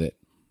flow with it.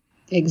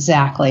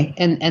 Exactly.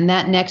 And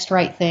that next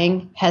right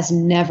thing has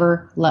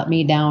never let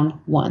me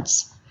down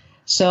once.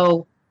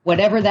 So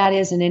whatever that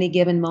is in any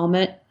given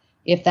moment,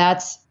 if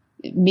that's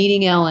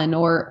meeting Ellen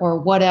or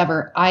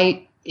whatever,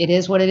 it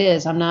is what it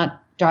is. I'm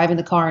not driving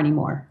the car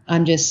anymore.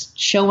 I'm just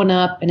showing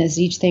up, and as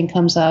each thing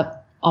comes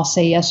up, I'll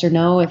say yes or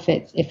no if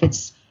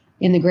it's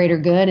in the greater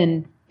good,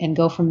 and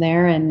go from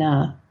there. And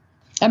I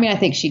mean, I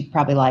think she'd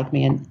probably like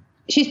me, and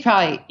she's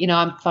probably,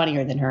 I'm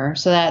funnier than her,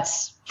 so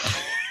that's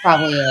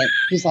probably it.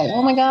 She's like,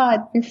 "Oh my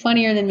God, you're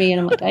funnier than me," and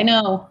I'm like, "I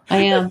know, I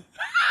am."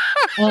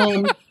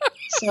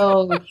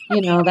 So I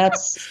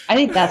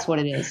think that's what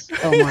it is,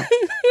 Omar.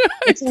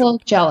 It's a little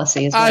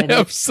jealousy, is what it is. I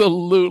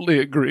absolutely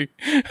agree.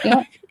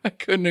 Yeah. I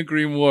couldn't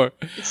agree more.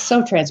 It's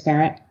so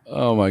transparent.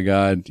 Oh my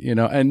God.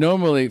 And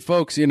normally,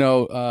 folks,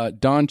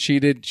 Dawn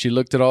cheated. She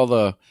looked at all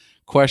the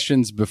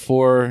questions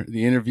before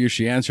the interview.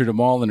 She answered them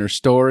all in her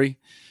story.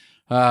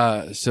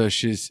 So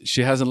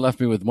she hasn't left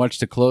me with much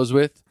to close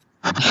with.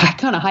 I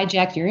kind of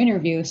hijacked your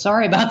interview.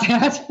 Sorry about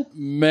that.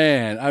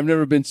 Man, I've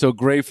never been so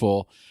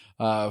grateful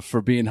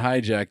for being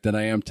hijacked than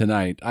I am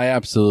tonight. I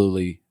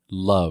absolutely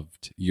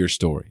loved your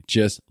story.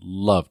 Just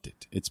loved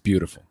it. It's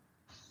beautiful.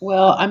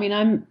 Well, I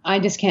mean, I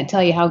just can't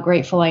tell you how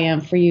grateful I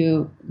am for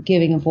you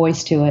giving a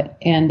voice to it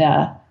and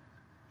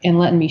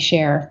letting me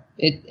share.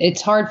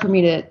 It's hard for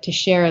me to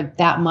share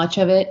that much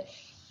of it,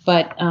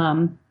 but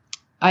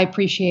I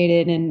appreciate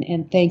it,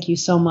 and thank you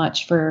so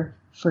much for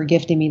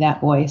gifting me that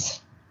voice.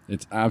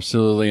 It's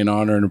absolutely an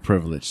honor and a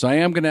privilege. So I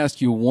am going to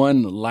ask you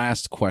one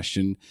last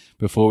question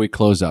before we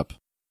close up.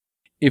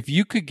 If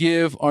you could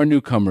give our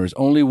newcomers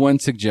only one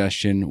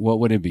suggestion, what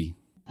would it be?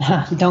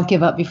 Don't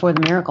give up before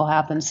the miracle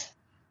happens.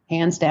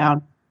 Hands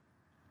down.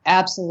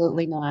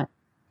 Absolutely not.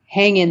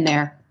 Hang in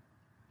there.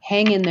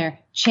 Hang in there.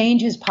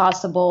 Change is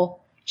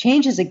possible.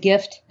 Change is a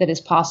gift that is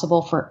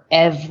possible for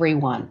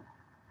everyone.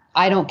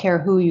 I don't care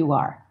who you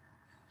are.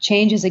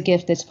 Change is a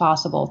gift that's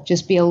possible.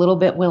 Just be a little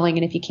bit willing.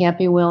 And if you can't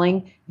be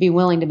willing to be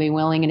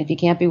willing. And if you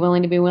can't be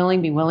willing to be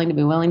willing, be willing to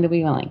be willing to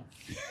be willing.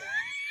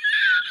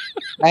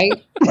 Right?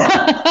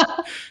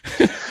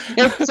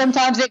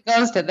 Sometimes it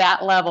goes to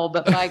that level,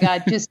 but my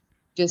God,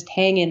 just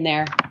hang in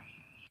there.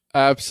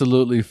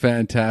 Absolutely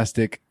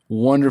fantastic.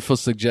 Wonderful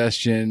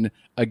suggestion.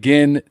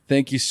 Again,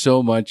 thank you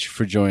so much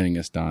for joining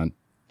us, Dawn.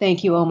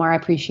 Thank you, Omar. I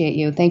appreciate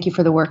you. Thank you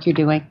for the work you're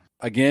doing.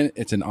 Again,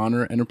 it's an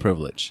honor and a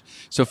privilege.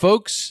 So,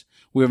 folks,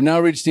 we have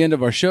now reached the end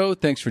of our show.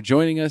 Thanks for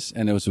joining us.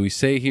 And as we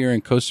say here in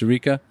Costa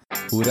Rica,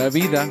 pura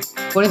vida.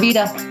 Pura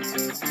vida.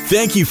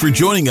 Thank you for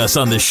joining us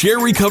on the SHAIR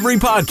Recovery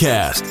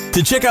Podcast.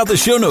 To check out the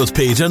show notes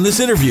page on this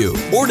interview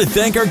or to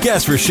thank our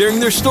guests for sharing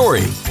their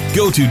story,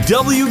 go to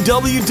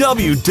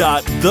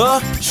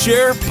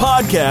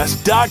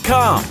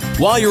www.theshairpodcast.com.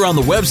 While you're on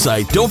the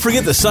website, don't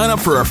forget to sign up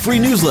for our free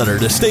newsletter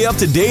to stay up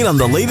to date on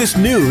the latest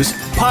news,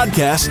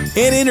 podcasts,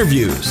 and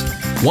interviews.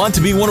 Want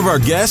to be one of our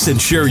guests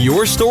and share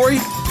your story?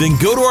 Then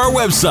go to our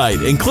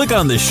website and click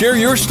on the Share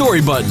Your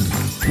Story button.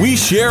 We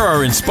share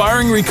our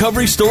inspiring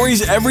recovery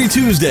stories every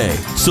Tuesday,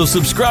 so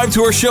subscribe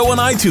to our show on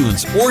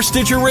iTunes or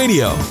Stitcher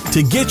Radio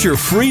to get your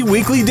free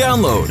weekly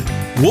download.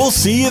 We'll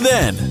see you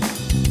then.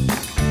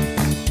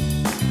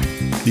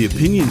 The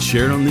opinions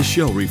shared on this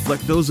show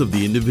reflect those of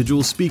the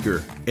individual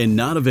speaker and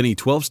not of any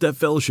 12-Step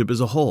Fellowship as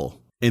a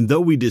whole. And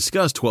though we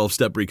discuss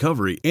 12-Step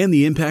recovery and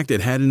the impact it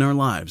had in our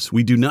lives,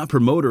 we do not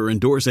promote or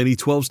endorse any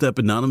 12-Step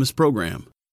Anonymous program.